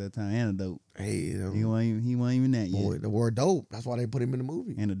song out at that time, Antidote. Hey, he wasn't even that boy, yet. The word dope. That's why they put him in the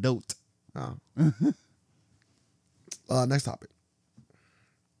movie. Antidote. Oh. Next topic.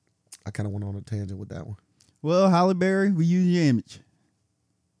 I kind of went on a tangent with that one. Well, Halle Berry, we use your image.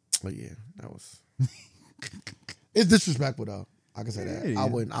 But yeah, that was. It's disrespectful though. I can say that. Yeah. I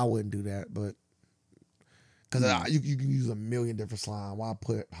wouldn't do that, but because you can use a million different slime. Why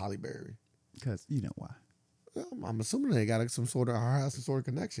put Halle Berry? Because you know why. I'm assuming they got some sort of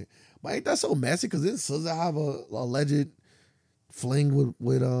connection. But ain't that so messy? Because didn't SZA have a alleged fling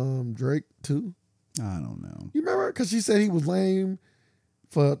with Drake too? I don't know. You remember? Because she said he was lame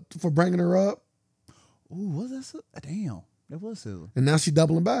for bringing her up. Ooh, was that SZA? Damn, that was SZA. And now she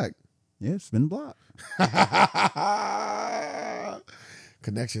doubling back. Yeah, spin the block.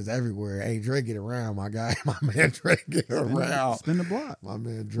 Connections everywhere. Hey, Drake get around, my guy. My man Drake get around. Spin the block. My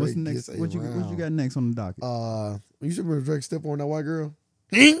man Drake gets around. What you got next on the docket? You should remember Drake step on that white girl.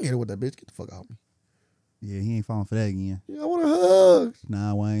 Hit her with that bitch. Get the fuck out of me. Yeah, he ain't falling for that again. Yeah, I want a hug.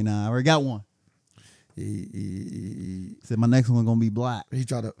 Nah, Wayne. Nah, I already got one. He said my next one gonna be black. He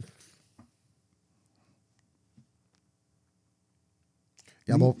tried to.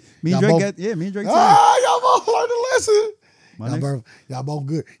 Me and Drake. Y'all both learned a lesson. Y'all both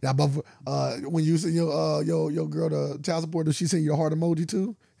good. Y'all both. When you send your girl the child support, does she send you the heart emoji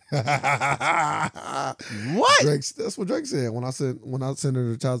too? What? That's what Drake said. When I sent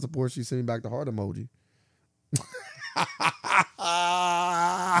her the child support, she sent me back the heart emoji. I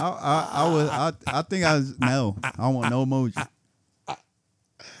think I don't want no emoji.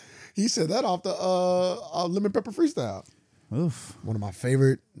 He said that off the Lemon Pepper Freestyle. Oof. One of my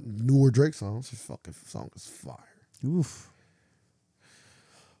favorite newer Drake songs. His fucking song is fire. Oof.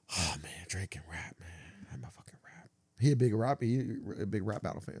 Oh man, Drake can rap, man. That motherfucking rap. He a big rap. He a big rap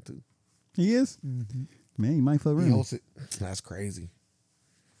battle fan too. He is. Mm-hmm. Man, he might fuck around. That's crazy.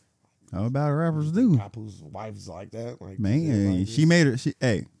 How about rappers do? Papu's wife's like that. Like man, like she made her.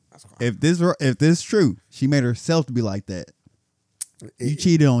 If this true, she made herself to be like that. You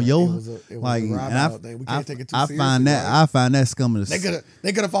cheated on your like, and I find that scum of the.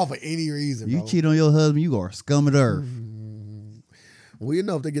 They could have fought for any reason. You bro. cheat on your husband, you are scum of the earth. Well, you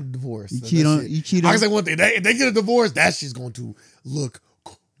know if they get a divorce, you cheat on. I can say one thing: if they get a divorce, that shit's going to look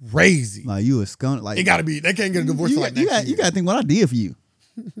crazy. Like you a scum. Like it got to be. They can't get a divorce for like next year. You got to think what I did for you.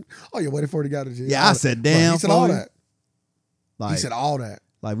 Oh, you're waiting for it to get out of jail. Yeah, I said damn. He said all that. Like, he said all that.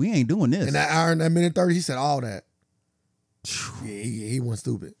 Like we ain't doing this. In that hour and that minute 30, he said all that. Yeah, he went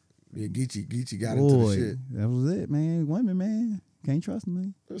stupid. Yeah, Geechee got into the shit. That was it, man. Women, man, can't trust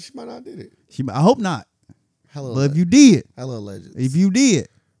them. She might not did it. I hope not. Hello, but if you did, hello, legends. If you did,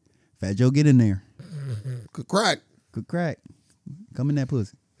 Fat Joe, get in there. Good crack. Come in that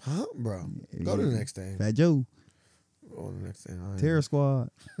pussy. Huh, bro? Go to the next thing. Fat Joe. Go to the next thing. Terror Squad.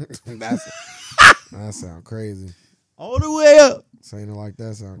 That sound crazy. All the way up. Saying it like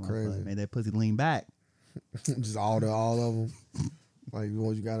that sound crazy. Made that pussy lean back. Just all of them. Like,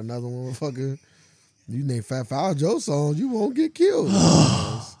 you got another one, motherfucker. You name Fat Foul Joe songs, you won't get killed.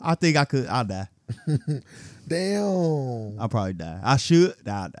 I think I'll die. Damn. I'll probably die. I'll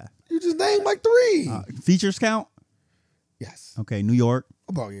die. You just named like 3. Features count? Yes. Okay, New York.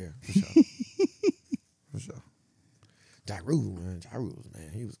 Oh, yeah, for sure. For sure. Ja Rule, man.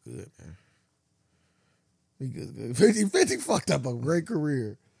 He was good, man. He good. 50 fucked up a great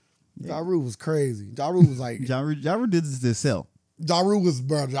career. Ja Rule was crazy. Ja Rule was like... Ja Rule did this to himself. Ja Rule was...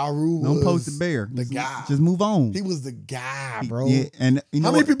 Don't post the bear. The guy. Just move on. He was the guy, bro. Yeah, and you know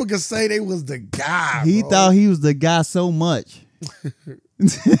how many people can say they was the guy, He thought he was the guy so much.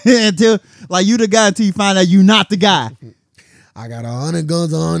 Until, like, you the guy until you find out you not the guy. I got 100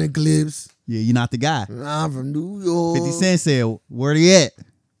 guns, 100 clips. Yeah, you're not the guy. I'm from New York. 50 Cent said, where they at?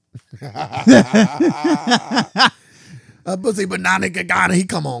 Pussy banana Gagana, he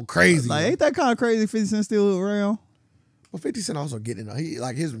come on crazy. Like, ain't that kind of crazy 50 Cent still around? Well, 50 Cent also getting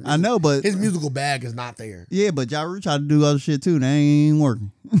his I know, but his musical bag is not there. Yeah, but Ja Rule tried to do other shit too. They ain't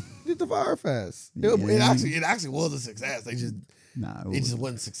working. Get the Fire Fest. Yeah. It actually was a success. They just it just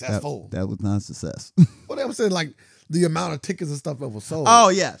wasn't successful. That was not a success. Well, I'm saying like the amount of tickets and stuff that was sold. Oh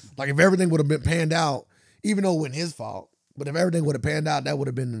yes. Like if everything would have been panned out, even though it wasn't his fault, but if everything would have panned out, that would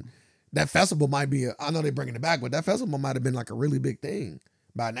have been that festival might be. I know they're bringing it back, but that festival might have been like a really big thing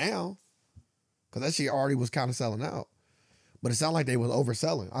by now, because that shit already was kind of selling out. But it sounded like they was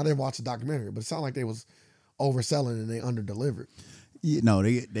overselling. I didn't watch the documentary, but it sounded like they was overselling and they underdelivered. Yeah, no,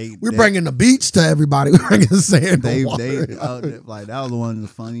 we're bringing the beach to everybody. We're bringing sand. Like that was one of the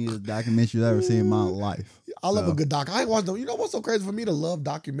funniest documentaries I've ever seen in my life. I love a good doc. I ain't watched them. You know what's so crazy for me to love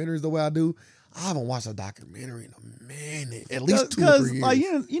documentaries the way I do? I haven't watched a documentary in a minute. At least 2 or 3 years. Like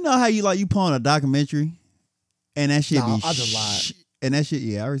you know how you put on a documentary, and that shit be. I just lied. And that shit,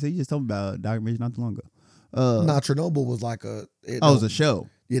 yeah, I already said you just told me about a documentary not too long ago. Chernobyl was like it was a show.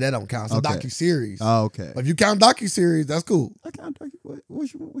 Yeah, that don't count. It's a docuseries. Oh, okay. But if you count docuseries, that's cool. I count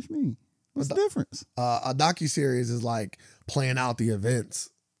what you mean? What's the difference? A docuseries is like playing out the events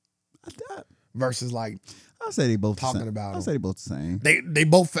versus like I say they both talking about. I say they both the same. They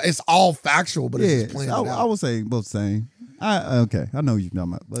both. It's all factual, but it's just playing it out. I would say both the same. Okay, I know what you're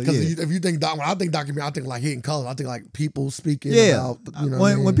talking about. Because if you think when I think documentary, I think like Hidden Colors. I think like people speaking about.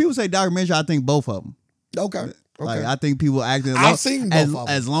 When people say documentary, I think both of them. Okay. Like I think people acting. I've seen both of them.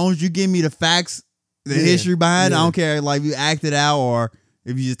 As long as you give me the facts, the history behind it, I don't care like you act it out or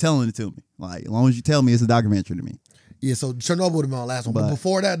if you're just telling it to me. Like as long as you tell me it's a documentary to me. Yeah, so Chernobyl would have been my last one. But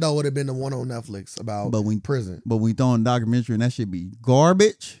before that, though, would have been the one on Netflix about prison. But when you throw in a documentary and that shit be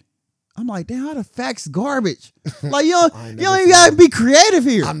garbage, I'm like, damn, how the facts garbage? Like, you don't even gotta be creative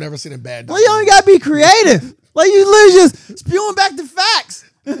here. I've never seen a bad documentary. Like, you don't even gotta be creative. Like, you literally just spewing back the facts.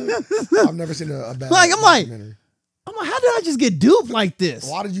 I've never seen a bad documentary. I'm like, how did I just get duped like this?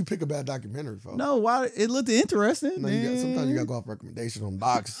 Why did you pick a bad documentary, folks? No, why? It looked interesting. No, sometimes you gotta go off recommendation on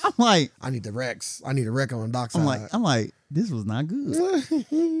docs. I'm like, I need the recs. I need a rec on docs. I'm like, this was not good.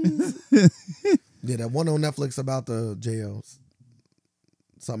 Yeah, that one on Netflix about the jails.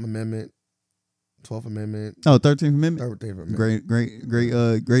 Something Amendment, 12th Amendment. Oh, 13th Amendment. 13th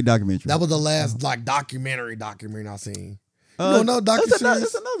Amendment. Great documentary. That was the last like documentary I seen. There's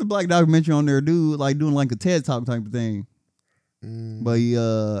another black documentary on there, dude, like doing like a TED Talk type of thing. But he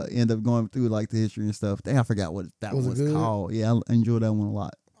ended up going through like the history and stuff. I forgot what that was called. Yeah, I enjoyed that one a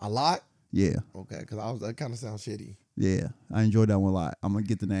lot. A lot? Yeah. Okay, because that kind of sounds shitty. Yeah, I enjoyed that one a lot. I'm gonna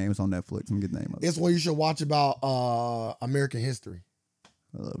get the name. It's on Netflix. I'm gonna get the name of it. It's one you should watch about American history.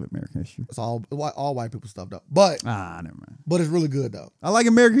 I love American history. It's all white people stuff though. But never mind. But it's really good though. I like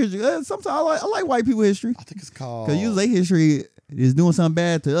American history. Sometimes I like white people history. I think it's called because usually history is doing something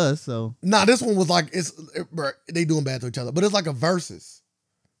bad to us. So this one was like they doing bad to each other, but it's like a versus.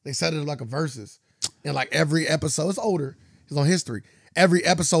 They set it like a versus, and like every episode, it's older. It's on history. Every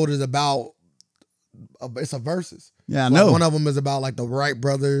episode is about it's a versus. Yeah, I know. Like one of them is about like the Wright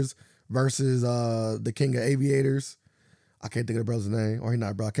brothers versus the King of Aviators. I can't think of the brother's name, or he's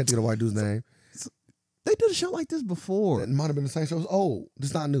not bro. I can't think of the white dude's name. They did a show like this before. It might have been the same show. It's old.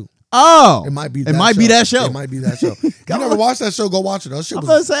 It's not new. Oh, it might be. It might be that show. It might be that show. You never watched that show? Go watch it. I'm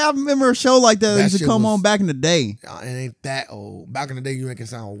gonna say I remember a show like that used to come on back in the day. It ain't that old. Back in the day, you make it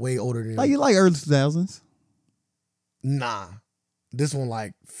sound way older than. Like you like early 2000s? Nah, this one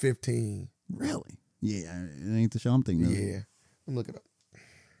like 15. Really? Yeah, it ain't the show I'm thinking of. Yeah, let me look it up.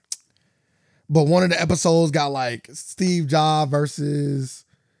 But one of the episodes got like Steve Jobs versus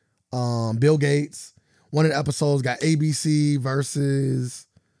Bill Gates. One of the episodes got ABC versus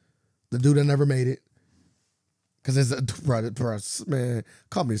the dude that never made it. Because it's man,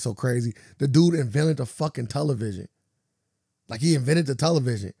 company's so crazy. The dude invented the fucking television. Like he invented the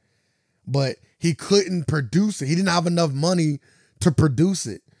television. But he couldn't produce it. He didn't have enough money to produce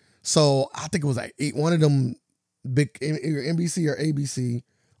it. So I think it was like one of them big, either NBC or ABC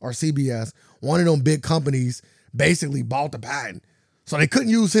or CBS, one of them big companies basically bought the patent. So they couldn't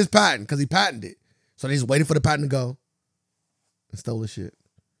use his patent because he patented it. So they just waited for the patent to go and stole the shit.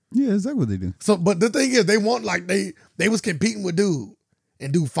 Yeah, exactly what they do. So, but the thing is, they want like they was competing with dude,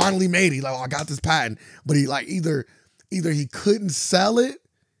 and dude finally made it. He like, I got this patent, but he like either he couldn't sell it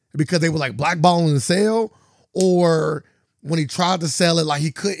because they were like blackballing the sale, or when he tried to sell it, like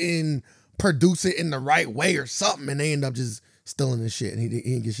he couldn't produce it in the right way or something, and they end up just stealing his shit, and he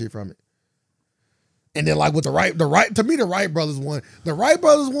didn't get shit from it. And then like with the Wright brothers one,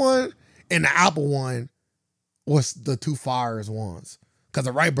 and the Apple one was the two fires ones. Because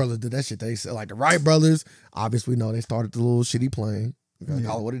the Wright brothers did that shit. They said, like, the Wright brothers, obviously, know they started the little shitty plane.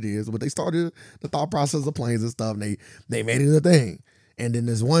 Call it what it is. But they started the thought process of planes and stuff. And they made it a thing. And then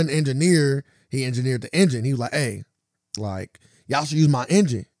this one engineer, he engineered the engine. He was like, hey, like, y'all should use my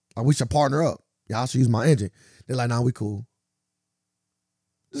engine. Like, we should partner up. Y'all should use my engine. They're like, nah, we cool.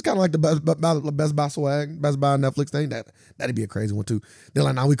 It's kind of like the Best Buy swag, Best Buy Netflix thing. That'd be a crazy one, too. They're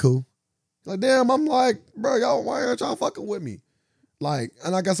like, nah, we cool. Like, damn, I'm like, bro, y'all, why aren't y'all fucking with me? Like,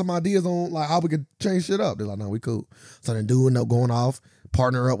 and I got some ideas on like how we could change shit up. They're like, no, we cool. So then dude ended up going off,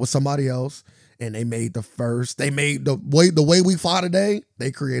 partner up with somebody else, and they made the way we fly today, they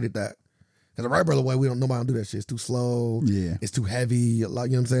created that. Because the Wright brother way, nobody don't do that shit. It's too slow. Yeah. It's too heavy.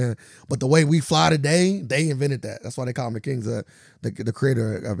 Like, you know what I'm saying? But the way we fly today, they invented that. That's why they call them the kings of the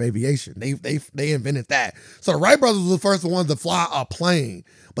creator of aviation. They invented that. So the Wright brothers were the first ones to fly a plane,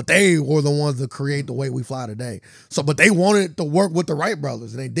 but they were the ones to create the way we fly today. So, but they wanted to work with the Wright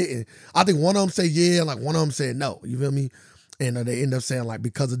brothers, and they didn't. I think one of them said yeah, like one of them said no. You feel me? And they end up saying, like,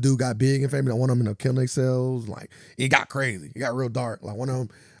 because the dude got big and famous, like, one of them ended up killing themselves. Like, it got crazy. It got real dark. Like, one of them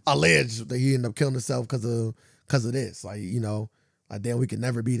alleged that he ended up killing himself because of this. Like, you know, like, damn, we could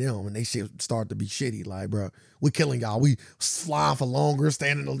never beat them. And they shit started to be shitty. Like, bro, we killing y'all. We flying for longer,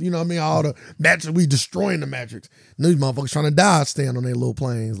 standing, you know what I mean? All the metrics, we destroying the metrics. And these motherfuckers trying to die, stand on their little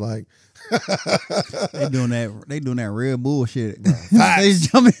planes. Like, They doing that real bullshit. Facts. They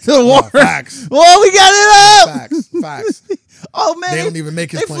jumping into the water. Facts. Whoa, we got it up. Facts. Oh man, They don't even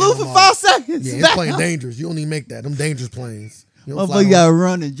make his They plane flew no for more. 5 seconds. Yeah, it's plane dangerous. You don't even make that. Them dangerous planes. You don't fly Motherfucker gotta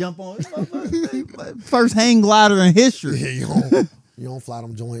run and jump on. First hang glider in history. Yeah, you don't fly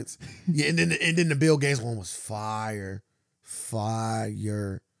them joints. Yeah, and then the Bill Gates one was fire.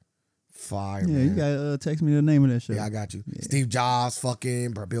 Yeah, Man. you gotta text me the name of that shit. Yeah, I got you. Yeah. Steve Jobs,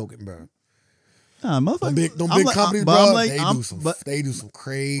 fucking Bill Gates, bro. Nah, motherfucker. Them big companies, bro. They do some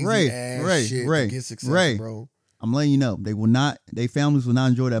crazy ass shit to get success, bro. I'm letting you know, their families will not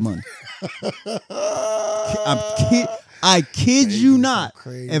enjoy that money. I kid you not.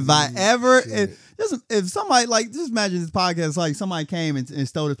 If I ever, if somebody just imagine this podcast, like somebody came and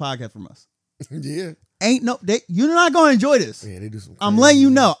stole this podcast from us. Yeah. You're not going to enjoy this. Yeah, they do some crazy. I'm letting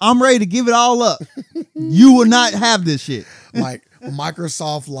you know. I'm ready to give it all up. You will not have this shit. Like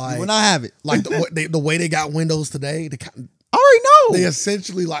Microsoft, like. You will not have it. Like the way they got Windows today, I already know. They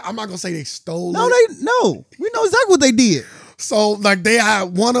essentially, like, I'm not going to say they stole No, it. we know exactly what they did. So, like, they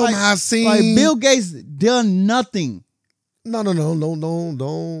had, one of them has seen. Like, Bill Gates done nothing. No,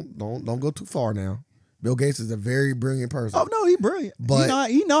 don't go too far now. Bill Gates is a very brilliant person. Oh no, he brilliant. But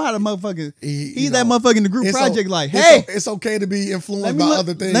he know how to motherfucking. He's that motherfucker in the group project. It's okay to be influenced by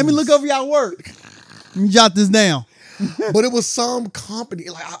other things. Let me look over y'all work. Let me jot this down. But it was some company.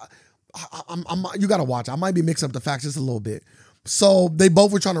 Like you gotta watch. I might be mixing up the facts just a little bit. So they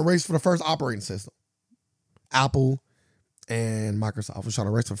both were trying to race for the first operating system. Apple and Microsoft was trying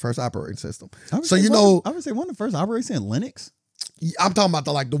to race for the first operating system. So I would say one of the first operating system Linux. I'm talking about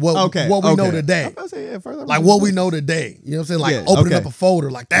what we know today. Like what we know today. You know what I'm saying? Like opening up a folder,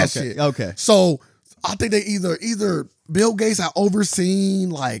 like that shit. Okay. So I think they either Bill Gates had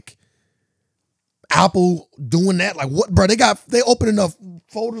overseen like Apple doing that. Like what, bro? They opening up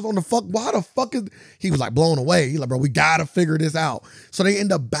folders on the fuck. Why the fuck is he was like blown away? He's like, bro, we gotta figure this out. So they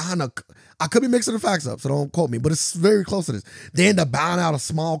end up buying I could be mixing the facts up, so don't quote me, but it's very close to this. They end up buying out a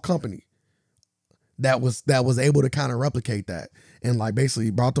small company that was able to kind of replicate that. And like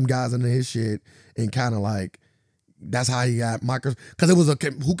basically brought them guys into his shit and kind of like that's how he got Microsoft, because it was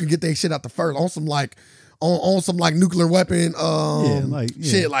who can get their shit out the first on some like on some like nuclear weapon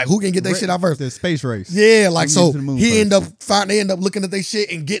shit, like who can get their shit out first. The space race. Yeah, like so they end up looking at their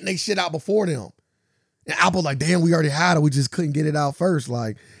shit and getting their shit out before them. And Apple like, damn, we already had it, we just couldn't get it out first,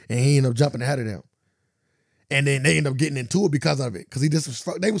 like, and he ended up jumping ahead of them. And then they end up getting into it because of it. Because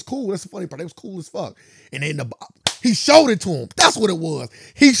they was cool. That's the funny part. They was cool as fuck. And they end up, he showed it to him. That's what it was.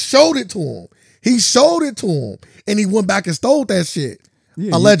 He showed it to him. And he went back and stole that shit.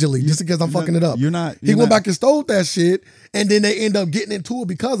 Yeah, allegedly, just in case I'm fucking it up. He went back and stole that shit. And then they end up getting into it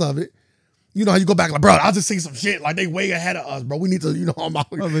because of it. You know how you go back like, bro, I just see some shit. Like they way ahead of us, bro. We need to, I'm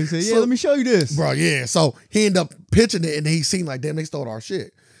out. Let me show you this. Bro, yeah. So he ended up pitching it and he seen like, damn, they stole our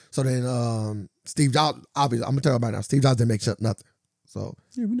shit. So then Steve Jobs, obviously, I'm gonna tell you right now, Steve Jobs didn't make nothing. So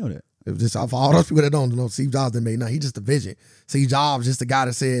yeah, we know that. It was just for all those people that don't know, Steve Jobs didn't make nothing. He just a vision. Steve Jobs just the guy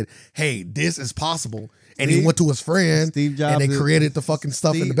that said, "Hey, this is possible," and he went to his friend, Steve Jobs, and they created the fucking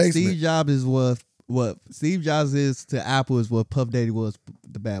stuff in the basement. Steve Jobs is what Steve Jobs is to Apple is what Puff Daddy was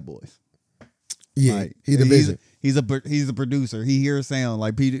the Bad Boys. Yeah, like, he's the vision. He's a producer. He hears sound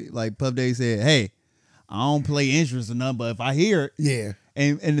like Puff Daddy said, "Hey, I don't play instruments or nothing, but if I hear it, yeah."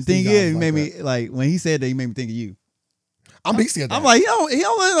 And the thing is, he made me like when he said that, he made me think of you. I'm decent at that. I'm like,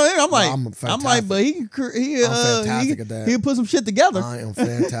 I'm like, but I'm fantastic at that. He'll put some shit together. I am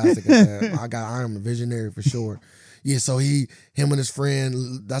fantastic at that. I am a visionary for sure. Yeah, so him and his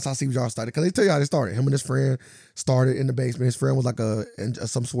friend, that's how Steve Jobs started. Because they tell you how they started. Him and his friend started in the basement. His friend was like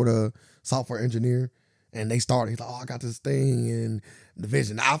some sort of software engineer. And they started, he's like, I got this thing. And the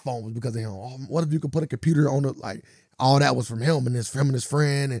vision, the iPhone was because of him. Oh, what if you could put a computer on it? Like, all that was from him and his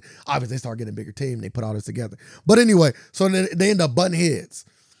friend. And obviously they started getting a bigger team. And they put all this together. But anyway, so then they end up butting heads.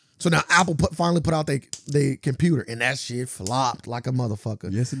 So now Apple finally put out their computer, and that shit flopped like a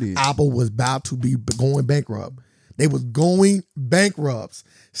motherfucker. Yes, it did. Apple was about to be going bankrupt. They was going bankrupt.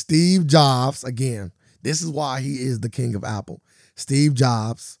 Steve Jobs, again, this is why he is the king of Apple. Steve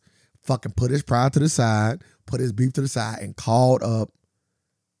Jobs fucking put his pride to the side, put his beef to the side, and called up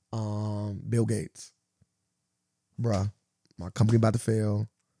Bill Gates. Bruh, my company about to fail.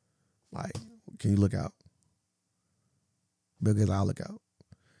 Like, can you look out? Bill Gates, I'll look out.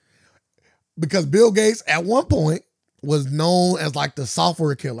 Because Bill Gates, at one point, was known as like the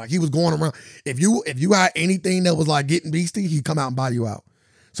software killer. Like, he was going around. If you had anything that was like getting beastie, he'd come out and buy you out.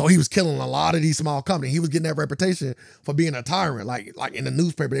 So he was killing a lot of these small companies. He was getting that reputation for being a tyrant. Like in the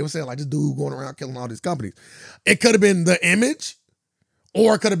newspaper, they were saying like this dude going around killing all these companies. It could have been the image,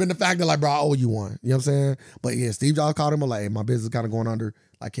 or it could have been the fact that like, bro, I owe you one. You know what I'm saying? But yeah, Steve Jobs called him like, hey, my business is kind of going under.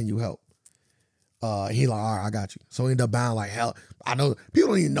 Like, can you help? He like, all right, I got you. So he ended up buying like hell. I know people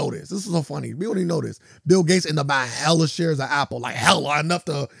don't even know this. This is so funny. People don't even know this. Bill Gates ended up buying hella shares of Apple, like hella enough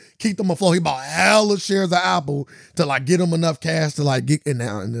to keep them afloat. He bought hella shares of Apple to like get them enough cash to like get in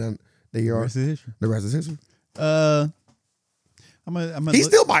now. And then there you are. The rest is history. He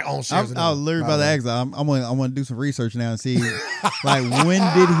still might own shares. I was literally about to ask. I'm gonna do some research now and see like when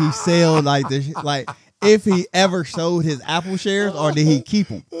did he sell like this? Like if he ever sold his Apple shares or did he keep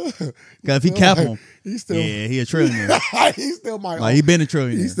them? Because if he kept them, he a trillionaire. He still might. Like he been a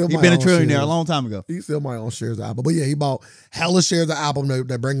trillionaire. He been a trillionaire a long time ago. He still might own shares of Apple. But yeah, he bought hella shares of Apple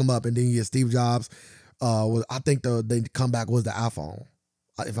that bring him up, and then yeah, Steve Jobs. I think the comeback was the iPhone.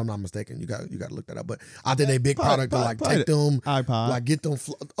 If I'm not mistaken, you got to look that up. But I think they big product to like take them, iPod, like get them.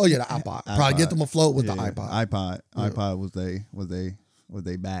 The iPod. Probably get them afloat with the iPod. iPod was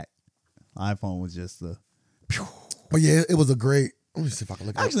they back. iPhone was just the. But yeah, it was a great. Let me see if I can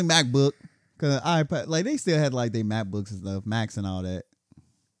look. Actually, MacBook, because iPad, like they still had like their MacBooks and stuff, Macs and all that.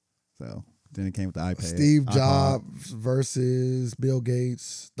 So then it came with the iPad. Steve Jobs versus Bill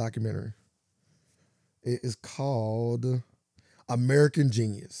Gates documentary. It is called American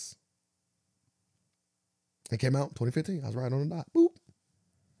Genius. It came out in 2015. I was right on the dot. Boop.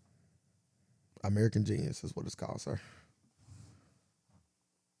 American Genius is what it's called, sir.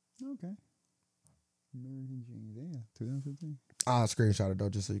 Okay. American Genius, yeah, 2015. I'll screenshot it though,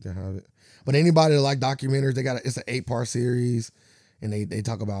 just so you can have it. But anybody that like documentaries, it's an 8-part series, and they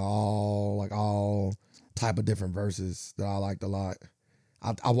talk about all type of different verses that I liked a lot.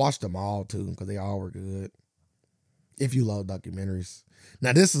 I watched them all too because they all were good. If you love documentaries,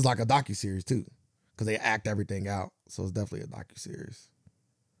 now this is like a docuseries too because they act everything out, so it's definitely a docuseries.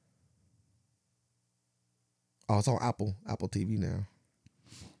 Oh, it's on Apple TV now,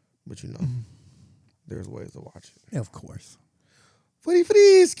 but you know. There's ways to watch it. Yeah, of course.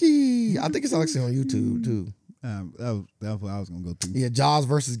 Frisky. I think it's actually on YouTube too. That was what I was gonna go through. Yeah, Jobs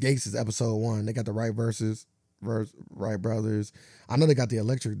versus Gates is episode 1. They got the Wright Wright brothers. I know they got the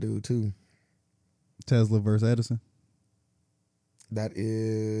electric dude too. Tesla versus Edison. That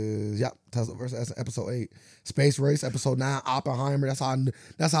is Tesla versus Edison, episode 8. Space Race, episode 9. Oppenheimer. That's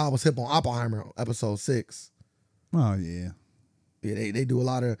how I was hip on Oppenheimer, episode 6. Oh yeah. Yeah, they do a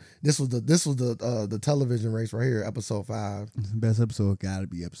lot of this was the television race right here, episode 5. Best episode gotta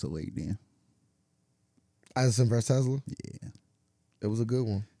be episode 8 then. Edison versus Tesla? Yeah. It was a good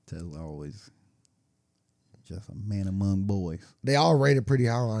one. Tesla always just a man among boys. They all rated pretty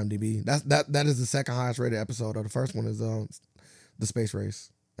high on IMDb. That is the second highest rated episode. The first one is the Space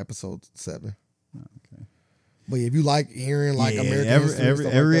Race, episode 7. Okay. But if you like hearing like American history,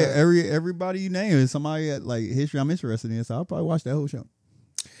 everybody you name is somebody at like history I'm interested in, so I'll probably watch that whole show.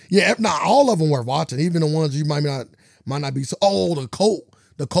 Yeah, not all of them worth watching. Even the ones you might not be so. Oh, the Colt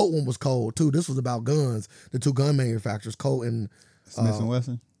one was cold too. This was about guns. The 2 gun manufacturers, Colt and Smith and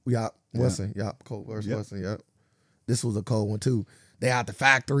Wesson. Yeah, Wesson. Yeah, Colt versus Wesson. Yeah, this was a cold one too. They had the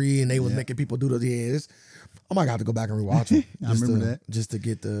factory and they was making people do the I might have to go back and rewatch it. I remember that. Just to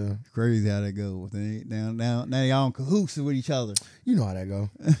get the... Crazy how that go. Now y'all in cahoots with each other. You know how that go,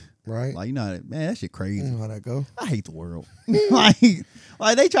 right? Like, you know how that... Man, that shit crazy. You know how that go. I hate the world. like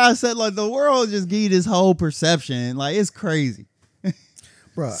they try to set... Like, the world just give you this whole perception. Like, it's crazy.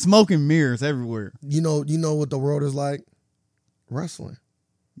 Bruh. Smoke and mirrors everywhere. You know what the world is like? Wrestling.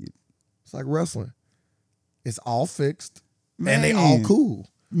 Yeah. It's like wrestling. It's all fixed. Man. And they all cool.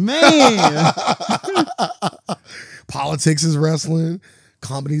 Man. Politics is wrestling.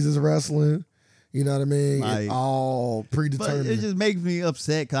 Companies is wrestling. You know what I mean? Like, it's all predetermined. But it just makes me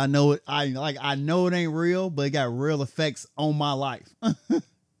upset because I know it. I know it ain't real, but it got real effects on my life.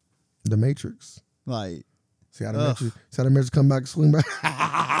 The Matrix. Like, see how the Matrix come back, swing back.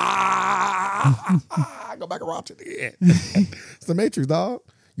 Go back and watch it again. It's the Matrix, dog.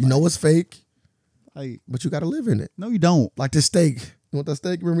 You know it's fake, like, but you got to live in it. No, you don't. Like the steak. You want that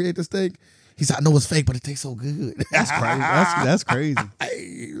steak? Remember we ate the steak? He said, I know it's fake, but it tastes so good. That's crazy. That's crazy.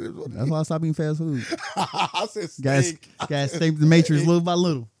 Hey, that's why I stopped eating fast food. I said steak. Guys, stay the Matrix little by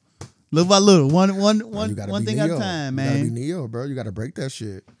little. Little by little. One thing Neo. at a time, man. You gotta be Neo, bro. You gotta break that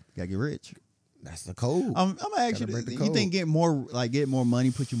shit. You gotta get rich. That's the code. I'm actually. You think get more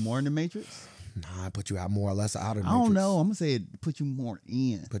money put you more in the Matrix? Nah, put you out more or less out of the I Matrix. don't know. I'm gonna say it put you more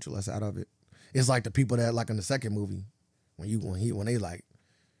in. Put you less out of it. It's like the people that like in the second movie when they like,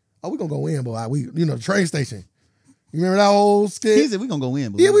 oh, we gonna go in, boy. The train station. You remember that whole skit? He said we gonna go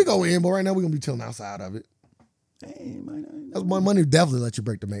in, boy. Yeah, we go in, but right now we gonna be chilling outside of it. Hey, that's my money. Definitely let you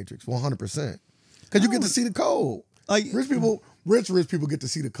break the Matrix 100%. Because you get to see the code. Like rich people get to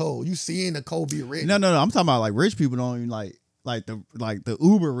see the code. You seeing the code be written. No. I'm talking about like rich people don't even like the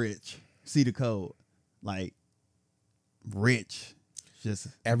uber rich see the code. Like rich, just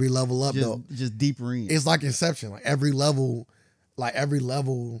every level up though. Just deeper in. It's like Inception. Like every level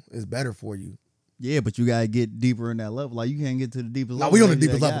is better for you. Yeah, but you gotta get deeper in that level. Like you can't get to the deepest level. No, we on the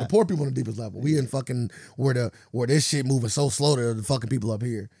deepest level. The poor people on the deepest level. We in fucking where this shit moving so slow to the fucking people up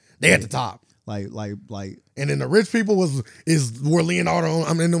here. They at the top. Like. And then the rich people is where Leonardo.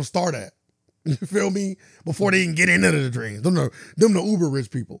 Them start at. You feel me? Before they even get into the dreams. Them the uber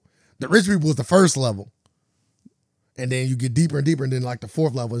rich people. The rich people was the first level. And then you get deeper and deeper, and then like the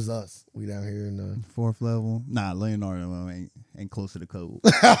fourth level is us. We down here in the fourth level. Nah, Leonardo ain't close to the code.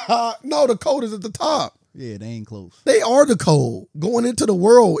 No, the code is at the top. Yeah, they ain't close. They are the code. Going into the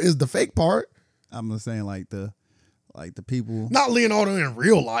world is the fake part. I'm just saying, like the people. Not Leonardo in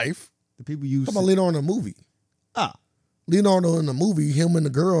real life. The people you. Come on, Leonardo in the movie. Leonardo in the movie, him and the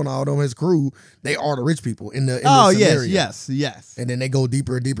girl and all them, his crew, they are the rich people in the scenario. Yes. And then they go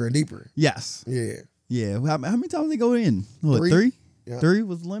deeper and deeper and deeper. Yes. Yeah. Yeah. How many times they go in? What, 3? Yeah. 3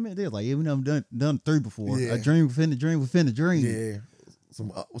 was the limit. They're like, yeah, we done 3 before. Yeah. A dream within a dream within a dream. Yeah.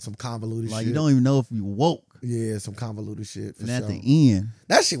 Some convoluted shit. Like you don't even know if you woke. Yeah, some convoluted shit. And at the end,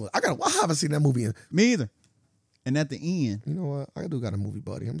 that shit was. I haven't seen that movie. Me either. And at the end, you know what? I do got a movie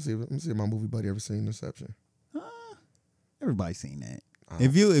buddy. Let me see if my movie buddy ever seen Inception. Everybody's seen that.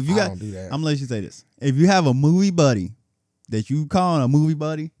 If you got, don't do that. I'm gonna let you say this. If you have a movie buddy that you call a movie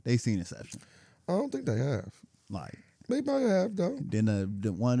buddy, they seen Inception. I don't think they have. Like they might have though. Then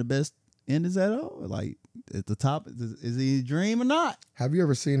one of the best endings at all. Like at the top, is he a dream or not? Have you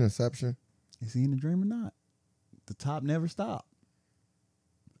ever seen Inception? Is he in a dream or not? The top never stopped.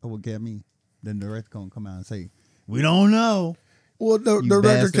 Oh, what get me? Then the director gonna come out and say, "We don't know." Well, the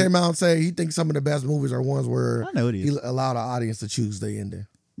director came out and said he thinks some of the best movies are ones where I know it is. He allowed the audience to choose the ending.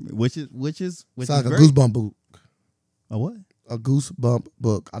 Which is it's like a Goosebump book. A what? A Goosebump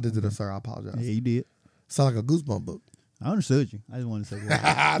book. I did it, sir. I apologize. Yeah, you did. Sound like a Goosebump book. I understood you. I just wanted to say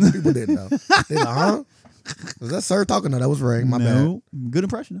what. People didn't know. They like, huh? Was that sir talking? No, that was Ray. My bad. Good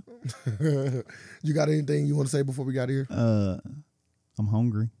impression though. You got anything you want to say before we got here? I'm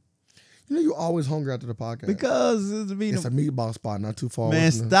hungry. You know you always hungry after the podcast. Because it's a meatball spot, not too far away.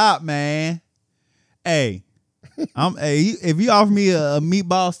 Man, stop, man. Hey. If you offer me a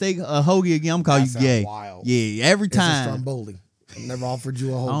meatball steak, a hoagie again, I'm calling you gay. Wild. Yeah, every time. It's a Stromboli. I never offered you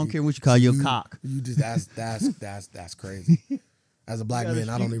a hoagie. I don't care what you call your cock. You just that's crazy. As a black man,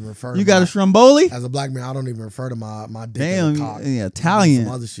 I don't even refer to you got a Stromboli? As a black man, I don't even refer to my dick as a cock. Yeah, Italian.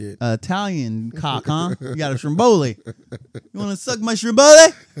 Some other shit. Italian cock, huh? You got a Stromboli. You want to suck my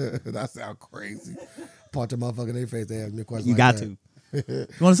Stromboli? That sounds crazy. Punch a motherfucker in their face, they ask me a question. You got to. You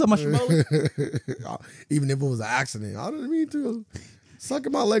want to suck my Stromboli? Even if it was an accident. I didn't mean to.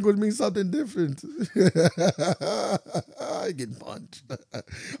 Sucking my leg would mean something different. I getting punched.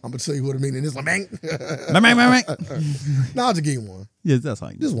 I'm gonna tell you what I mean in this one. Bang. Now I'll just give you one. Yeah, that's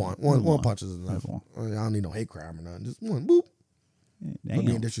fine. Just one punch is enough. I don't need no hate crime or nothing. Just one. Boop. Yeah, for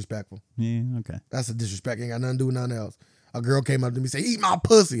being disrespectful. Yeah, okay. That's a disrespect. Ain't got nothing to do with nothing else. A girl came up to me and said, "Eat my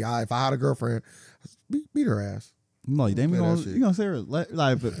pussy." If I had a girlfriend, beat her ass. I'm like, damn, you gonna say her like?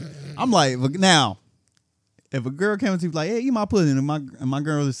 I'm like, now. If a girl came to you like, "Hey, eat my pussy," and my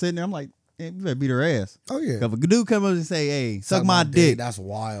girl is sitting there, I'm like, "Hey, you better beat her ass." Oh yeah. If a dude come up and say, "Hey, suck my dick," that's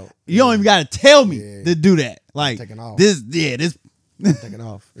wild. You don't even gotta tell me to do that. Like taking off. This taking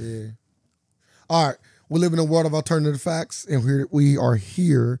off. Yeah. All right, we live in a world of alternative facts, and we are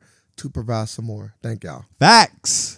here to provide some more. Thank y'all. Facts.